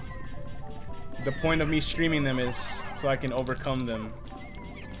 The point of me streaming them is so I can overcome them.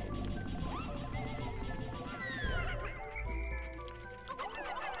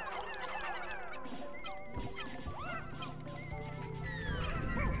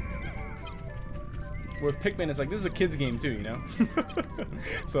 With Pikmin, it's like, this is a kid's game too, you know?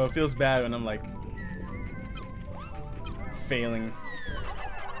 So it feels bad when I'm like failing.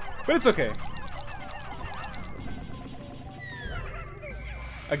 But it's okay.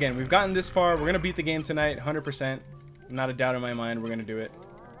 Again, we've gotten this far. We're gonna beat the game tonight, 100%. Not a doubt in my mind, we're gonna do it.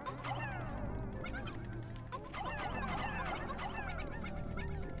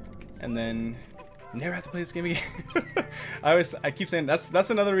 And then never have to play this game again. I keep saying that's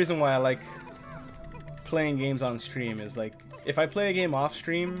another reason why I like playing games on stream, is like if I play a game off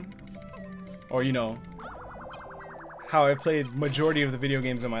stream, or you know how I played majority of the video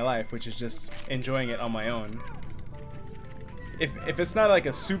games in my life, which is just enjoying it on my own. If it's not like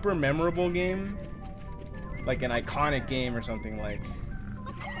a super memorable game, like an iconic game or something, like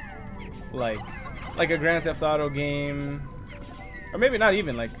a Grand Theft Auto game, or maybe not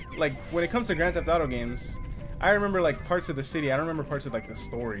even like when it comes to Grand Theft Auto games, I remember like parts of the city. I don't remember parts of like the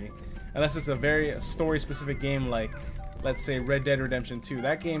story, unless it's a very story specific game, like let's say Red Dead Redemption 2.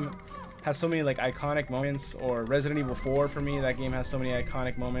 That game has so many like iconic moments, or Resident Evil 4 for me, that game has so many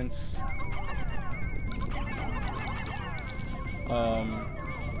iconic moments.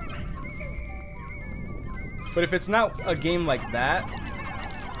 But if it's not a game like that,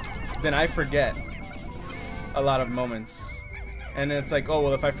 then I forget a lot of moments. And it's like, oh,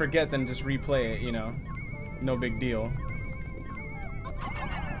 well, if I forget, then just replay it, you know? No big deal.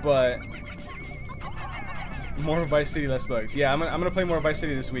 But more Vice City, less bugs. Yeah, I'm gonna play more Vice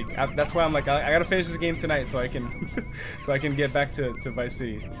City this week. That's why I'm like, I gotta finish this game tonight so I can so I can get back to Vice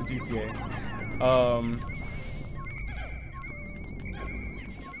City, to GTA.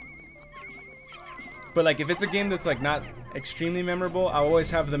 But like if it's a game that's like not extremely memorable, I always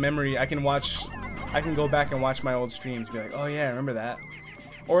have the memory. I can go back and watch my old streams, be like, oh yeah, I remember that.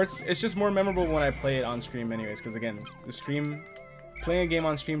 Or it's just more memorable when I play it on stream anyways, because again, playing a game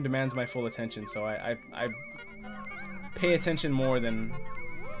on stream demands my full attention, so I pay attention more than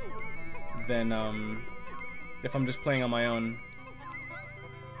if I'm just playing on my own.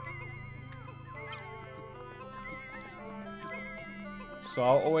 So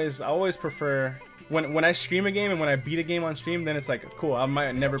I'll always prefer when I stream a game and when I beat a game on stream, then it's like, cool, I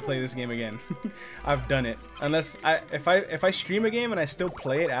might never play this game again. I've done it. Unless if I stream a game and I still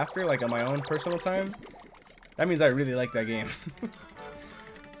play it after, like on my own personal time, that means I really like that game.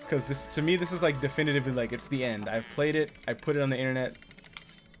 Because to me, this is like definitively like it's the end. I've played it. I put it on the internet.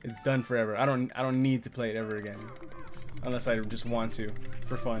 It's done forever. I don't need to play it ever again, unless I just want to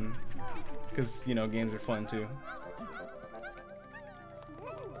for fun. Because you know, games are fun too.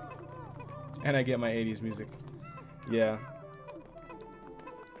 And I get my 80s music. Yeah.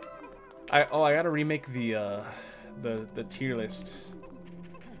 I gotta remake the tier list.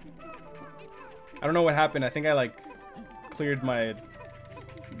 I don't know what happened. I think I like cleared my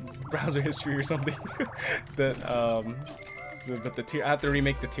browser history or something. But the tier, I have to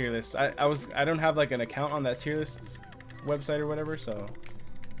remake the tier list. I don't have like an account on that tier list website or whatever, so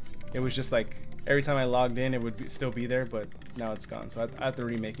it was just like every time I logged in, it would still be there, but now it's gone, so I have to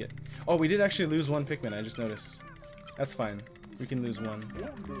remake it. Oh, we did actually lose one Pikmin, I just noticed. That's fine. We can lose one.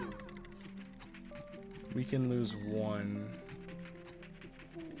 We can lose one.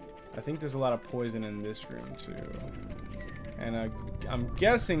 I think there's a lot of poison in this room, too. And I'm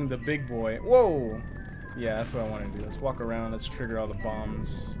guessing the big boy. Whoa! Yeah, that's what I want to do. Let's walk around. Let's trigger all the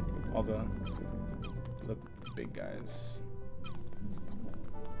bombs. All the big guys.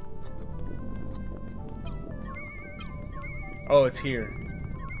 Oh, it's here.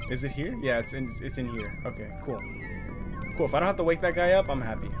 Is it here? Yeah, it's in here. Okay, cool. Cool. If I don't have to wake that guy up, I'm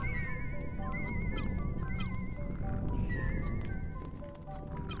happy.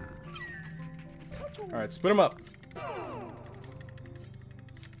 All right, split him up.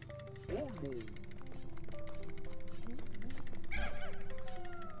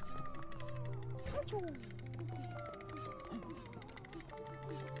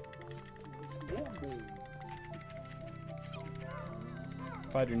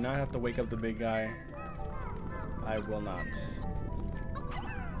 If I do not have to wake up the big guy, I will not.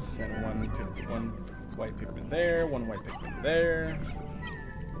 Send one white Pikmin there, one white Pikmin there.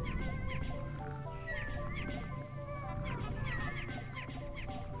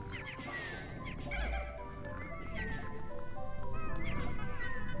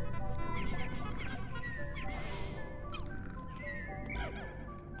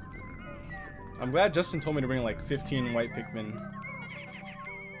 I'm glad Justin told me to bring like 15 white Pikmin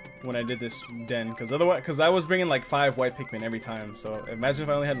when I did this den, because I was bringing like 5 white Pikmin every time. So imagine if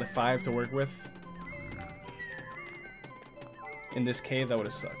I only had the 5 to work with in this cave. That would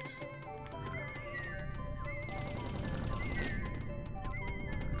have sucked.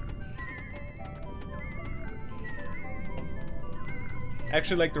 I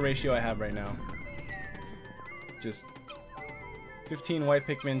actually like the ratio I have right now. Just 15 white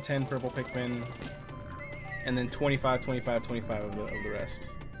Pikmin, 10 purple Pikmin, and then 25, 25, 25 of the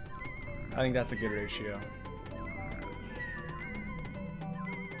rest. I think that's a good ratio.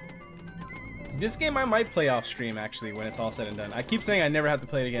 This game I might play off stream actually when it's all said and done. I keep saying I never have to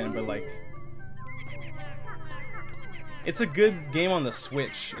play it again, but like, it's a good game on the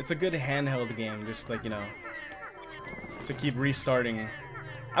Switch. It's a good handheld game, just like, you know, to keep restarting.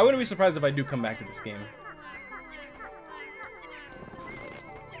 I wouldn't be surprised if I do come back to this game.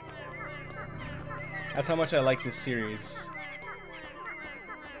 That's how much I like this series.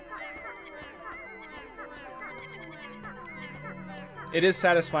 It is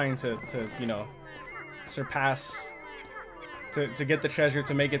satisfying to you know, surpass, to get the treasure,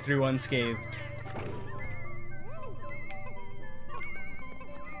 to make it through unscathed.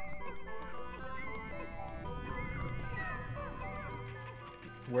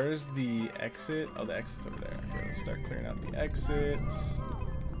 Where's the exit? Oh, the exit's over there. Okay, let's start clearing out the exits.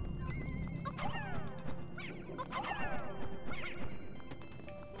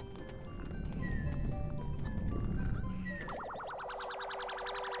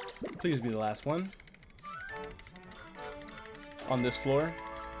 Please be the last one. On this floor.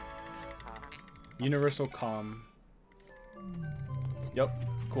 Universal comm. Yep,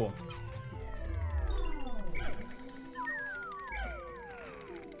 cool.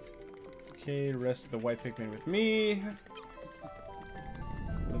 Okay, rest of the white Pikmin with me.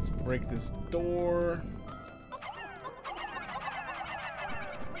 Let's break this door.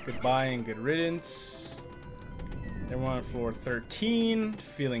 Goodbye and good riddance. Then we're on floor 13,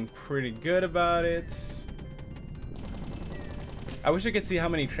 feeling pretty good about it. I wish I could see how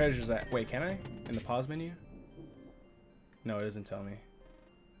many treasures wait, can I? In the pause menu? No, it doesn't tell me.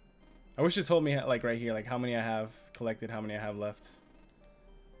 I wish it told me, like right here, like how many I have collected, how many I have left.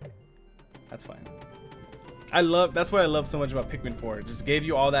 That's fine. That's what I love so much about Pikmin 4. It just gave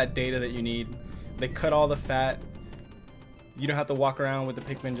you all that data that you need. They cut all the fat. You don't have to walk around with the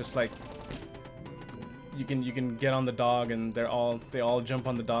Pikmin just like, you can get on the dog and they all jump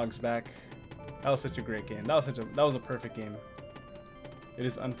on the dog's back. That was such a great game. That was a perfect game. It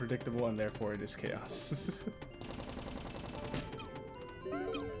is unpredictable and therefore it is chaos.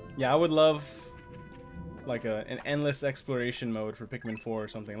 Yeah, I would love like an endless exploration mode for Pikmin 4 or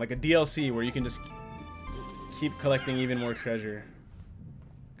something, like a DLC where you can just keep collecting even more treasure.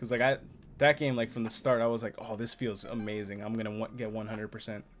 Because like that game, like from the start, I was like, oh, this feels amazing. I'm gonna get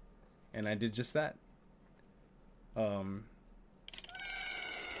 100%, and I did just that.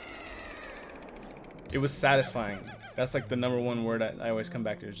 It was satisfying. That's like the #1 word I always come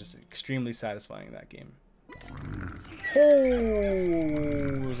back to. It's just extremely satisfying, that game. Oh,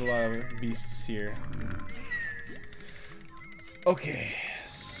 there's a lot of beasts here. Okay,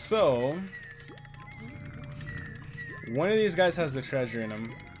 so one of these guys has the treasure in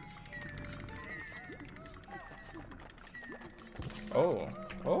him. Oh,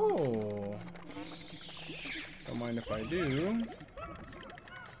 oh. Don't mind if I do.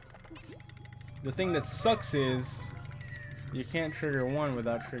 The thing that sucks is you can't trigger one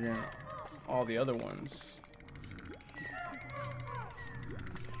without triggering all the other ones.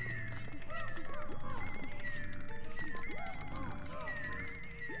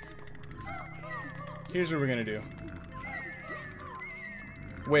 Here's what we're gonna do.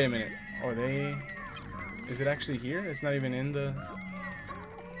 Wait a minute. Are they... Is it actually here? It's not even in the...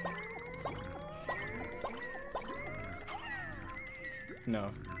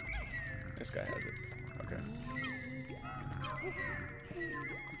 No. This guy has it. Okay.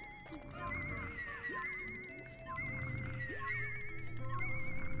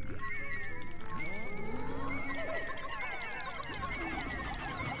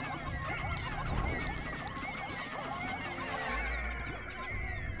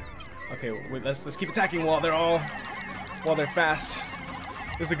 Okay, wait, let's keep attacking while they're fast.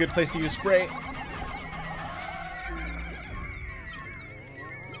 This is a good place to use spray.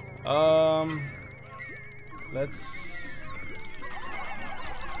 Let's...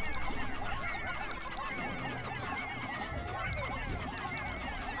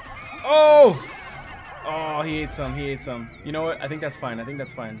 Oh! Oh, he ate some, he ate some. You know what? I think that's fine, I think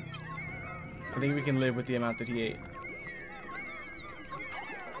that's fine. I think we can live with the amount that he ate.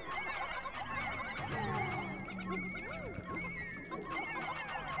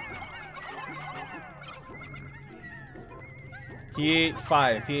 He ate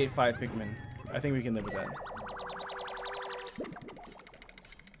five Pikmin. I think we can live with that.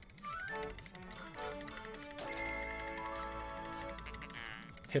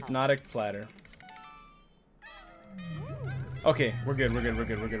 Hypnotic platter. Okay, we're good. Not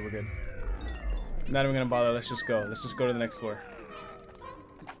even gonna bother. Let's just go. Let's just go to the next floor.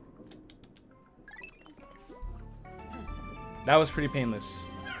 That was pretty painless.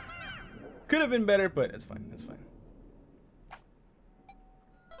 Could have been better, but it's fine. It's fine.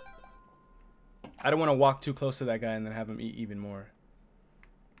 I don't want to walk too close to that guy and then have him eat even more.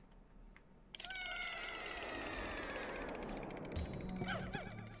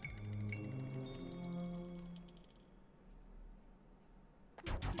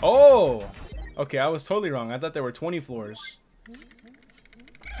 Oh! Okay, I was totally wrong. I thought there were 20 floors.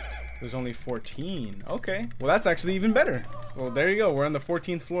 There's only 14. Okay. Well, that's actually even better. Well, there you go. We're on the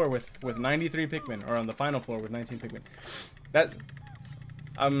 14th floor with 93 Pikmin. Or on the final floor with 19 Pikmin. That...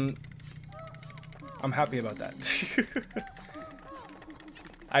 I'm happy about that.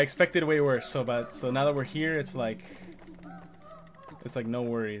 I expected way worse, so now that we're here, it's like no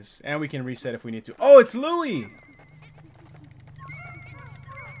worries, and we can reset if we need to. Oh, it's Louie.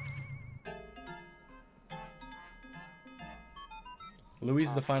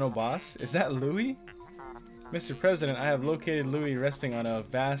 Louie's the final boss. Is that Louie? Mr. President, I have located Louie resting on a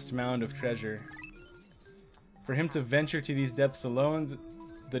vast mound of treasure. For him to venture to these depths alone,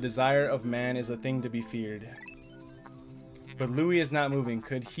 the desire of man is a thing to be feared. But Louie is not moving.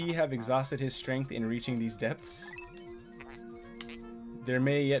 Could he have exhausted his strength in reaching these depths? There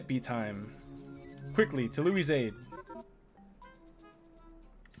may yet be time. Quickly, to Louie's aid.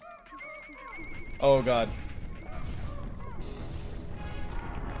 Oh god.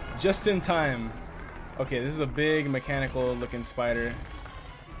 Just in time. Okay, this is a big mechanical looking spider.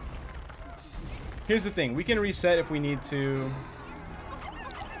 Here's the thing. We can reset if we need to.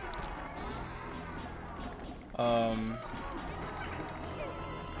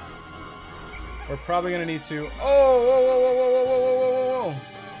 We're probably gonna need to. Oh! Whoa! Whoa! Whoa! Whoa! Whoa! Whoa!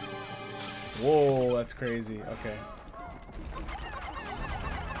 Whoa! Whoa! That's crazy. Okay.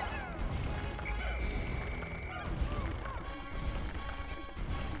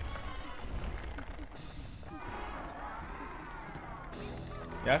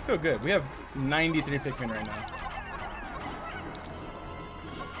 Yeah, I feel good. We have 93 Pikmin right now.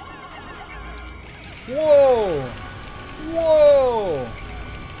 Whoa! Whoa!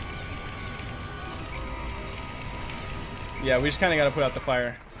 Yeah, we just kind of got to put out the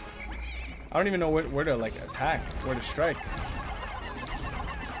fire. I don't even know where to like attack, where to strike.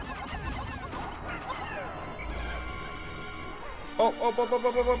 Oh, oh, oh, oh,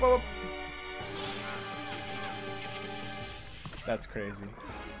 oh, oh, oh, oh. That's crazy.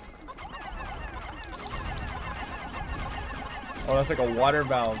 Oh, that's like a water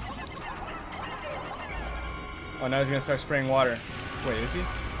valve. Oh, now he's gonna start spraying water. Wait, is he?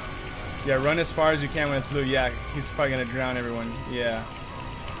 Yeah, run as far as you can when it's blue. Yeah, he's probably gonna drown everyone. Yeah.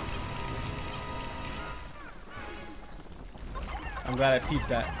 I'm glad I peeped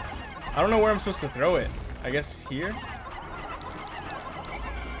that. I don't know where I'm supposed to throw it. I guess here?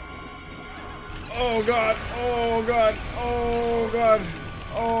 Oh god! Oh god! Oh god!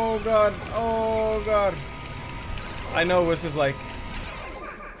 Oh god! Oh god! I know this is like...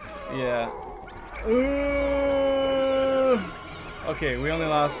 Yeah. Okay, we only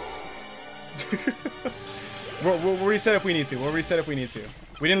lost... we'll reset if we need to. We'll reset if we need to.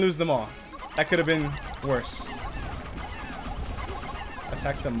 We didn't lose them all. That could have been worse.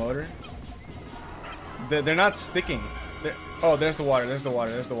 Attack the motor. They're not sticking. Oh, there's the water. There's the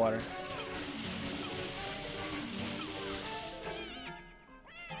water. There's the water.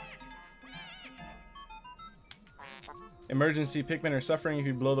 Emergency. Pikmin are suffering. If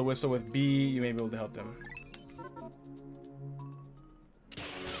you blow the whistle with B, you may be able to help them.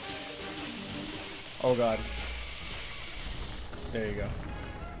 Oh god. There you go.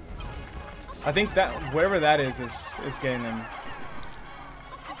 I think that wherever that is getting them.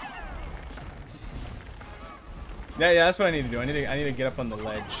 Yeah, that's what I need to do. I need to get up on the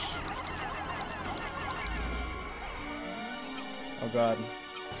ledge. Oh god.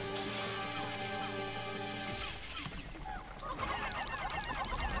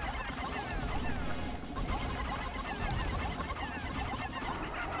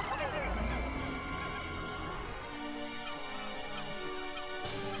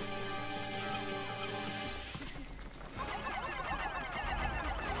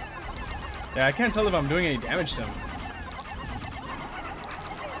 Yeah, I can't tell if I'm doing any damage to him.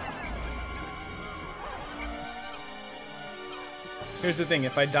 Here's the thing: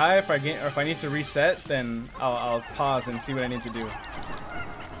 if I die, if I need to reset, then I'll pause and see what I need to do.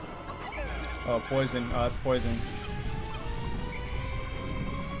 Oh, poison! Oh, that's poison.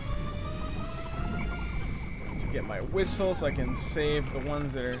 To get my whistle, so I can save the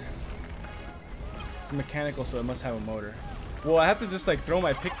ones that are. It's mechanical, so it must have a motor. Well, I have to just like throw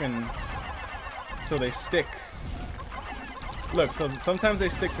my Pikmin so they stick. Look, so sometimes they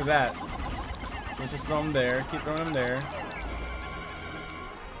stick to that. Let's just throw them there. Keep throwing them there.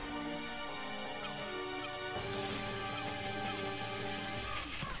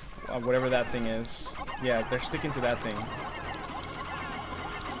 Whatever that thing is. Yeah, they're sticking to that thing.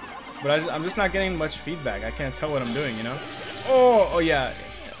 But I'm just not getting much feedback. I can't tell what I'm doing, you know? Oh yeah.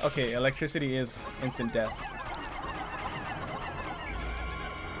 Okay, electricity is instant death.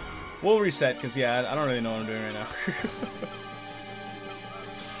 We'll reset, because yeah, I don't really know what I'm doing right now.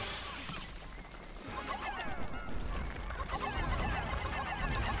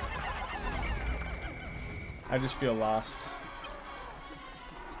 I just feel lost.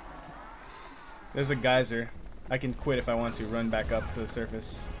 There's a geyser. I can quit if I want to, run back up to the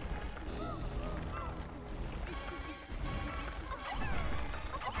surface.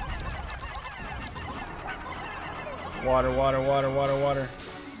 Water, water, water, water, water.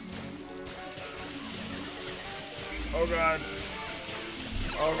 Oh god.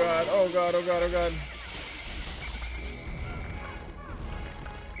 Oh god, oh god, oh god, oh god.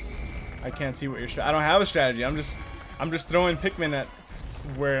 I can't see what your I don't have a strategy. I'm just throwing Pikmin at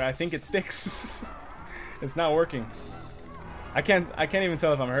where I think it sticks. It's not working. I can't even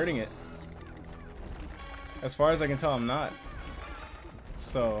tell if I'm hurting it. As far as I can tell, I'm not.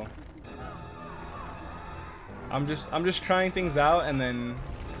 So I'm just trying things out, and then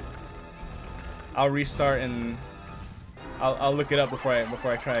I'll restart and I'll look it up before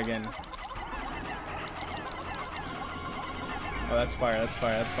I try again. Oh, that's fire, that's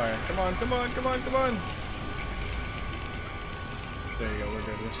fire, that's fire. Come on, come on, come on, come on. There you go, we're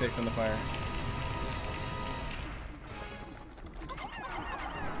good. We're safe from the fire.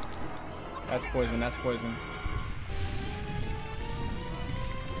 That's poison, that's poison.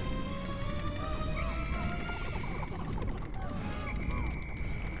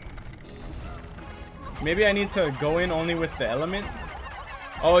 Maybe I need to go in only with the element.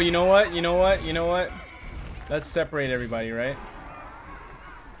 Oh, you know what? You know what? You know what? Let's separate everybody, right?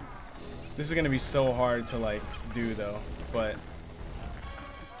 This is gonna be so hard to like do though, but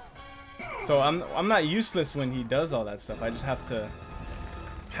so I'm not useless when he does all that stuff. I just have to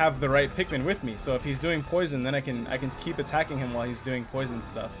have the right Pikmin with me. So if he's doing poison, then I can keep attacking him while he's doing poison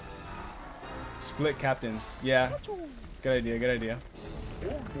stuff. Split captains. Yeah. Good idea, good idea.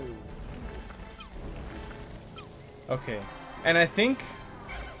 Okay. And I think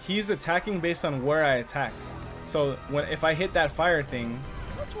he's attacking based on where I attack. So if I hit that fire thing,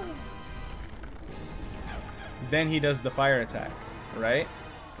 then he does the fire attack, right?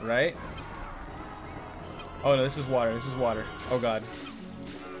 Right? Oh no, this is water. This is water. Oh god.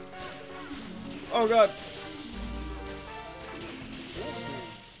 Oh god.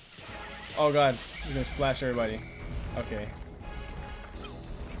 Oh god. He's gonna splash everybody. Okay.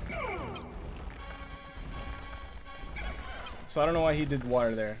 So I don't know why he did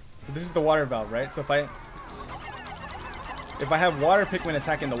water there. But this is the water valve, right? So if I have water Pikmin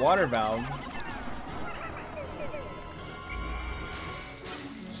attacking the water valve,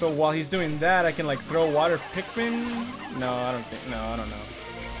 so while he's doing that, I can like throw water Pikmin? No, I don't think. No, I don't know.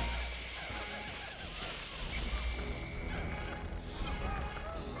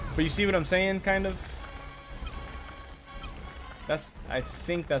 But you see what I'm saying, kind of? I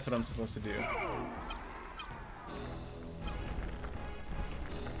think that's what I'm supposed to do.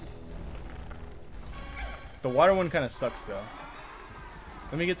 The water one kind of sucks though.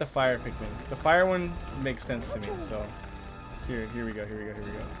 Let me get the fire Pikmin. The fire one makes sense to me. So here we go.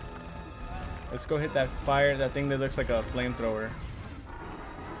 Let's go hit that fire, that thing that looks like a flamethrower.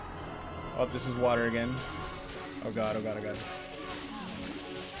 Oh, this is water again. Oh god.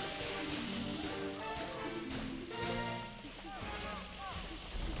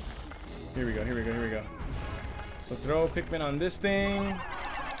 Here we go. So throw Pikmin on this thing.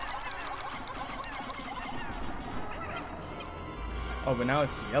 Oh, but now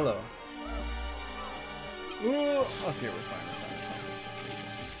it's yellow. Ooh, okay, we're fine.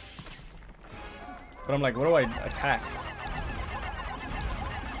 But I'm like, what do I attack?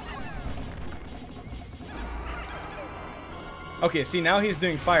 Okay, see, now he's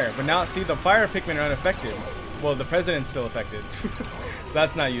doing fire. But now, see, the fire Pikmin are unaffected. Well, the president's still affected. So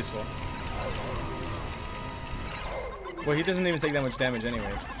that's not useful. Well, he doesn't even take that much damage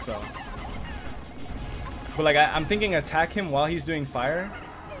anyways, so. But like, I'm thinking attack him while he's doing fire.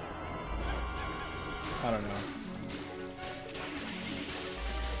 I don't know.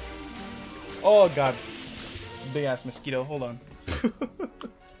 Oh god. Big ass mosquito, hold on.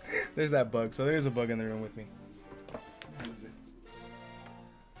 There's that bug, so there's a bug in the room with me. What is it?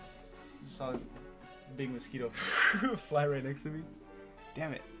 Just saw this big mosquito fly right next to me.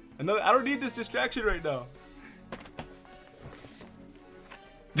 Damn it. Another, I don't need this distraction right now.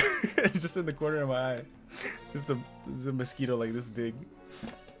 It's just in the corner of my eye. Just the mosquito like this big.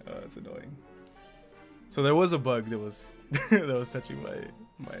 Oh, that's annoying. So there was a bug that was that was touching my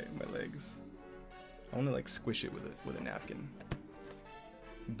legs. I want to like squish it with a napkin.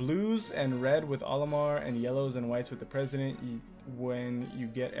 Blues and red with Olimar and yellows and whites with the president. When you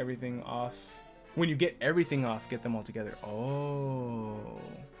get everything off, get them all together. Oh.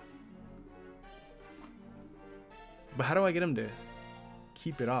 But how do I get him to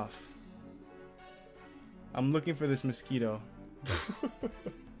keep it off? I'm looking for this mosquito.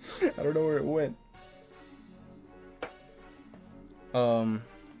 I don't know where it went.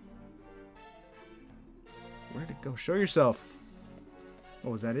 Where'd it go? Show yourself.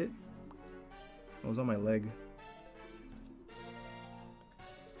 Oh, was that it? Oh, it was on my leg.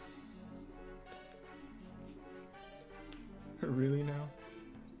 Really now?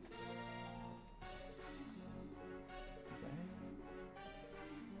 Is that it?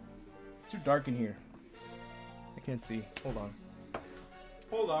 It's too dark in here. I can't see. Hold on.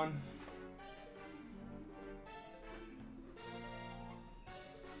 Hold on.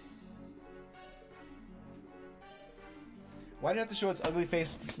 Why did it have to show its ugly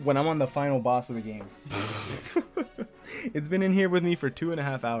face when I'm on the final boss of the game? It's been in here with me for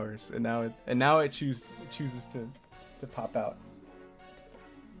 2.5 hours, and now it chooses to pop out.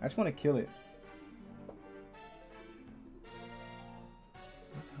 I just want to kill it.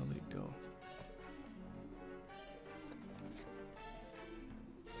 Where the hell did it go?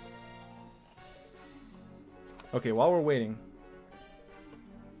 Okay, while we're waiting,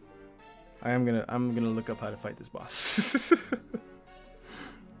 I'm gonna look up how to fight this boss.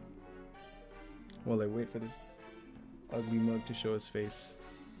 While I wait for this ugly mug to show his face.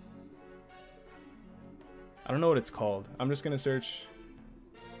 I don't know what it's called. I'm just gonna search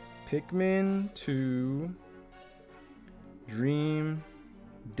Pikmin 2 Dream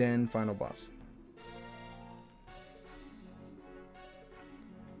Den Final Boss.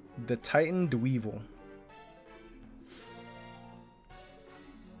 The Titan Dweevil.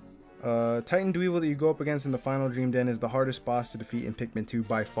 Titan Dweevil that you go up against in the final Dream Den is the hardest boss to defeat in Pikmin 2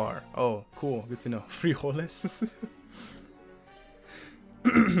 by far. Oh, cool. Good to know. Frijoles.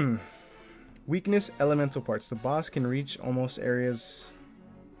 Weakness, elemental parts. The boss can reach almost all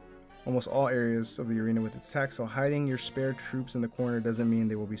areas of the arena with its attack, so hiding your spare troops in the corner doesn't mean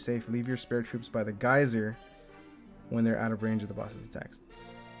they will be safe. Leave your spare troops by the geyser when they're out of range of the boss's attacks.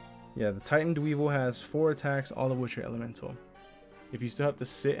 Yeah, the Titan Dweevil has 4 attacks, all of which are elemental. If you still have to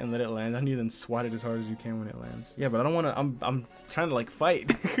sit and let it land on you, then swat it as hard as you can when it lands. Yeah, but I don't want to. I'm trying to like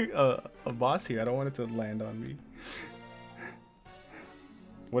fight a boss here. I don't want it to land on me.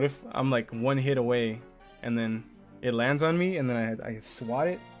 What if I'm like one hit away, and then it lands on me, and then I swat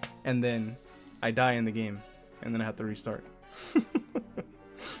it, and then I die in the game, and then I have to restart.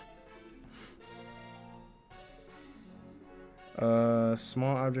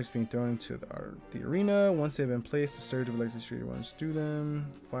 Small objects being thrown into the arena. Once they've been placed, a surge of electricity runs through them.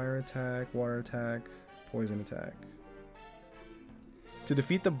 Fire attack, water attack, poison attack. To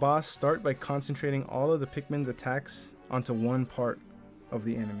defeat the boss, start by concentrating all of the Pikmin's attacks onto one part of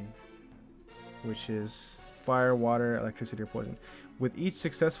the enemy, which is fire, water, electricity, or poison. With each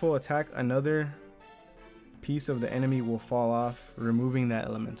successful attack, another piece of the enemy will fall off, removing that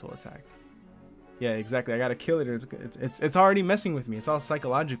elemental attack. Yeah, exactly. I gotta kill it or it's already messing with me. It's all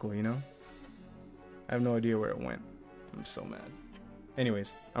psychological, you know? I have no idea where it went. I'm so mad.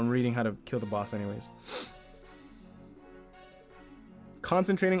 Anyways, I'm reading how to kill the boss anyways.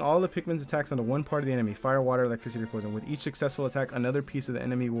 Concentrating all the Pikmin's attacks onto one part of the enemy. Fire, water, electricity, or poison. With each successful attack, another piece of the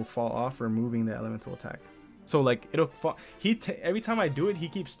enemy will fall off, removing the elemental attack. So like, it'll fall. Every time I do it, he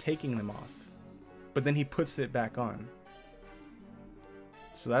keeps taking them off. But then he puts it back on.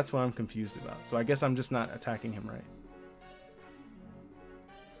 So that's what I'm confused about. So I guess I'm just not attacking him right.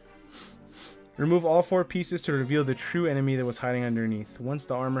 Remove all 4 pieces to reveal the true enemy that was hiding underneath. Once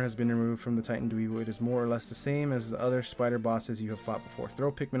the armor has been removed from the Titan Dweebo, it is more or less the same as the other spider bosses you have fought before.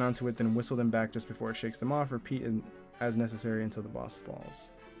 Throw Pikmin onto it, then whistle them back just before it shakes them off. Repeat as necessary until the boss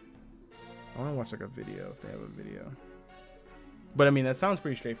falls. I want to watch like a video if they have a video. But I mean, that sounds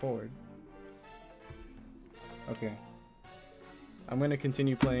pretty straightforward. Okay. I'm going to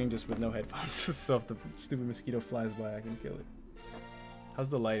continue playing just with no headphones. So if the stupid mosquito flies by, I can kill it. How's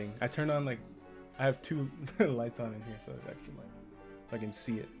the lighting? I turned on like... I have 2 lights on in here, so there's extra light. So I can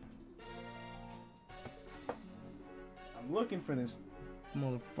see it. I'm looking for this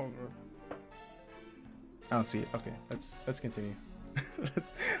motherfucker. I don't see it. Okay, let's continue.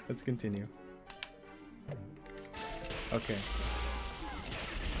 let's continue. Okay.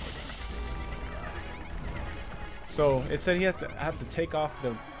 So it said I have to take off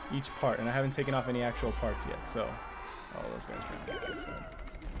each part, and I haven't taken off any actual parts yet. So, oh, those guys trying to get that side.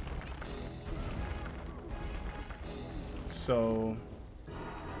 So,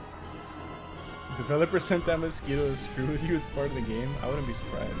 developer sent that mosquito to screw with you as part of the game. I wouldn't be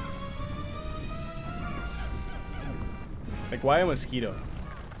surprised. Like, why a mosquito?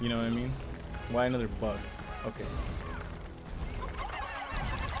 You know what I mean? Why another bug? Okay.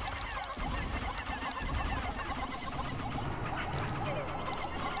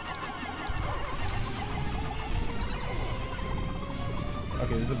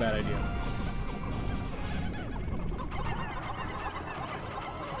 Okay, this is a bad idea.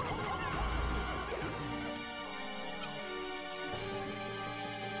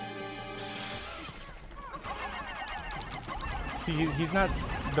 See, he's not...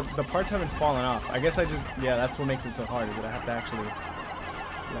 The parts haven't fallen off. I guess I just... Yeah, that's what makes it so hard, is that I have to actually...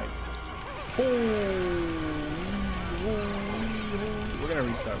 Like... We're gonna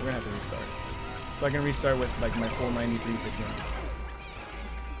restart. We're gonna have to restart. So I can restart with, like, my full 93 Pikmin.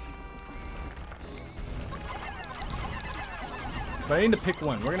 But I need to pick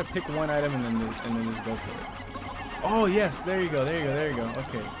one. We're gonna pick one item and then just go for it. Oh, yes! There you go, there you go, there you go.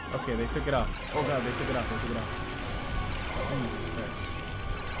 Okay. Okay, they took it off. Oh, God, they took it off. They took it off. Jesus Christ.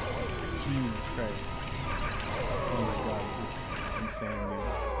 Jesus Christ. Oh my God, this is insane, dude.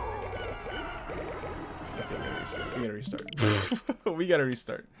 Okay, we gotta restart. We gotta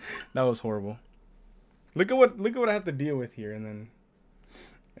restart. That was horrible. Look at what I have to deal with here, and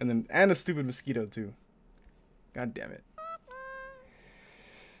a stupid mosquito too. God damn it.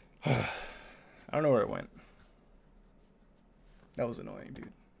 I don't know where it went. That was annoying,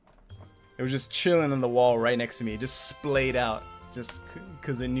 dude. It was just chilling on the wall right next to me, just splayed out, just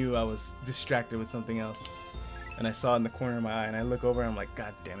because it knew I was distracted with something else. And I saw it in the corner of my eye, and I look over and I'm like,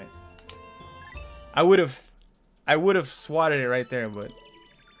 God damn it. I would have swatted it right there, but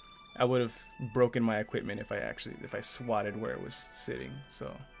I would have broken my equipment if I swatted where it was sitting,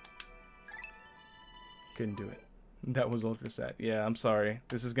 so couldn't do it. That was ultra sad. Yeah, I'm sorry.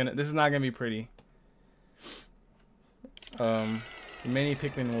 This is not gonna be pretty. Many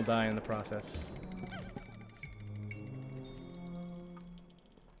Pikmin will die in the process.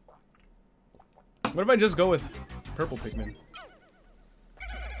 What if I just go with purple Pikmin?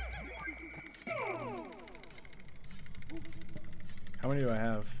 How many do I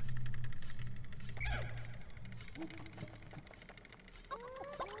have?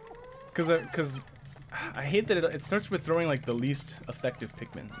 Cause I hate that it starts with throwing like the least effective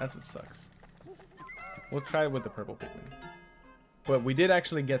Pikmin. That's what sucks. We'll try it with the purple Pikmin. But we did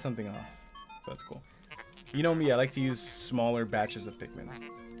actually get something off, so that's cool. You know me, I like to use smaller batches of Pikmin.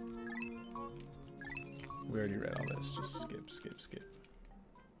 We already read all this. Just skip, skip, skip.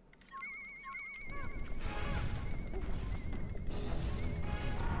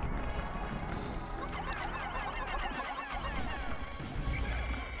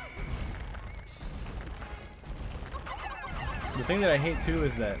 The thing that I hate too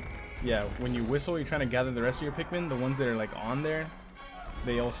is that, yeah, when you whistle, you're trying to gather the rest of your Pikmin. The ones that are like on there,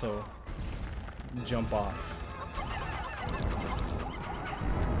 they also jump off.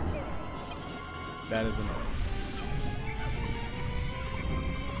 That is annoying.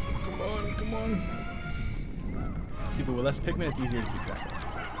 Come on, come on. See, but with less Pikmin, it's easier to keep track of.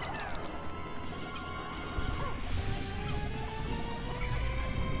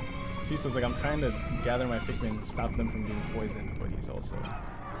 See, so it's like I'm trying to gather my Pikmin, stop them from being poisoned, but he's also...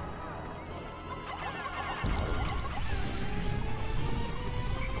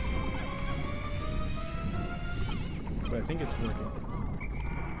 But I think it's working.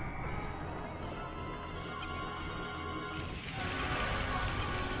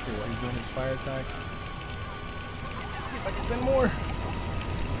 Okay, while he's doing his fire attack. Let's see if I can send more.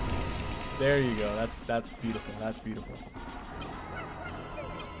 There you go. That's beautiful. That's beautiful.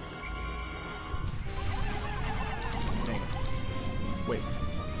 Dang it. Wait.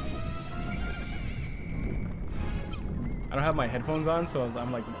 I don't have my headphones on, so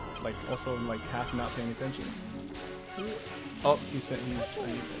I'm like also like half not paying attention. Oh, he sent.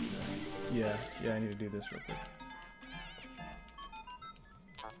 Yeah, I need to do this real quick.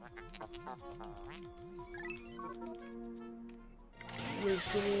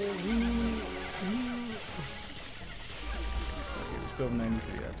 Whistle. Okay, we still have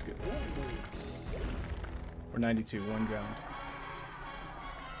 93. That's good. That's good. Or 92. One ground.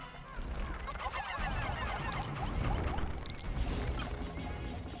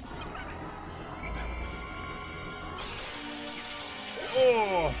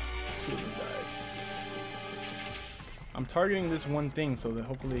 Oh! Died. I'm targeting this one thing so that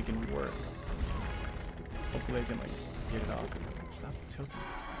hopefully it can work. Hopefully I can like get it off. Stop tilting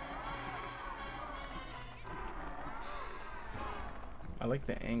this. I like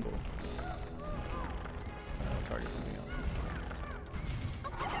the angle. I'll target something else.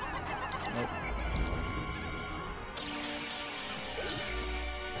 Nope.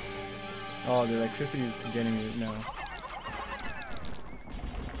 Oh, the electricity is getting me now.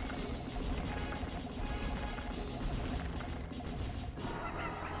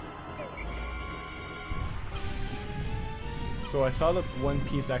 So I saw the one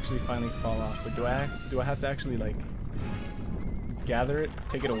piece actually finally fall off, but do I have to actually like gather it,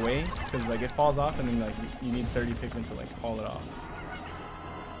 take it away? Because like it falls off and then like you need 30 Pikmin to like haul it off.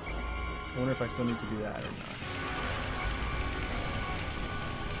 I wonder if I still need to do that or not.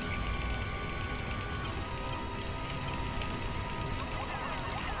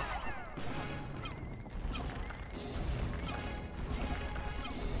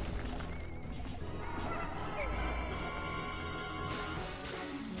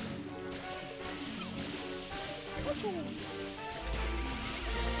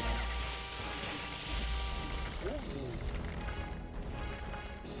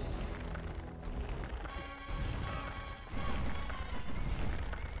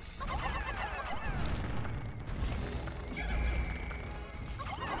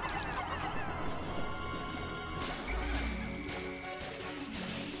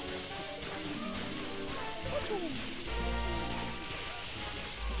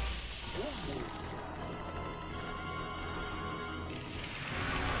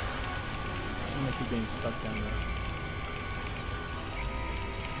 I'm gonna keep getting stuck down there.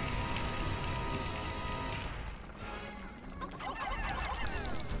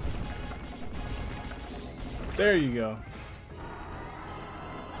 There you go.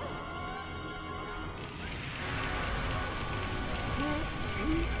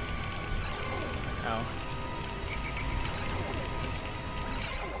 Ow.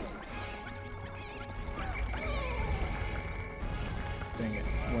 Dang it.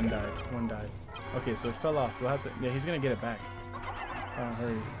 One died. Okay, so it fell off. Do I have to... Yeah, he's gonna get it back. Oh,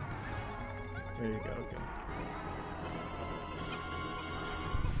 hurry. There you go, okay.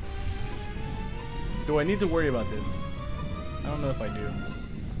 Do I need to worry about this? I don't know if I do.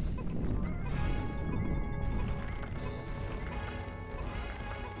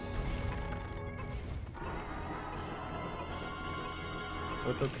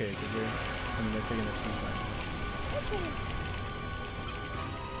 Well, it's okay, because they're taking their sweet time.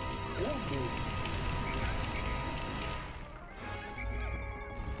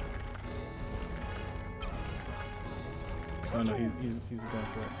 Oh no, he's going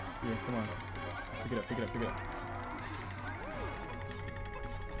for it. Yeah, come on. Pick it up, pick it up, pick it up.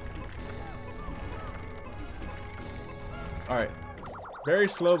 Alright. Very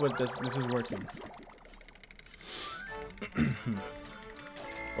slow, but this is working.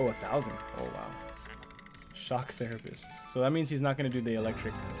 Oh, 1,000. Oh, wow. Shock therapist. So that means he's not going to do the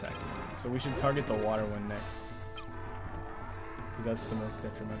electric attack. So we should target the water one next. Because that's the most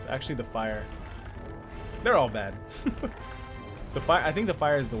detrimental. Actually, the fire. They're all bad. The fire. I think the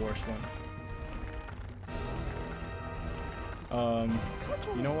fire is the worst one.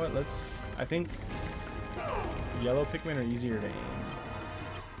 You know what? Let's... I think yellow Pikmin are easier to aim.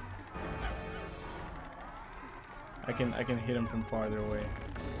 I can hit him from farther away.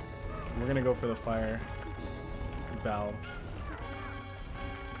 We're gonna go for the fire valve.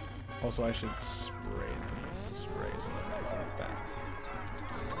 Also, I should spray them. Spray something nice and fast.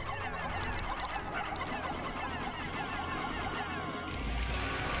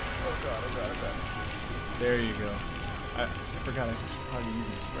 Oh god, oh god, oh god. There you go. I forgot I should probably use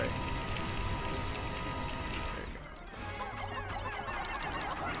the spray.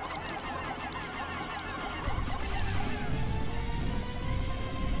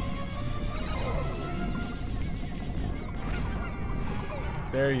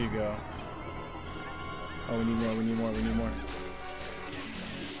 There you go. Oh, we need more, we need more, we need more.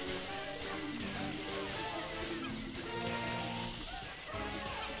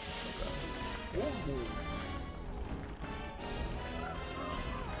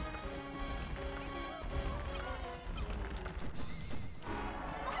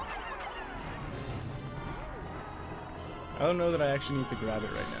 I don't know that I actually need to grab it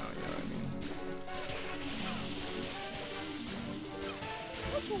right now, you know what I mean?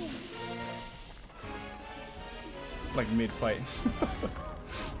 Like mid-fight.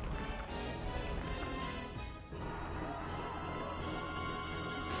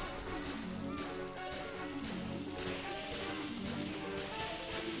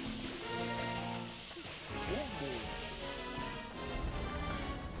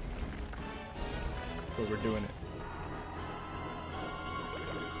 But we're doing it.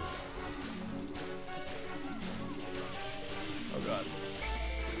 Oh god.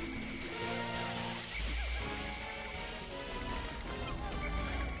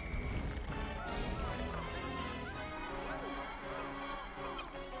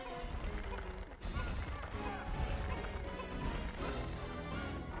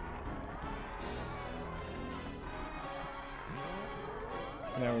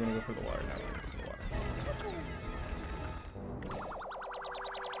 Now we're gonna go for the water. Now we're gonna go for the water.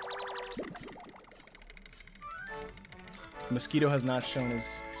 The mosquito has not shown his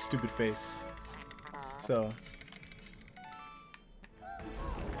stupid face. So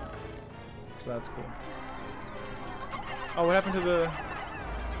that's cool. Oh, what happened to the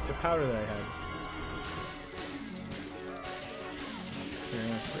powder that I had? Here, I'm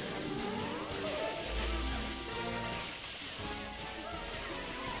gonna spray it.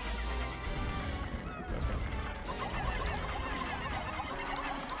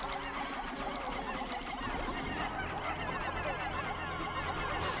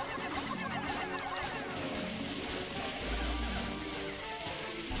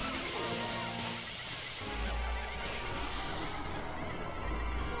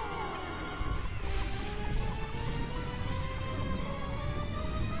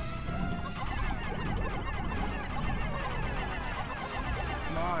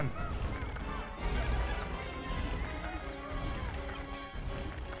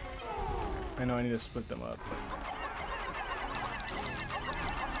 I know I need to split them up, but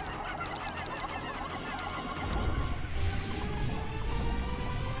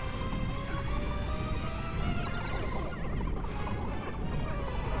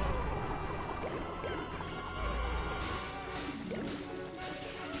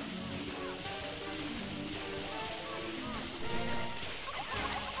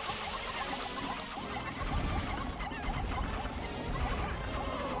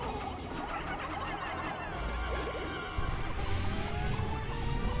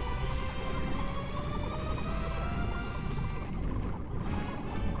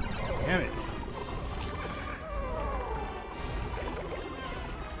damn it.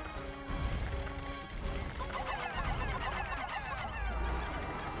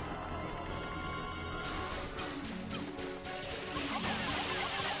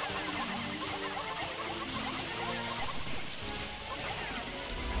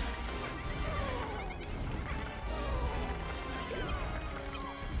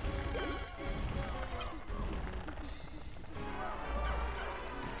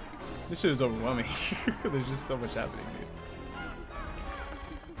 This shit is overwhelming. There's just so much happening, dude.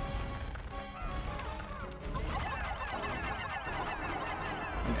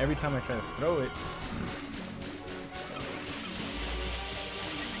 And every time I try to throw it,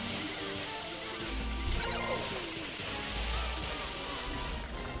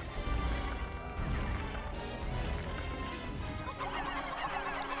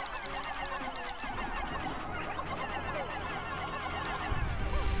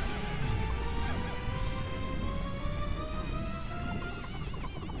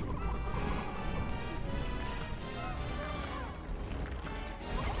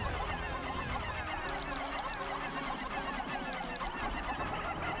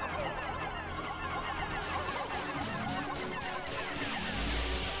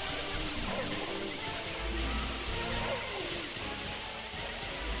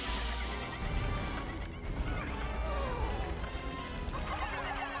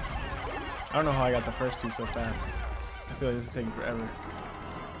 I don't know how I got the first two so fast. I feel like this is taking forever.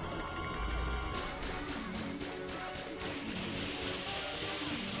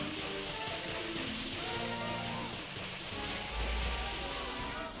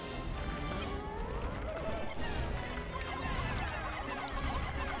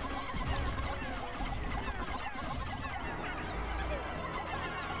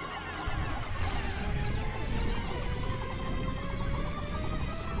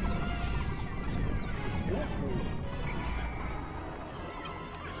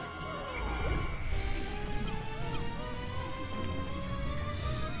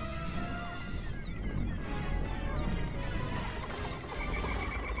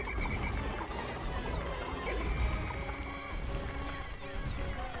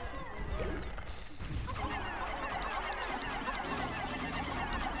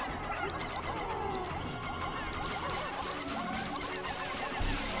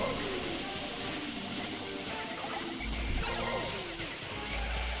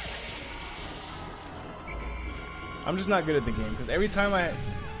 I'm just not good at the game because every time I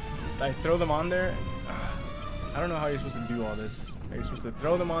throw them on there, I don't know how you're supposed to do all this. Are you supposed to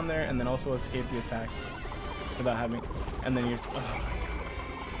throw them on there and then also escape the attack without having, and then you're, oh my god.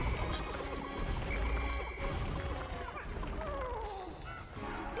 Stupid.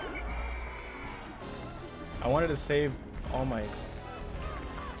 I wanted to save all my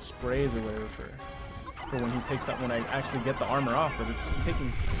sprays or whatever for when he takes up, when I actually get the armor off, but it's just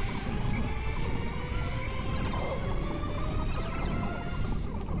taking so long.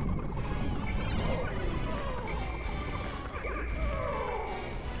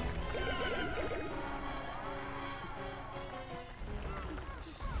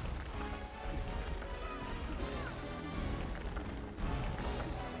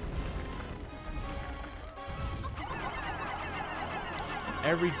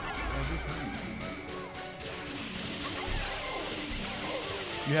 Every time.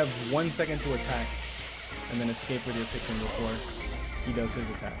 You have 1 second to attack and then escape with your Pikmin before he does his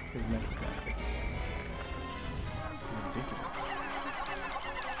attack, his next attack. It's ridiculous.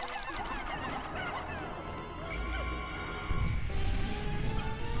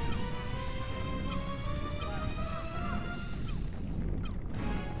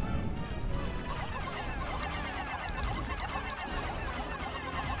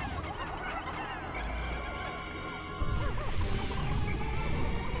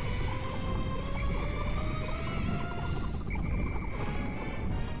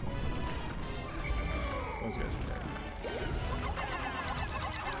 Those guys are dead.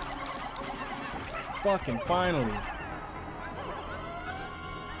 Fucking finally.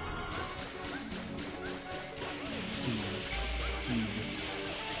 Jesus.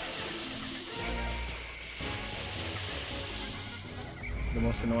 The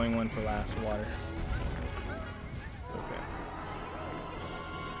most annoying one for last, water. It's okay.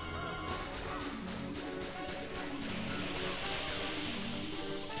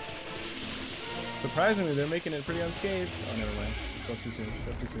 Surprisingly, they're making it pretty unscathed. Oh, never mind. Spoke too soon.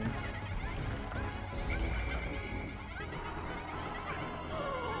 Spoke too soon.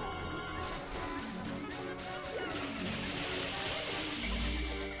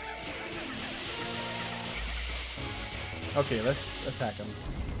 Okay, let's attack him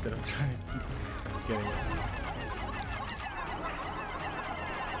instead of trying to keep getting it.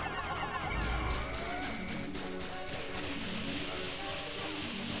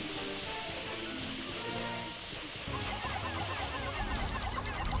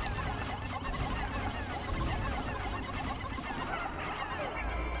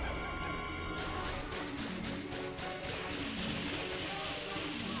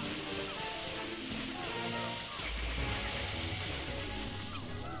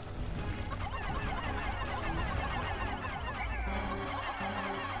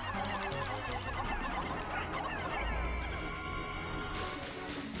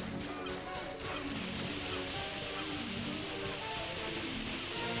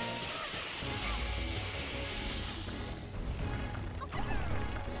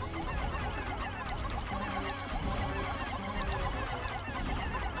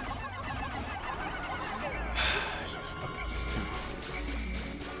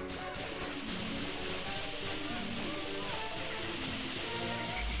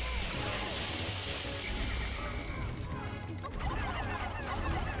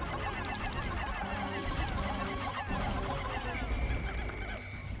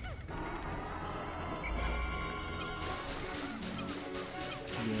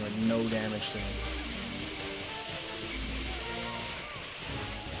 Doing like no damage to him.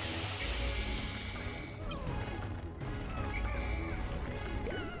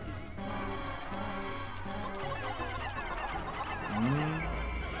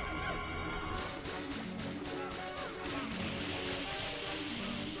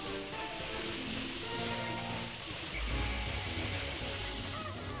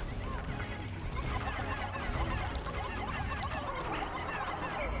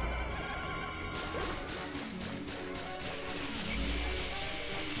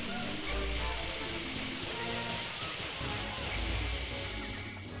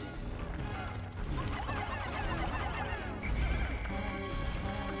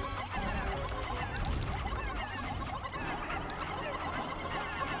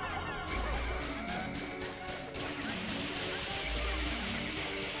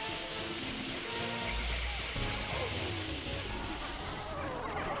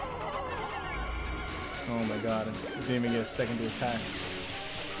 Oh my god, I didn't even get a second to attack.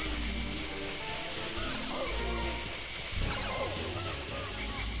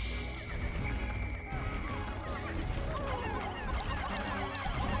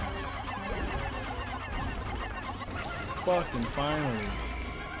 Fucking finally.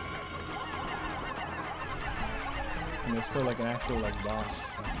 And there's still like an actual like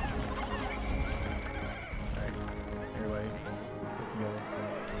boss. Alright, everybody, get together.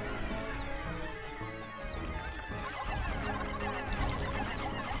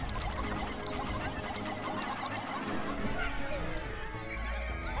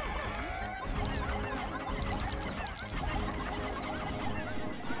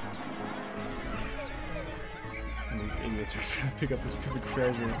 And these idiots are trying to pick up the stupid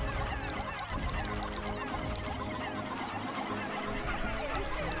treasure.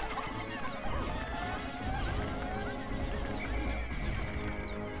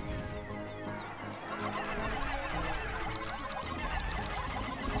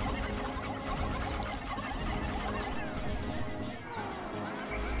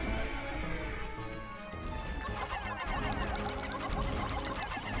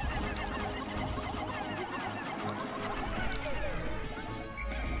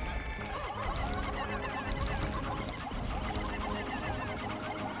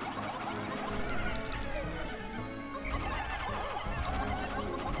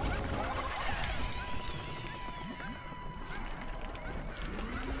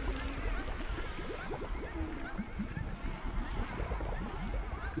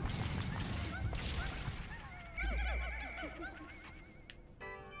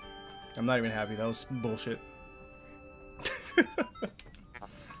 I'm not even happy. That was bullshit.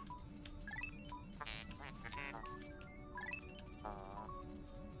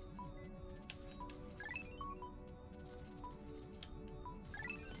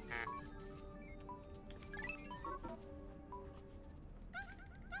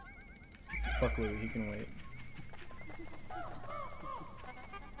 Fuck Louie, he can wait.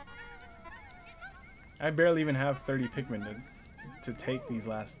 I barely even have 30 Pikmin to take these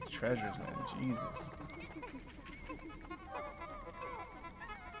last treasures, man. Jesus.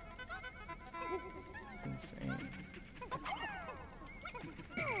 It's insane.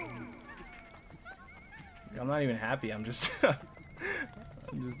 I'm not even happy. I'm just that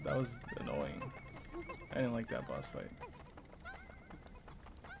was annoying. I didn't like that boss fight.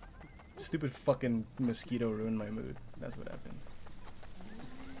 Stupid fucking mosquito ruined my mood. That's what happened.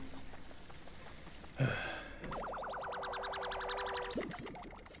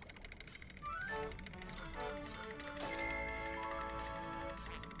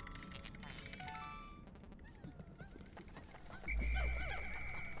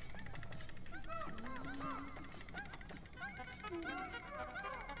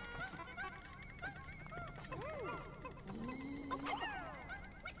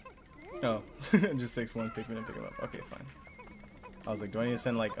 Oh, it just takes one Pikmin to pick him up. Okay, fine. I was like, do I need to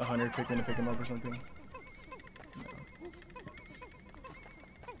send like 100 Pikmin to pick him up or something? No.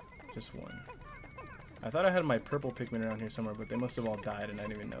 Just one. I thought I had my purple Pikmin around here somewhere, but they must have all died and I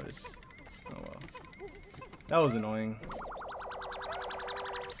didn't even notice. Oh well. That was annoying.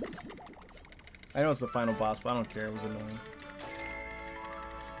 I know it's the final boss, but I don't care. It was annoying.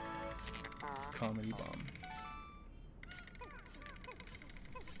 Comedy bomb.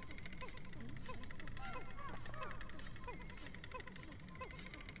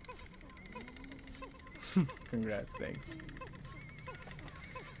 Congrats, thanks.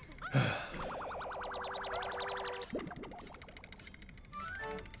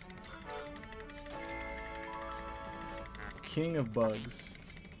 King of Bugs.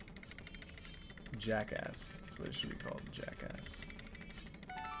 Jackass. That's what it should be called. Jackass.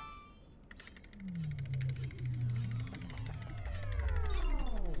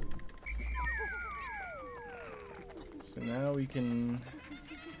 So now we can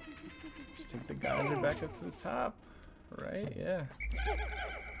just take the geyser back up to the top. Right? Yeah.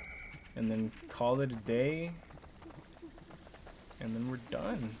 And then call it a day. And then we're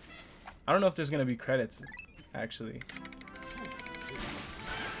done. I don't know if there's gonna be credits, actually.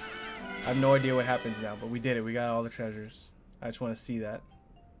 I have no idea what happens now, but we did it. We got all the treasures. I just want to see that.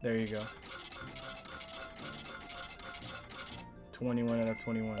 There you go. 21 out of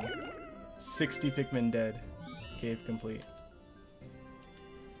 21. 60 Pikmin dead. Cave complete.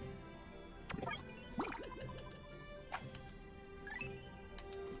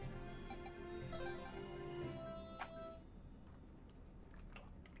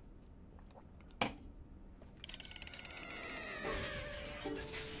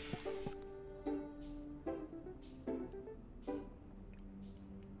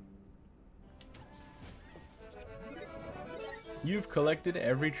 You've collected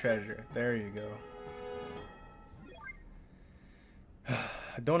every treasure. There you go.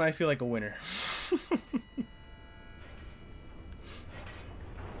 Don't I feel like a winner?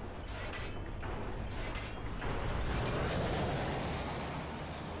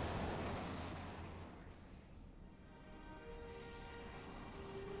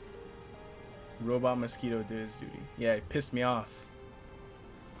 Robot mosquito did his duty. Yeah, it pissed me off.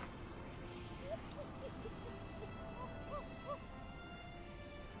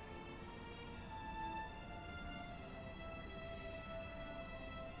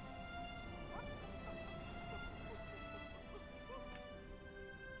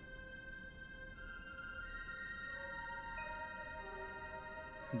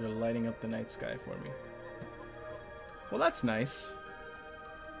 They're lighting up the night sky for me. Well, that's nice.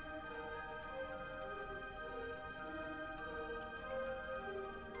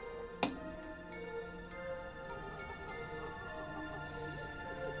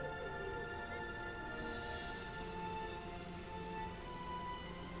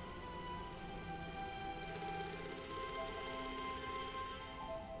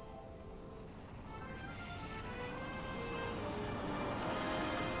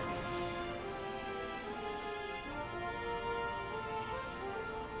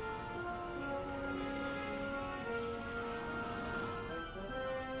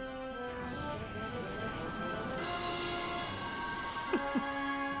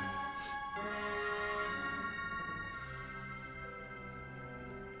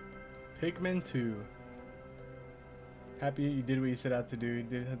 Pikmin 2. Happy you did what you set out to do. You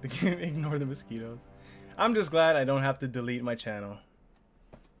did have to ignore the mosquitoes. I'm just glad I don't have to delete my channel.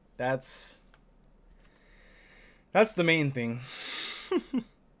 That's the main thing.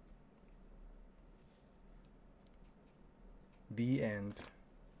 The end.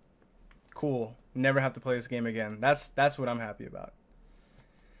 Cool. Never have to play this game again. That's what I'm happy about.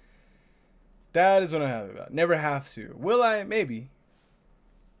 That is what I'm happy about. Never have to. Will I? Maybe.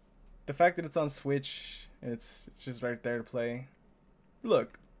 The fact that it's on Switch and it's just right there to play.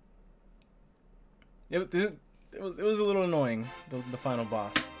 Look, it was a little annoying, the final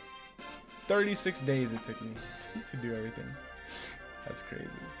boss. 36 days it took me to do everything. That's crazy.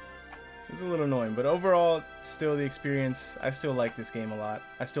 It was a little annoying, but overall, still the experience. I still like this game a lot.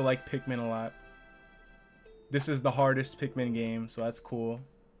 I still like Pikmin a lot. This is the hardest Pikmin game, so that's cool.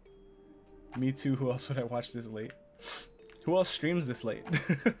 Me too. Who else would I watch this late? Who else streams this late?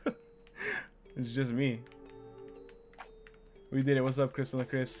 It's just me. We did it. What's up, Crystal and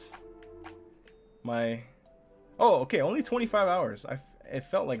Chris? Oh, okay. Only 25 hours. It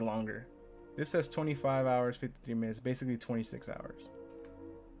felt like longer. This says 25 hours, 53 minutes. Basically 26 hours.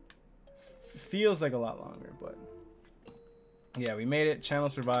 Feels like a lot longer, but yeah, we made it. Channel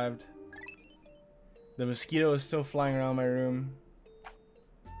survived. The mosquito is still flying around my room.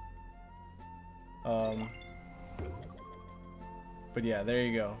 But yeah, there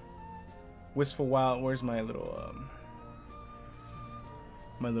you go. Wistful Wild. Where's my little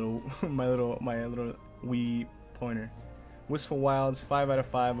my little wee pointer? Wistful Wilds 5 out of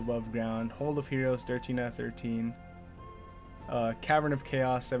 5 above ground. Hold of Heroes 13 out of 13. Cavern of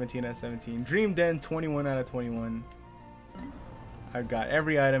Chaos 17 out of 17. Dream Den 21 out of 21. I've got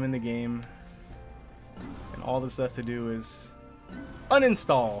every item in the game, and all that's left to do is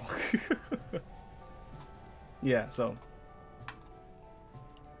uninstall. Yeah, so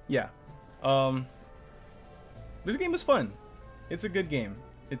yeah, this game was fun. It's a good game.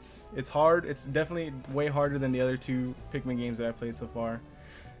 It's hard. It's definitely way harder than the other two Pikmin games that I played so far.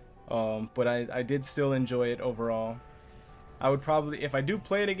 But I did still enjoy it overall. I would probably, if I do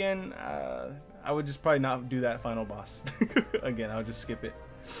play it again, I would just probably not do that final boss again. I would just skip it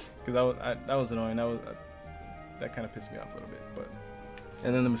because that was annoying. That kind of pissed me off a little bit. But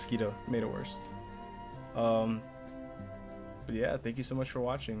and then the mosquito made it worse. But yeah, thank you so much for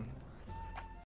watching.